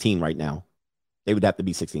be 16 right now. They would have to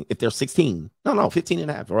be 16. If they're 16, 15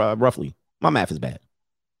 and a half, roughly. My math is bad.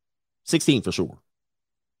 16 for sure.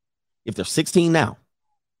 If they're 16 now,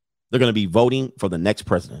 they're going to be voting for the next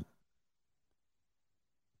president.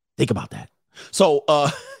 Think about that. So,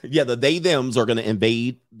 the they-thems are going to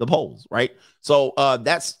invade the polls, right? So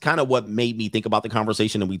that's kind of what made me think about the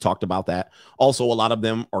conversation, and we talked about that. Also, a lot of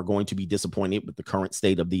them are going to be disappointed with the current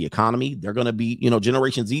state of the economy. They're going to be,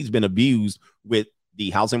 Generation Z has been abused with the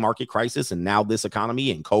housing market crisis and now this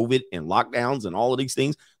economy and COVID and lockdowns and all of these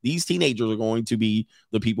things. These teenagers are going to be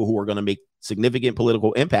the people who are going to make significant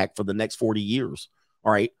political impact for the next 40 years.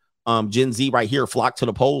 All right. Gen Z right here flocked to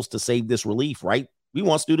the polls to save this relief, right? We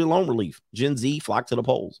want student loan relief. Gen Z flocked to the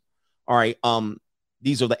polls. All right.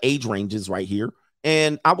 These are the age ranges right here.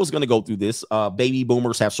 And I was going to go through this. Baby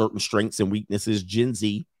boomers have certain strengths and weaknesses. Gen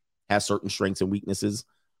Z has certain strengths and weaknesses,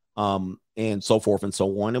 and so forth and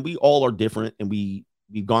so on. And we all are different, and we've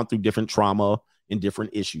gone through different trauma and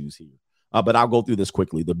different issues here. But I'll go through this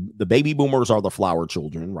quickly. The baby boomers are the flower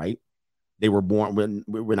children, right? They were born when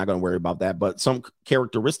we're not going to worry about that. But some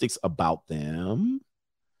characteristics about them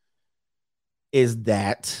is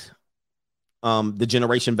that the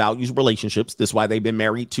generation values relationships. That's why they've been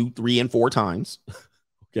married 2, 3, and 4 times.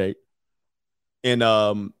 Okay. And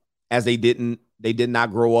as they did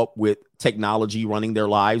not grow up with technology running their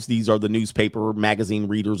lives. These are the newspaper magazine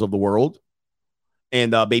readers of the world.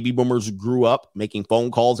 And baby boomers grew up making phone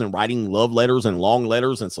calls and writing love letters and long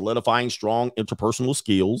letters and solidifying strong interpersonal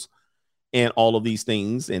skills and all of these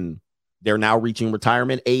things. And they're now reaching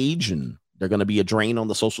retirement age, and they're going to be a drain on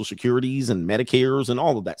the Social Securities and Medicares and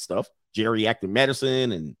all of that stuff. Geriatric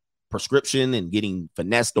medicine and prescription and getting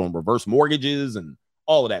finessed on reverse mortgages and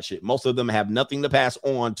all of that shit. Most of them have nothing to pass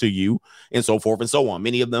on to you and so forth and so on.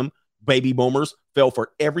 Many of them, baby boomers, fell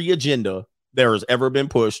for every agenda there has ever been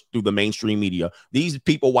pushed through the mainstream media. These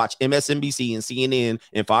people watch MSNBC and CNN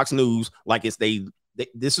and Fox News like it's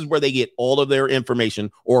this is where they get all of their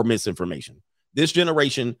information or misinformation. This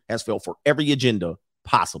generation has fell for every agenda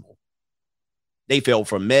possible. They fell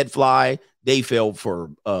for MedFly. They fell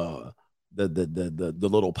for the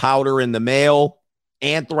little powder in the mail,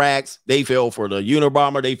 anthrax. They fell for the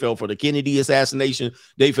Unabomber. They fell for the Kennedy assassination.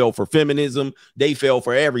 They fell for feminism. They fell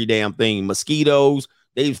for every damn thing. Mosquitoes.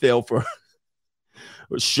 They fell for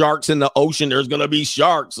sharks in the ocean. There's going to be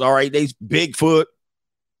sharks. All right. They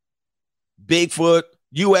Bigfoot,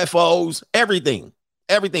 UFOs, everything.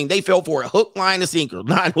 They fell for a hook, line, and sinker.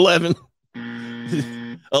 9/11,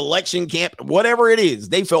 election camp, whatever it is.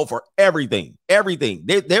 They fell for everything. They're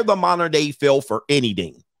the modern day fell for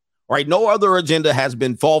anything. Right? No other agenda has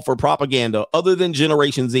been fall for propaganda other than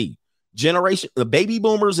Generation Z. The baby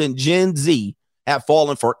boomers and Gen Z have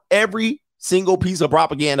fallen for every single piece of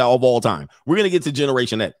propaganda of all time. We're going to get to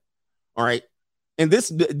Generation X. All right. And this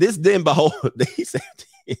then behold,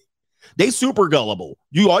 they super gullible.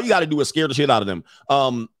 All you got to do is scare the shit out of them.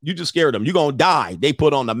 You just scared them. You're going to die. They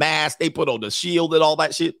put on the mask. They put on the shield and all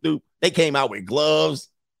that shit, dude. They came out with gloves.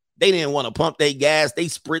 They didn't want to pump their gas. They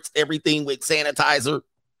spritzed everything with sanitizer.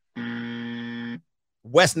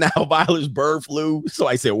 West Nile virus, bird flu. So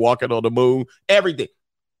I said, walking on the moon, everything.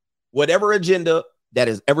 Whatever agenda that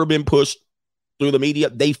has ever been pushed through the media,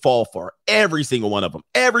 they fall for every single one of them.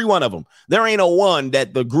 Every one of them. There ain't a one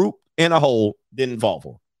that the group in a whole didn't fall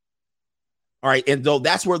for. All right. And so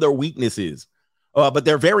that's where their weakness is. But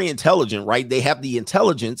they're very intelligent, right? They have the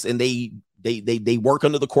intelligence, and they work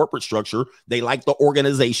under the corporate structure. They like the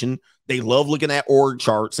organization. They love looking at org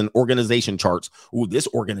charts and organization charts. Ooh, this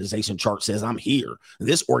organization chart says I'm here.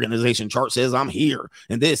 This organization chart says I'm here,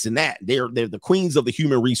 and this and that. They're the queens of the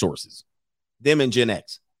human resources. Them and Gen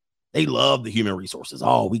X. They love the human resources.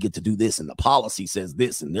 Oh, we get to do this, and the policy says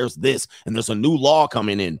this, and there's a new law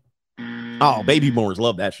coming in. Oh, baby boomers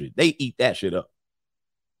love that shit. They eat that shit up.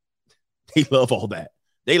 They love all that.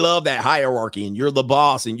 They love that hierarchy, and you're the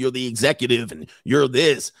boss, and you're the executive, and you're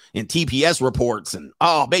this, and TPS reports, and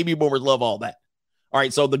baby boomers love all that. All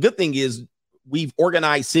right, so the good thing is we've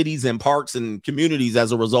organized cities and parks and communities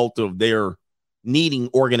as a result of their needing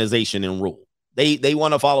organization and rule. They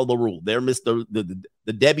want to follow the rule. They're the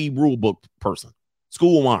Debbie rule book person,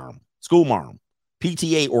 school mom,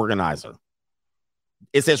 PTA organizer.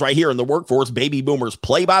 It says right here in the workforce, baby boomers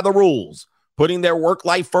play by the rules, putting their work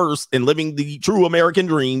life first and living the true American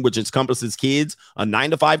dream, which encompasses kids, a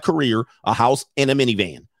 9-to-5 career, a house, and a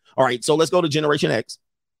minivan. All right, so let's go to Generation X.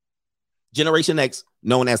 Generation X,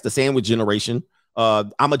 known as the sandwich generation,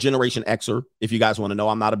 I'm a Generation Xer. If you guys want to know,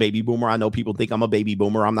 I'm not a baby boomer. I know people think I'm a baby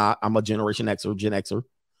boomer. I'm not. I'm a Generation Xer, Gen Xer.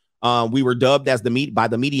 We were dubbed as by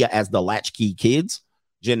the media as the latchkey kids.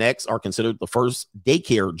 Gen X are considered the first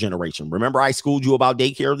daycare generation. Remember, I schooled you about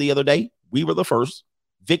daycare the other day? We were the first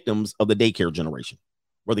victims of the daycare generation,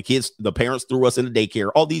 where the parents threw us into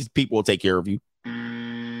daycare. All these people will take care of you.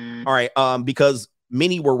 All right. Because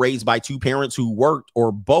many were raised by two parents who worked,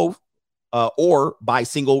 or both, or by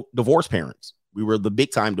single divorced parents. We were the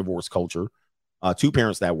big time divorce culture. Two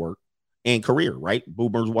parents that worked, and career, right?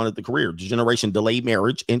 Boomers wanted the career. The generation delayed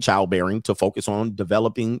marriage and childbearing to focus on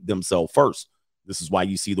developing themselves first. This is why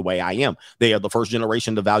you see the way I am. They are the first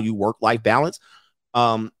generation to value work-life balance,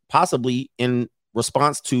 possibly in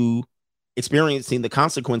response to experiencing the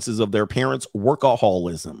consequences of their parents'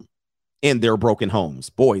 workaholism in their broken homes.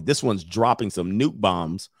 Boy, this one's dropping some nuke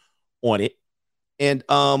bombs on it. And,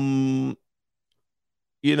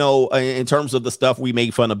 you know, in terms of the stuff we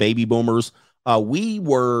made fun of baby boomers, we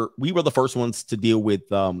were the first ones to deal with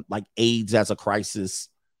like AIDS as a crisis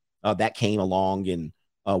that came along, and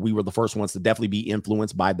we were the first ones to definitely be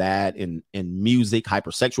influenced by that. And music,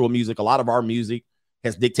 hypersexual music, a lot of our music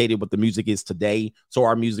has dictated what the music is today. So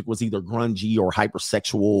our music was either grungy or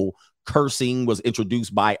hypersexual. Cursing was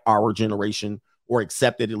introduced by our generation, or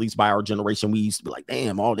accepted at least by our generation. We used to be like,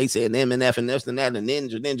 damn, all they said MNF and this and that and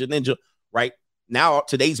ninja, right? Now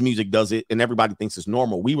today's music does it, and everybody thinks it's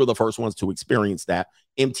normal. We were the first ones to experience that.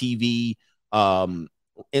 MTV,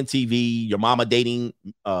 your mama dating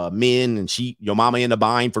men, and your mama in a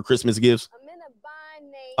bind for Christmas gifts. I'm in a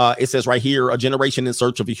bind, Nate. It says right here, a generation in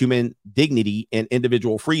search of a human dignity and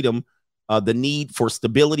individual freedom. The need for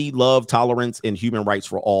stability, love, tolerance, and human rights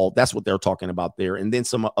for all. That's what they're talking about there. And then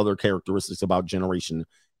some other characteristics about Generation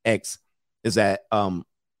X is that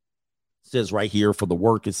says right here for the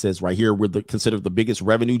work, it says right here, we're considered the biggest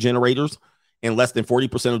revenue generators, and less than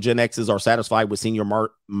 40% of Gen X's are satisfied with senior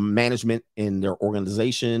management in their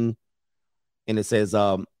organization. And it says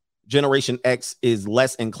Generation X is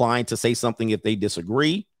less inclined to say something if they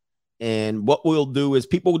disagree. And what we'll do is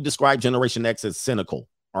people describe Generation X as cynical.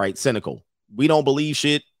 All right, cynical. We don't believe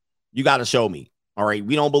shit. You got to show me. All right,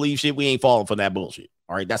 we don't believe shit. We ain't falling for that bullshit.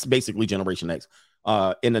 All right, that's basically Generation X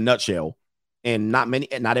in a nutshell. And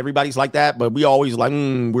not everybody's like that, but we always like,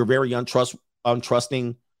 we're very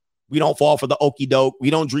untrusting. We don't fall for the okie doke.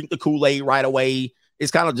 We don't drink the Kool-Aid right away.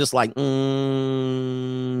 It's kind of just like, nah.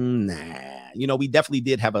 You know, we definitely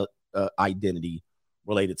did have a identity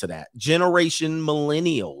related to that. Generation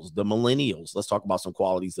Millennials, the Millennials. Let's talk about some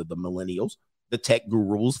qualities of the Millennials. The tech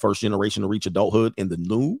gurus, first generation to reach adulthood in the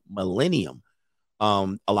new millennium.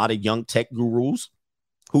 A lot of young tech gurus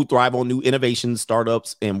who thrive on new innovations,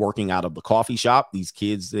 startups, and working out of the coffee shop. These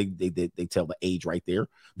kids, they tell the age right there.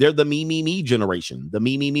 They're the me generation. The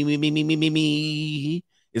me.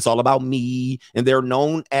 It's all about me. And they're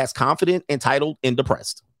known as confident, entitled, and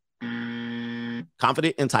depressed.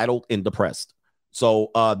 Confident, entitled, and depressed.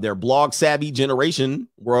 So their blog savvy generation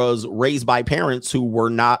was raised by parents who were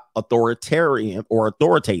not authoritarian or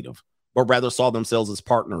authoritative, but rather saw themselves as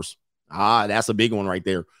partners. That's a big one right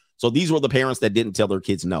there. So these were the parents that didn't tell their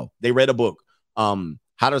kids no. They read a book.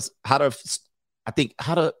 There's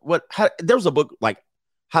a book like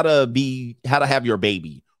how to have your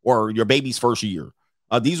baby, or your baby's first year.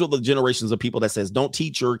 These were the generations of people that says, don't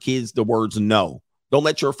teach your kids the words no. Don't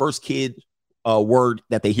let your first kid word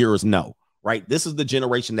that they hear is no. Right. This is the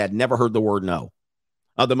generation that never heard the word no.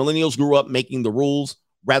 The millennials grew up making the rules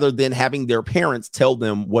rather than having their parents tell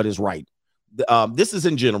them what is right. This is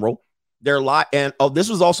in general. This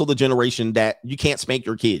was also the generation that you can't spank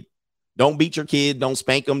your kid. Don't beat your kid. Don't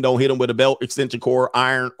spank them. Don't hit them with a belt, extension cord,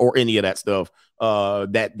 iron, or any of that stuff.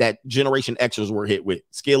 That Generation Xers were hit with.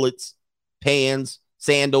 Skillets, pans,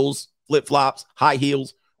 sandals, flip-flops, high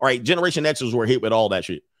heels. All right. Generation Xers were hit with all that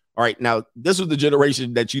shit. All right, now this is the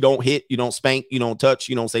generation that you don't hit, you don't spank, you don't touch,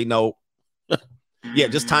 you don't say no. Yeah,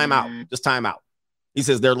 just time out. Just time out. He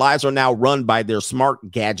says their lives are now run by their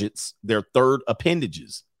smart gadgets, their third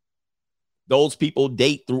appendages. Those people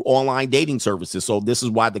date through online dating services. So this is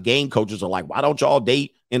why the game coaches are like, why don't y'all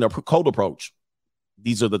date in a code approach?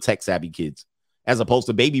 These are the tech savvy kids, as opposed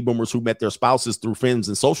to baby boomers who met their spouses through friends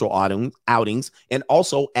and social outings, and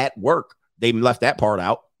also at work. They left that part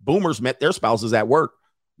out. Boomers met their spouses at work.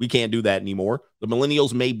 We can't do that anymore. The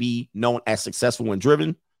millennials may be known as successful and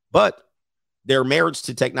driven, but their marriage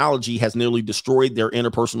to technology has nearly destroyed their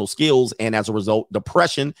interpersonal skills. And as a result,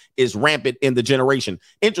 depression is rampant in the generation.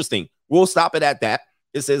 Interesting. We'll stop it at that.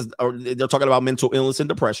 It says they're talking about mental illness and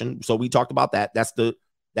depression. So we talked about that. That's the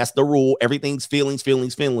rule. Everything's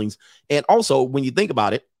feelings. And also, when you think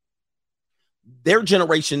about it, their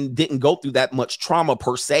generation didn't go through that much trauma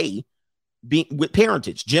per se with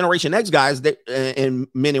parentage. Generation X guys and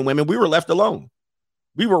men and women, we were left alone.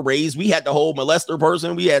 We were raised. We had the whole molester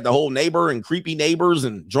person. We had the whole neighbor and creepy neighbors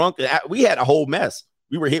and drunk. We had a whole mess.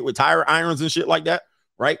 We were hit with tire irons and shit like that,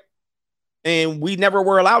 right? And we never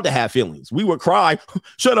were allowed to have feelings. We would cry,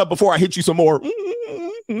 shut up before I hit you some more.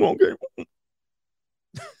 Okay.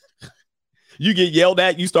 You get yelled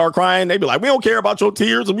at, you start crying. They be like, we don't care about your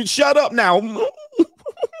tears. And we shut up now.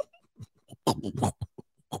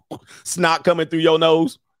 Snot coming through your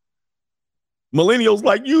nose. Millennials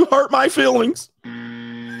like, you hurt my feelings.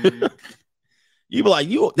 You be like,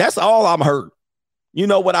 that's all I'm hurt. You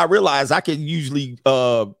know what I realized? I could usually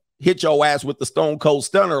hit your ass with the Stone Cold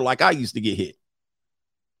Stunner like I used to get hit.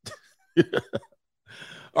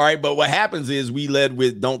 All right, but what happens is we led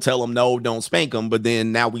with don't tell them no, don't spank them, but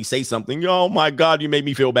then now we say something, oh my God, you made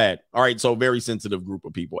me feel bad. All right, so very sensitive group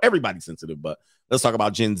of people. Everybody's sensitive, but let's talk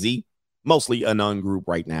about Gen Z, mostly unknown group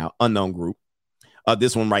right now, unknown group.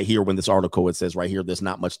 This one right here, when this article, it says right here, there's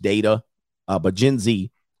not much data, but Gen Z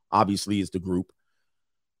obviously is the group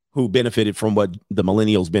who benefited from what the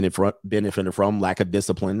millennials benefited from, lack of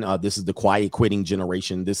discipline. This is the quiet quitting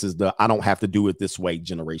generation. This is the I don't have to do it this way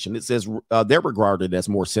generation. It says they're regarded as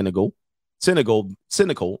more cynical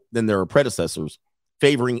than their predecessors,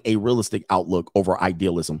 favoring a realistic outlook over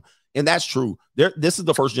idealism. And that's true. This is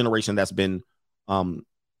the first generation that's been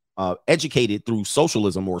educated through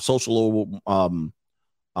socialism or social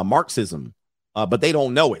Marxism, but they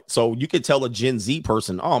don't know it. So you could tell a Gen Z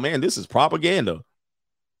person, oh man, this is propaganda.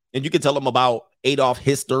 And you can tell them about Adolf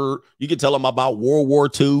Hitler. You can tell them about World War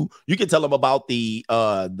II. You can tell them about the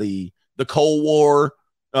Cold War.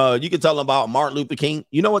 You can tell them about Martin Luther King.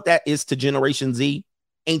 You know what that is to Generation Z?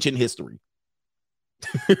 Ancient history.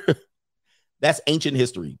 That's ancient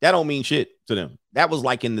history. That don't mean shit to them. That was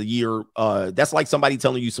like in the year. That's like somebody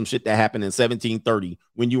telling you some shit that happened in 1730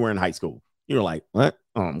 when you were in high school. You're like, what?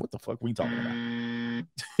 What the fuck are we talking about?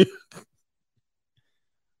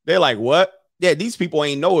 They're like, what? Yeah, these people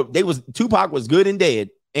ain't know it. Tupac was good and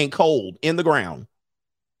dead and cold in the ground.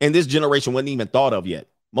 And this generation wasn't even thought of yet.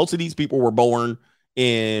 Most of these people were born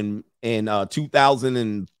in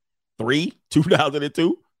 2003,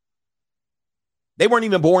 2002. They weren't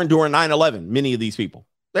even born during 9/11, many of these people.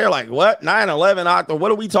 They're like, what? 9/11,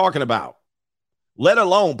 what are we talking about? Let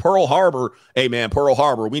alone Pearl Harbor. Hey, man, Pearl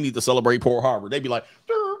Harbor. We need to celebrate Pearl Harbor. They'd be like,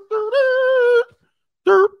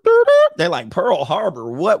 they're like, Pearl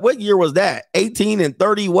Harbor. What year was that? 18 and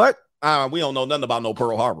 30. What? We don't know nothing about no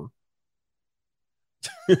Pearl Harbor.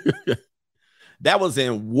 That was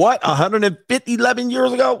in what? 11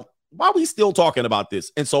 years ago? Why are we still talking about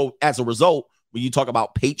this? And so as a result, when you talk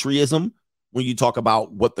about patriotism, when you talk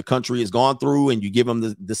about what the country has gone through and you give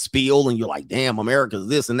them the spiel and you're like, damn, America's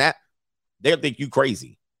this and that, they'll think you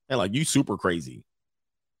crazy. They're like, you super crazy.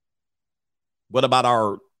 What about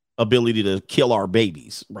our ability to kill our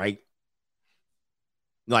babies, right?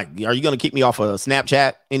 Like, are you going to kick me off of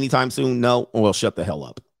Snapchat anytime soon? No? Well, shut the hell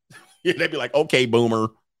up. They'd be like, okay, boomer.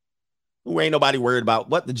 Who ain't nobody worried about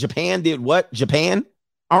what the Japan did? What? Japan?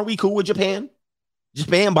 Aren't we cool with Japan?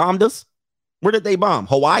 Japan bombed us. Where did they bomb?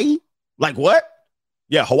 Hawaii? Like what?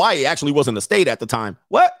 Yeah, Hawaii actually wasn't a state at the time.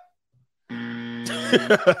 What?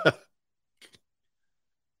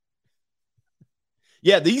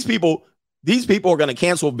 Yeah, these people are going to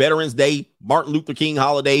cancel Veterans Day, Martin Luther King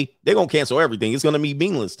holiday. They're going to cancel everything. It's going to be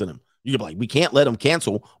meaningless to them. You're like, we can't let them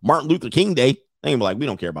cancel Martin Luther King Day. They ain't like, we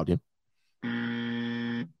don't care about him.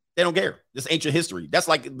 They don't care. This ancient history. That's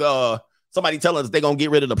like somebody telling us they're going to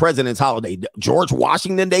get rid of the president's holiday. George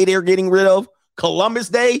Washington Day they're getting rid of. Columbus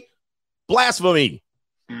Day. Blasphemy.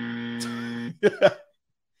 You're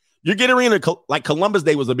getting rid of, like, Columbus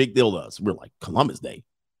Day was a big deal to us. We're like, Columbus Day.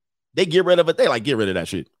 They get rid of it. They like, get rid of that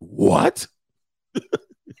shit. What?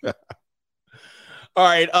 All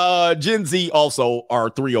right. Gen Z also are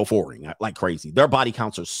 304ing like crazy. Their body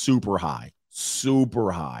counts are super high.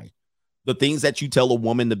 Super high. The things that you tell a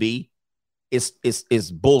woman to be is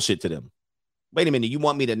bullshit to them. Wait a minute. You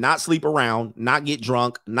want me to not sleep around, not get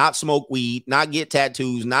drunk, not smoke weed, not get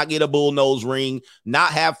tattoos, not get a bull nose ring,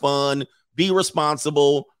 not have fun, be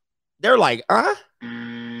responsible. They're like,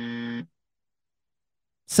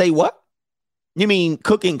 say what? You mean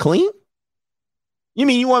cook and clean? You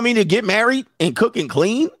mean you want me to get married and cook and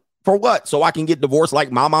clean? For what? So I can get divorced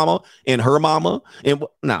like my mama and her mama? And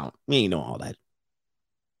no, we ain't know all that.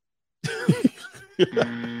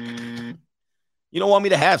 You don't want me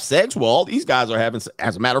to have sex? Well, all these guys are having sex.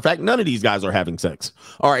 As a matter of fact, none of these guys are having sex.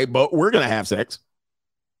 All right, but we're going to have sex.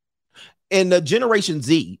 And the Generation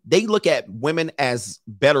Z, they look at women as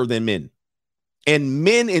better than men. And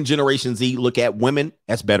men in Generation Z look at women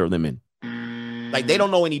as better than men. Like, they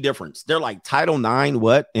don't know any difference. They're like, Title IX,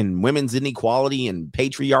 what? And women's inequality and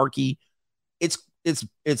patriarchy.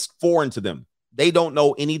 It's foreign to them. They don't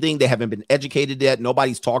know anything. They haven't been educated yet.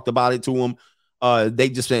 Nobody's talked about it to them. They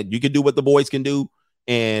just said, you can do what the boys can do.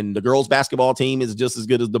 And the girls' basketball team is just as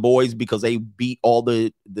good as the boys because they beat all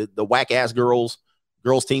the whack-ass girls.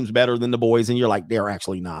 Girls' team's better than the boys. And you're like, they're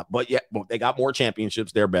actually not. But yeah, they got more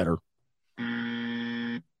championships. They're better.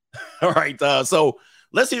 All right. So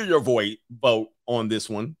let's hear your vote on this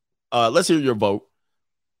one. Let's hear your vote.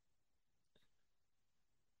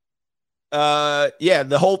 Yeah,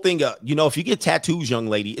 the whole thing, if you get tattoos, young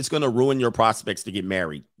lady, it's going to ruin your prospects to get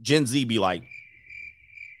married. Gen Z be like,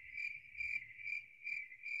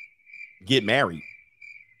 get married.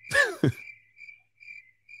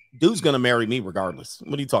 Dude's going to marry me regardless.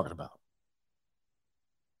 What are you talking about?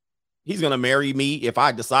 He's going to marry me if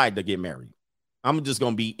I decide to get married. I'm just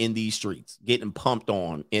going to be in these streets getting pumped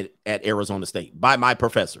on at Arizona State by my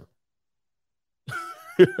professor.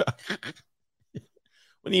 What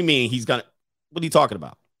do you mean what are you talking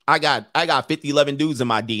about? I got 11 dudes in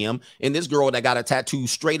my DM, and this girl that got a tattoo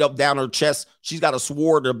straight up down her chest, she's got a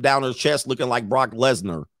sword up down her chest looking like Brock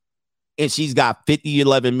Lesnar, and she's got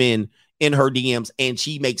 11 men in her DMs, and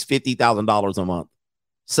she makes $50,000 a month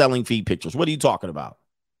selling feed pictures. What are you talking about?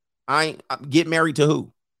 I get married to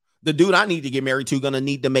who? The dude I need to get married to going to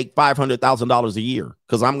need to make $500,000 a year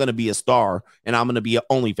because I'm going to be a star, and I'm going to be an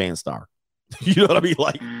OnlyFans star. You know what I mean?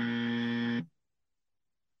 Like,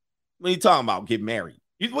 what are you talking about? Get married?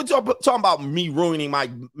 What you talking about? Me ruining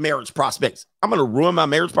my marriage prospects? I'm going to ruin my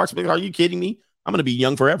marriage prospects? Are you kidding me? I'm going to be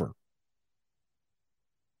young forever.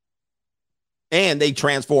 And they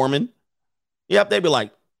transforming. Yep, they be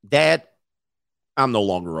like, Dad, I'm no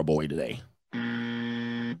longer a boy today.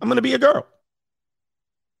 I'm going to be a girl.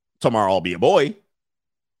 Tomorrow I'll be a boy.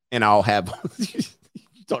 And I'll have... What are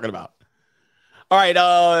you talking about? All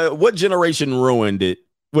right, what generation ruined it?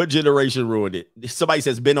 What generation ruined it? Somebody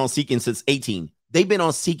says been on Seeking since 18. They've been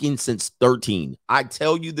on Seeking since 13. I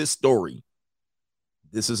tell you this story.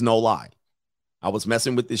 This is no lie. I was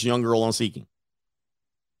messing with this young girl on Seeking.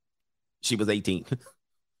 She was 18.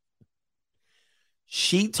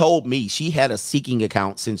 She told me she had a Seeking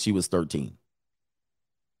account since she was 13.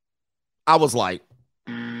 I was like,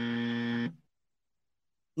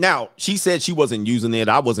 Now, she said she wasn't using it.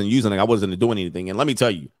 I wasn't using it. I wasn't doing anything. And let me tell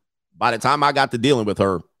you, by the time I got to dealing with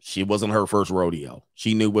her, she wasn't her first rodeo.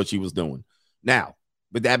 She knew what she was doing. Now,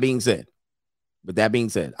 with that being said,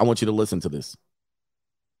 I want you to listen to this.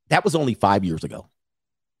 That was only 5 years ago.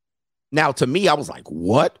 Now, to me, I was like,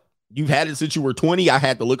 what? You've had it since you were 20? I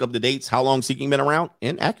had to look up the dates, how long Seeking been around,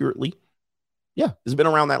 and accurately, yeah, it's been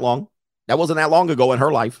around that long. That wasn't that long ago in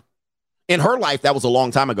her life. In her life, that was a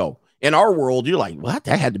long time ago. In our world, you're like, what?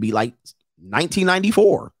 That had to be like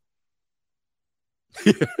 1994.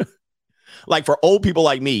 Like for old people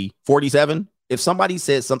like me, 47, if somebody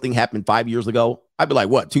said something happened 5 years ago, I'd be like,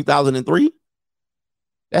 what, 2003?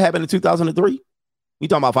 That happened in 2003? We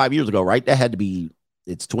talking about 5 years ago, right? That had to be,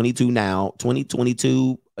 it's 22 now,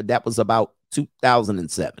 2022. That was about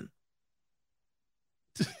 2007.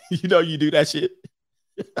 You know, you do that shit.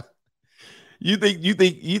 You think,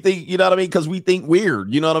 you know what I mean? Because we think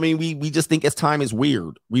weird. You know what I mean? We just think as time is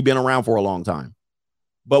weird. We've been around for a long time.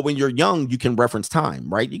 But when you're young, you can reference time,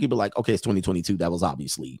 right? You can be like, okay, it's 2022. That was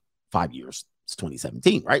obviously 5 years. It's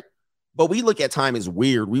 2017, right? But we look at time as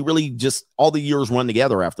weird. We really just, all the years run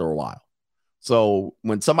together after a while. So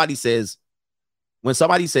when somebody says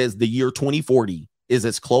the year 2040 is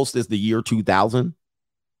as close as the year 2000,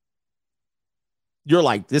 you're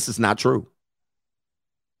like, this is not true.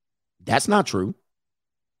 That's not true.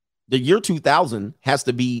 The year 2000 has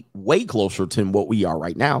to be way closer to what we are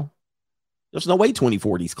right now. There's no way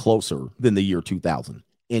 2040 is closer than the year 2000.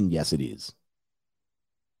 And yes, it is.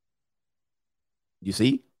 You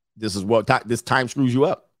see, this is what this time screws you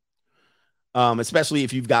up. Especially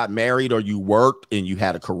if you've got married or you worked and you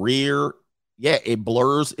had a career. Yeah, it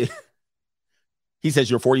blurs. He says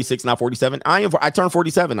you're 46, not 47. I turned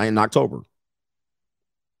 47 in October.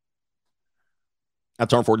 I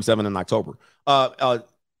turned 47 in October.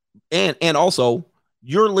 And also,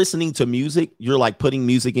 you're listening to music. You're like putting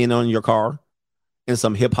music in on your car and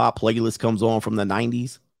some hip hop playlist comes on from the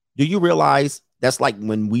 90s. Do you realize that's like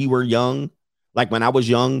when we were young? Like when I was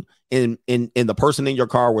young and the person in your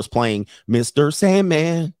car was playing Mr.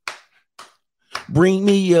 Sandman. Bring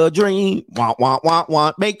me a dream. Want, want, want,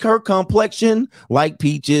 want. Make her complexion like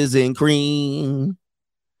peaches and cream.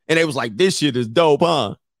 And it was like, this shit is dope,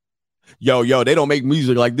 huh? Yo, they don't make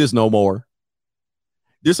music like this no more.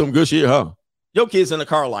 This some good shit, huh? Your kids in the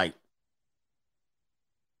car like,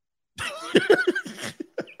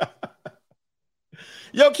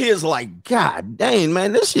 Your kids like, God dang,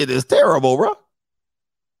 man, this shit is terrible, bro.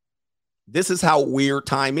 This is how weird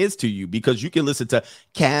time is to you because you can listen to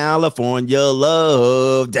California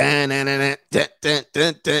Love. You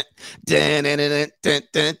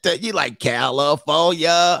like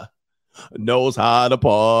California knows how to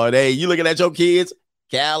party. You looking at your kids?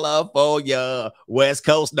 California, West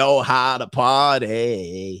Coast know how to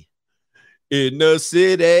party. In the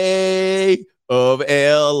city of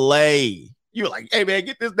LA. You're like, hey, man,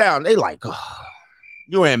 get this down. They like, oh,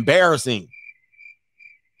 you're embarrassing.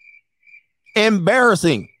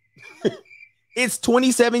 Embarrassing. It's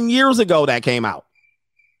 27 years ago that came out.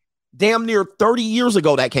 Damn near 30 years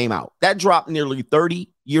ago that came out. That dropped nearly 30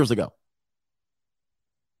 years ago.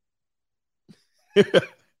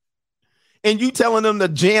 And you telling them to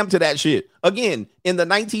jam to that shit. Again, in the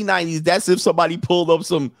 1990s, that's if somebody pulled up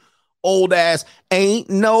some old ass Ain't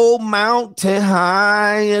No Mountain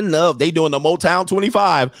High Enough. They doing the Motown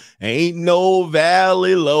 25. Ain't no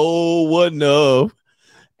valley low enough.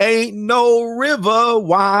 Ain't no river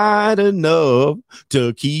wide enough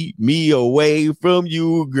to keep me away from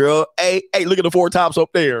you, girl. Hey, look at the Four Tops up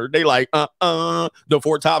there. They like, the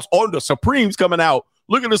Four Tops. Oh, the Supremes coming out.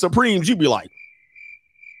 Look at the Supremes. You be like,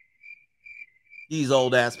 these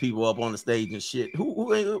old ass people up on the stage and shit.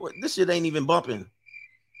 Who this shit ain't even bumping.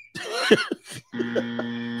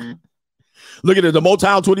 Look at it, the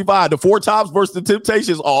Motown 25, the Four Tops versus the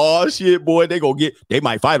Temptations. Oh shit, boy, they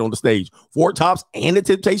might fight on the stage. Four Tops and the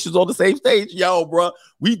Temptations on the same stage. Yo, bro,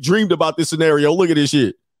 we dreamed about this scenario. Look at this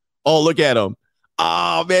shit. Oh, look at them.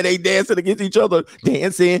 Oh man, they dancing against each other.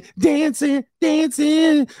 Dancing.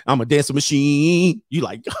 I'm a dancing machine. You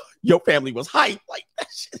like, your family was hyped. Like that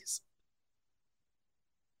shit is.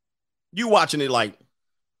 You watching it like.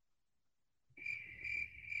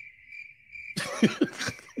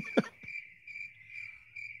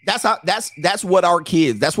 That's what our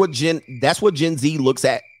kids, that's what Gen Z looks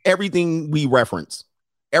at. Everything we reference,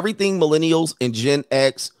 everything millennials and Gen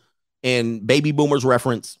X and baby boomers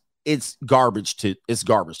reference, it's garbage to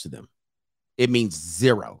them. It means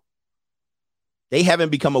zero. They haven't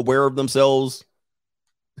become aware of themselves.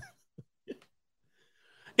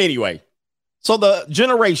 Anyway, so the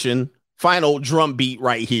generation final drum beat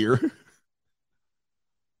right here.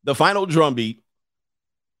 The final drum beat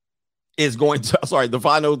is going to, sorry, the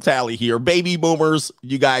final tally here. Baby boomers,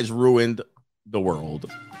 you guys ruined the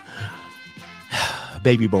world.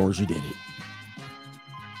 Baby boomers, you did it.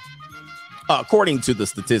 According to the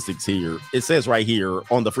statistics here, it says right here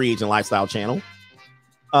on the Free Agent Lifestyle channel,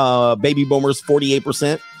 baby boomers,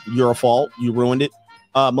 48%, your fault, you ruined it.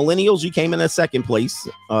 Millennials, you came in at second place,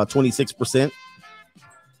 26%.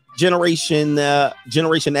 Generation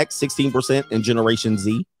X, 16%, and Generation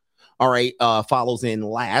Z. All right, follows in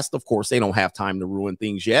last. Of course, they don't have time to ruin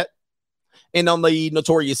things yet. And on the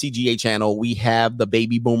Notorious CGA channel, we have the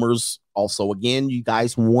baby boomers. Also, again, you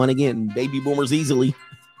guys won again. Baby boomers easily.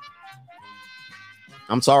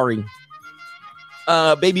 I'm sorry.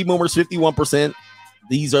 Baby boomers, 51%.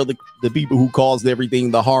 These are the people who caused everything,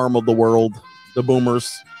 the harm of the world. The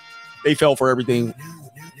boomers, they fell for everything.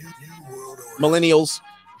 Millennials,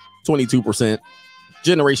 22%.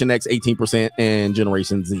 Generation X, 18%, and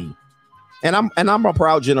Generation Z. And I'm a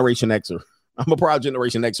proud Generation Xer. I'm a proud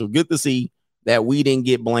Generation Xer. Good to see that we didn't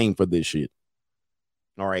get blamed for this shit.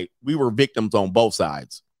 All right. We were victims on both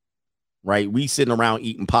sides. Right? We sitting around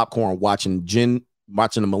eating popcorn, watching the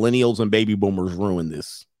millennials and baby boomers ruin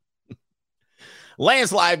this.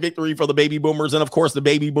 Landslide victory for the baby boomers. And of course, the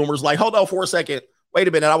baby boomers like, hold on for a second. Wait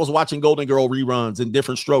a minute. I was watching Golden Girl reruns and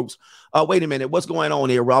Different Strokes. Wait a minute. What's going on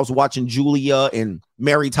here? I was watching Julia and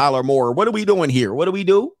Mary Tyler Moore. What are we doing here? What do we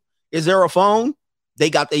do? Is there a phone? They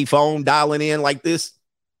got their phone dialing in like this.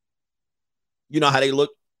 You know how they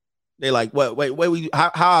look? They like, wait,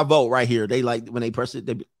 how I vote right here? They like, when they press it,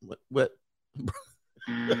 they what?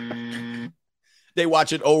 They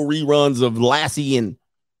watching old reruns of Lassie and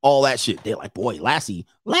all that shit. They're like, boy, Lassie,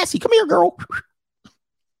 come here, girl.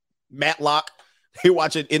 Matlock. They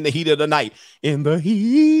watch it In the Heat of the Night. In the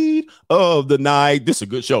heat of the night. This is a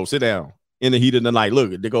good show. Sit down. In the Heat of the Night.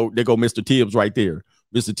 Look, they go Mr. Tibbs right there.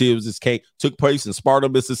 Mr. Tibbs' case took place in Sparta,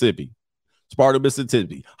 Mississippi.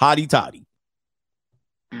 Hotty toddy.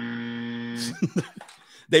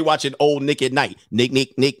 They watching old Nick at Night. Nick.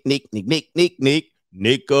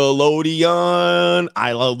 Nickelodeon.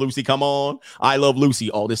 I Love Lucy. Come on. I Love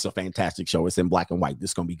Lucy. Oh, this is a fantastic show. It's in black and white. This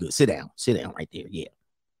is going to be good. Sit down right there. Yeah.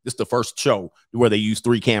 This is the first show where they used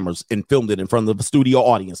 3 cameras and filmed it in front of the studio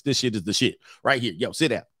audience. This shit is the shit right here. Yo, sit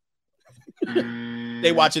down.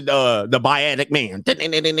 They watching the Bionic Man.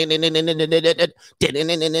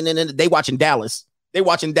 They watching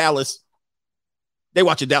Dallas. They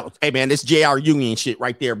watching Dallas. Hey, man, this J.R. Union shit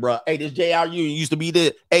right there, bro. Hey, this J.R. Union used to be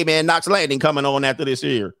the, hey, man, Knox Landing coming on after this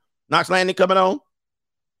year. Knox Landing coming on.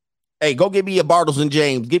 Hey, go get me a Bartles and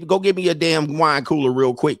James. Go get me a damn wine cooler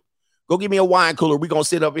real quick. Go get me a wine cooler. We're going to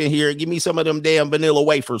sit up in here and give me some of them damn vanilla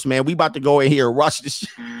wafers, man. We about to go in here and rush this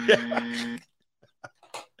shit.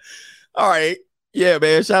 All right. Yeah,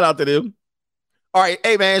 man. Shout out to them. All right.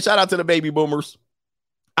 Hey, man. Shout out to the baby boomers.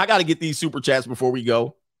 I got to get these super chats before we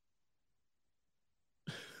go.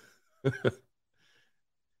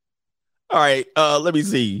 All right, let me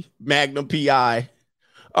see. Magnum PI.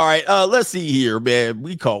 All right, let's see here, man.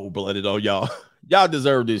 We cold-blooded on y'all. Y'all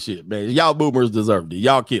deserve this shit, man. Y'all boomers deserved it.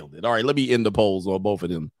 Y'all killed it. All right, let me end the polls on both of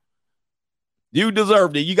them. You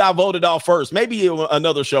deserved it. You got voted off first. Maybe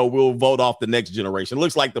another show we'll vote off the next generation.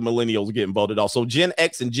 Looks like the millennials are getting voted off. So Gen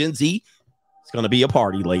X and Gen Z, it's going to be a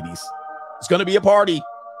party, ladies. It's going to be a party.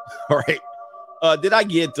 All right. Did I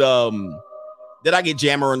get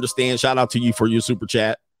Jammer Understand? Shout out to you for your super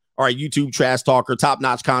chat. All right, YouTube Trash Talker,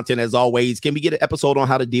 top-notch content as always. Can we get an episode on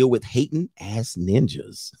how to deal with hating ass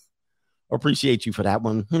ninjas? Appreciate you for that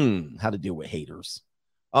one. How to deal with haters.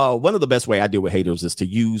 One of the best way I deal with haters is to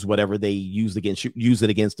use whatever they use against you, use it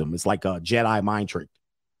against them. It's like a Jedi mind trick.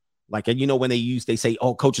 Like, you know, when they say,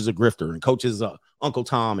 oh, coach is a grifter, and coach is Uncle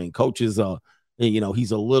Tom, and coach is you know,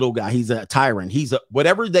 he's a little guy, he's a tyrant, he's a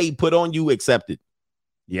whatever they put on you, accept it.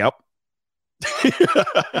 Yep.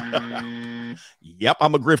 Yep,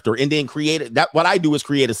 I'm a grifter. And then create it. That what I do is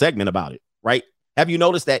create a segment about it, right? Have you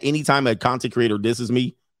noticed that anytime a content creator disses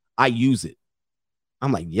me, I use it?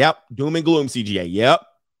 I'm like, yep, doom and gloom CGA. Yep.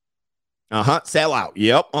 Sell out.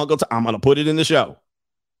 Yep. Uncle Tom. I'm gonna put it in the show.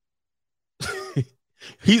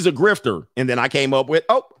 He's a grifter. And then I came up with,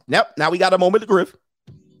 oh, yep, now we got a moment to grift.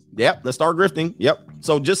 Yep, let's start grifting. Yep.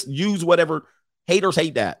 So just use whatever. Haters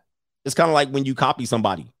hate that. It's kind of like when you copy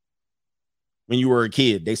somebody. When you were a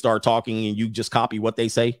kid, they start talking and you just copy what they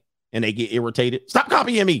say and they get irritated. Stop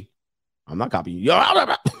copying me. I'm not copying you.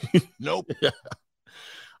 Nope. All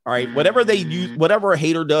right. Whatever they use, whatever a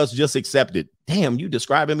hater does, just accept it. Damn, you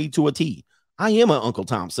describing me to a T. I am an Uncle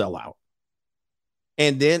Tom sellout.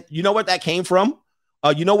 And then you know what that came from?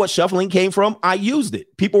 You know what shuffling came from? I used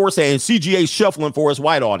it. People were saying CGA shuffling for his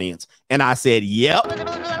white audience. And I said, yep.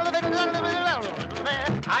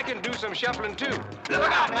 I can do some shuffling too. Look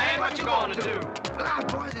out, man. What you gonna do? Look out,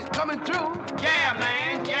 boys. It's coming through. Yeah,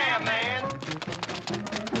 man. Yeah, man.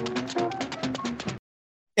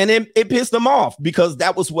 And it pissed them off because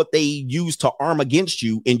that was what they used to arm against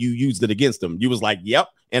you, and you used it against them. You was like, yep.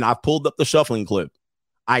 And I pulled up the shuffling clip.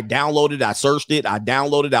 I downloaded, I searched it, I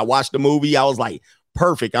downloaded, I watched the movie. I was like,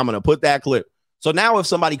 perfect. I'm going to put that clip. So now if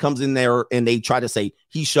somebody comes in there and they try to say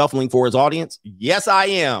he's shuffling for his audience, yes, I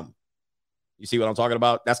am. You see what I'm talking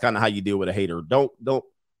about? That's kind of how you deal with a hater. Don't.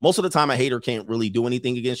 Most of the time, a hater can't really do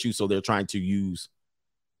anything against you, so they're trying to use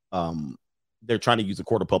a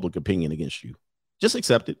court of public opinion against you. Just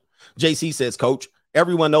accept it. JC says, Coach,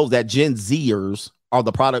 everyone knows that Gen Zers are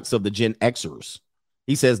the products of the Gen Xers.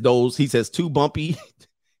 He says too bumpy.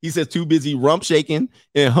 He says too busy rump shaking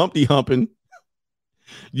and Humpty humping.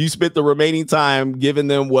 You spent the remaining time giving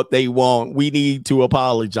them what they want. We need to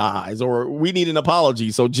apologize, or we need an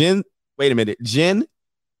apology. So Gen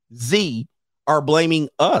Z are blaming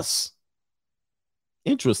us.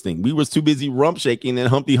 Interesting. We was too busy rump shaking and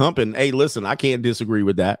Humpty humping. Hey, listen, I can't disagree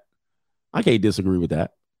with that.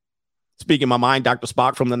 Speaking my mind, Dr.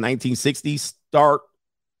 Spock from the 1960s start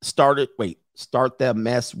that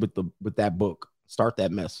mess with that book. Start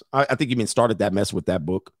that mess. I think you mean started that mess with that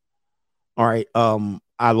book. All right.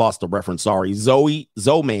 I lost the reference. Sorry.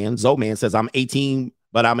 Zoman says, I'm 18,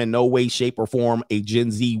 but I'm in no way, shape, or form a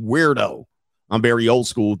Gen Z weirdo. I'm very old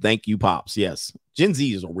school. Thank you, Pops. Yes. Gen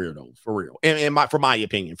Z is a weirdo, for real. And for my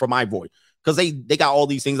opinion, for my voice. Because they got all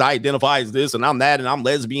these things. I identify as this and I'm that and I'm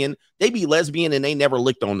lesbian. They be lesbian and they never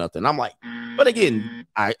licked on nothing. I'm like, but again,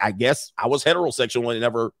 I guess I was heterosexual and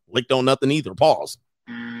never licked on nothing either. Pause.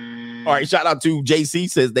 All right, shout out to JC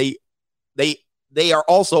says they are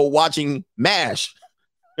also watching MASH.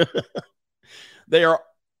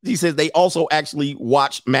 He says they also actually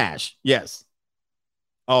watch MASH. Yes.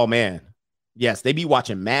 Oh man. Yes, they be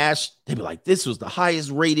watching MASH. They be like, this was the highest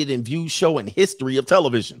rated and viewed show in history of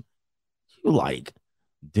television. You like,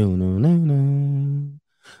 dun,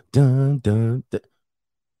 dun, dun.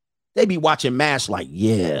 They be watching MASH like,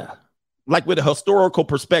 yeah. Like with a historical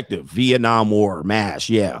perspective, Vietnam War, MASH,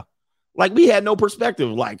 yeah. Like we had no perspective.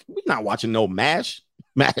 Like we're not watching no MASH.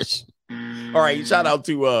 All right, shout out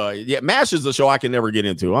to MASH is a show I can never get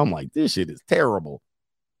into. I'm like, this shit is terrible.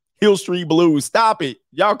 Hill Street Blues, stop it.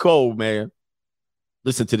 Y'all cold, man.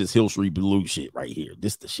 Listen to this Hill Street Blues shit right here.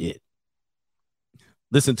 This the shit.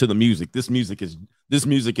 Listen to the music. This music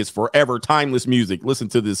is forever timeless music. Listen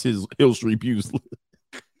to this Hill Street Blues.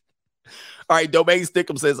 All right, Domain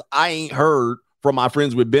Stickum says, I ain't heard from my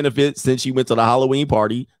friends with benefits since she went to the Halloween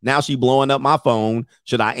party. Now she blowing up my phone.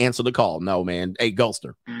 Should I answer the call? No, man. Hey,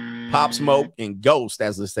 Ghoster. Pop Smoke and Ghost,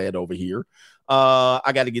 as I said over here.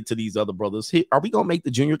 I got to get to these other brothers. Are we going to make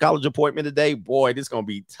the junior college appointment today? Boy, this going to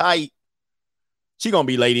be tight. She going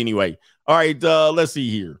to be late anyway. All right, let's see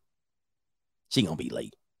here. She going to be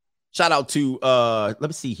late. Shout out to, let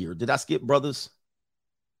me see here. Did I skip brothers?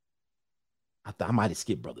 I might have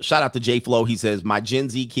skipped brothers. Shout out to J Flow. He says, my Gen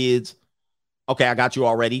Z kids. Okay, I got you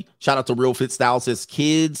already. Shout out to Real Fit Style. Says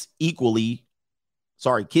kids equal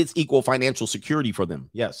financial security for them.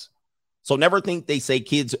 Yes. So never think they say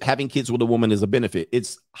having kids with a woman is a benefit.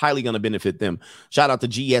 It's highly going to benefit them. Shout out to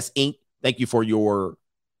GS Inc. Thank you for your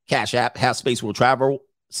Cash App. Half Space Will Travel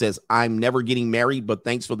says, I'm never getting married, but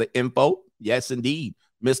thanks for the info. Yes, indeed.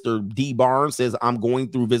 Mr. D Barnes says, I'm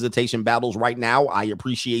going through visitation battles right now. I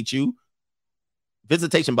appreciate you.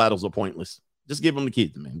 Visitation battles are pointless. Just give them the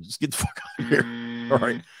kids, man. Just get the fuck out of here. All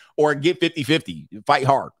right. Or get 50-50. Fight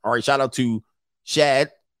hard. All right. Shout out to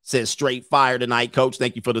Shad. Says straight fire tonight, coach.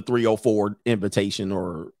 Thank you for the 304 invitation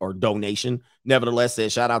or donation. Nevertheless,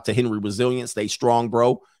 says shout out to Henry Resilient. Stay strong,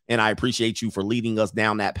 bro. And I appreciate you for leading us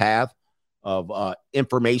down that path of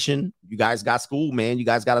information. You guys got school, man. You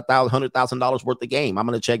guys got $100,000 worth of game. I'm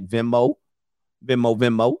going to check Venmo.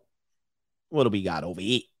 What do we got over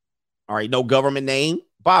here? All right. No government name.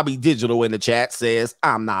 Bobby Digital in the chat says,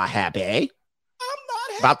 I'm not happy.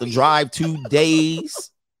 About to drive 2 days.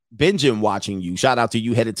 Benjamin watching you. Shout out to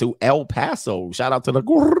you headed to El Paso. Shout out to the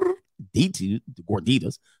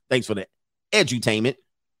Gorditas. Thanks for the edutainment.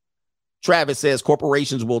 Travis says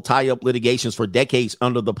corporations will tie up litigations for decades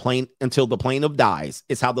until the plaintiff dies.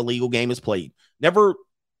 It's how the legal game is played. Never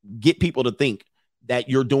get people to think that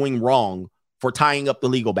you're doing wrong for tying up the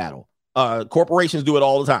legal battle. Corporations do it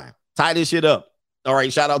all the time. Tie this shit up. All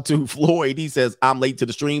right, shout out to Floyd. He says, I'm late to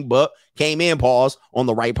the stream, but came in, pause, on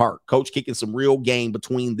the right part. Coach kicking some real game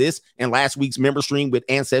between this and last week's member stream with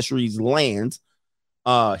Ancestry's Lands.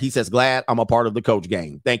 He says, glad I'm a part of the coach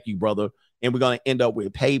gang. Thank you, brother. And we're going to end up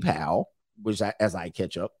with PayPal, which as I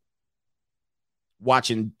catch up.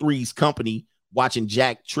 Watching Three's Company, watching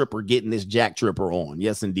Jack Tripper getting this Jack Tripper on.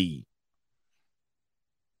 Yes, indeed.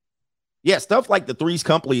 Yeah, stuff like the Three's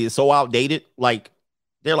Company is so outdated. Like,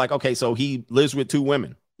 they're like, okay, so he lives with 2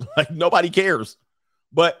 women. Like, nobody cares.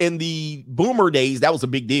 But in the boomer days, that was a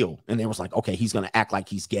big deal. And they was like, okay, he's going to act like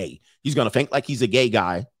he's gay. He's going to think like he's a gay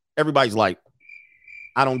guy. Everybody's like,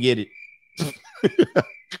 I don't get it.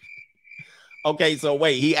 Okay, so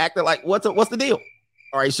wait, he acted like, what's the deal?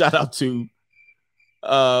 All right, shout out to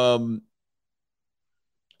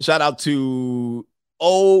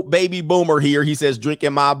old baby boomer here. He says,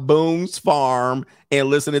 drinking my Boone's Farm and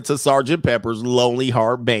listening to Sgt. Pepper's Lonely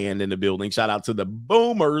Heart Band in the building. Shout out to the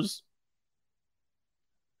boomers.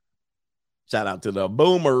 Shout out to the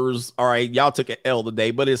boomers. All right, y'all took an L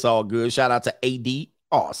today, but it's all good. Shout out to AD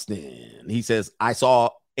Austin. He says, I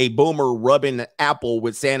saw a boomer rubbing an apple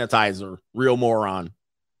with sanitizer. Real moron.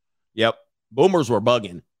 Yep. Boomers were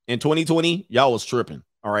bugging. In 2020, y'all was tripping.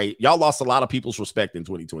 All right. Y'all lost a lot of people's respect in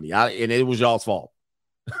 2020. And it was y'all's fault.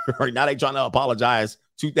 Right now they trying to apologize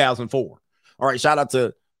 2004. All right. Shout out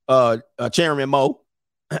to Chairman Mo.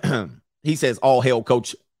 He says, all hail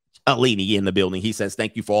Coach Alini in the building. He says,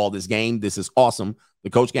 thank you for all this game. This is awesome. The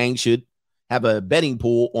coach gang should have a betting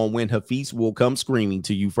pool on when Hafiz will come screaming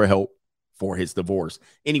to you for help for his divorce.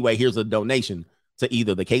 Anyway, here's a donation to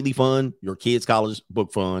either the Kaylee Fund, your kids' college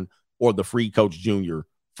book fund, or the Free Coach Junior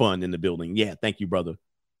Fund in the building. Yeah, thank you, brother.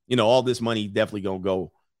 You know, all this money definitely going to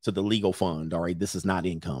go to the legal fund. All right, this is not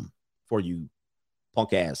income for you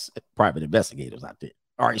punk-ass private investigators out there.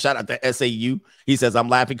 All right, shout out to SAU. He says, I'm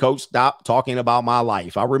laughing, coach. Stop talking about my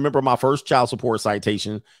life. I remember my first child support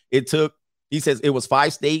citation. He says, it was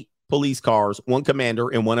 5 state police cars, 1 commander,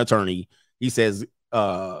 and 1 attorney. He says,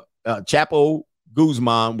 Chapo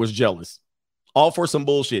Guzman was jealous. All for some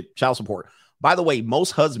bullshit, child support. By the way,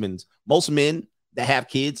 most men that have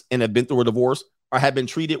kids and have been through a divorce have been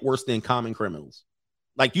treated worse than common criminals.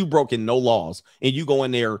 Like, you've broken no laws and you go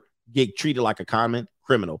in there, get treated like a common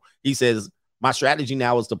criminal. He says, my strategy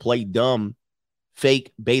now is to play dumb,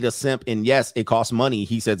 fake, beta simp. And yes, it costs money.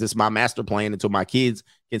 He says, it's my master plan until my kids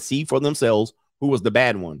can see for themselves who was the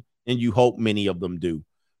bad one. And you hope many of them do.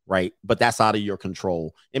 Right. But that's out of your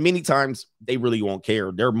control. And many times they really won't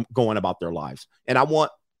care. They're going about their lives. And I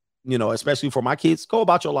want, you know, especially for my kids, go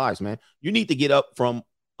about your lives, man. You need to get up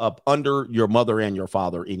under your mother and your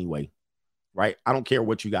father anyway. Right. I don't care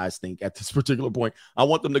what you guys think at this particular point. I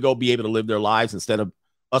want them to go be able to live their lives instead of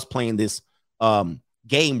us playing this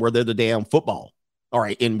game where they're the damn football. All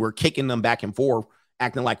right. And we're kicking them back and forth,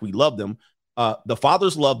 acting like we love them. The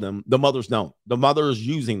fathers love them. The mothers don't. The mother is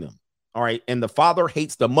using them. All right. And the father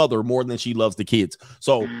hates the mother more than she loves the kids.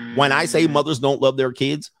 So when I say mothers don't love their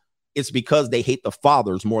kids, it's because they hate the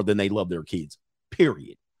fathers more than they love their kids.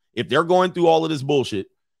 Period. If they're going through all of this bullshit,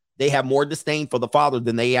 they have more disdain for the father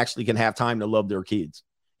than they actually can have time to love their kids.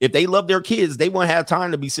 If they love their kids, they won't have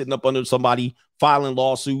time to be sitting up under somebody filing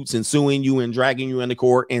lawsuits and suing you and dragging you into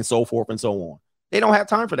court and so forth and so on. They don't have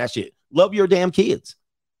time for that shit. Love your damn kids.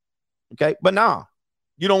 Okay. But nah,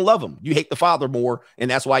 you don't love them. You hate the father more.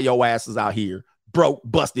 And that's why your ass is out here broke,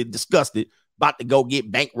 busted, disgusted, about to go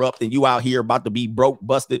get bankrupt. And you out here about to be broke,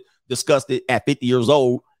 busted, disgusted at 50 years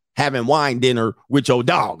old, having wine dinner with your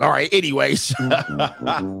dog. All right. Anyways.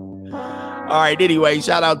 All right. Anyway,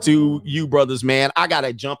 shout out to you brothers, man. I got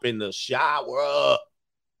to jump in the shower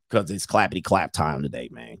because it's clappity clap time today,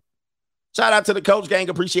 man. Shout out to the Coach Gang.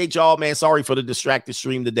 Appreciate y'all, man. Sorry for the distracted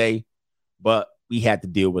stream today, but we had to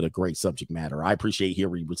deal with a great subject matter. I appreciate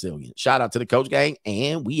hearing resilient. Shout out to the Coach Gang,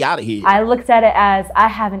 and we out of here. I looked at it as I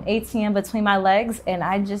have an ATM between my legs, and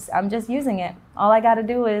I'm just using it. All I got to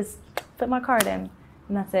do is put my card in,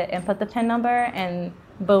 and that's it, and put the PIN number, and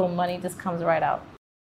boom, money just comes right out.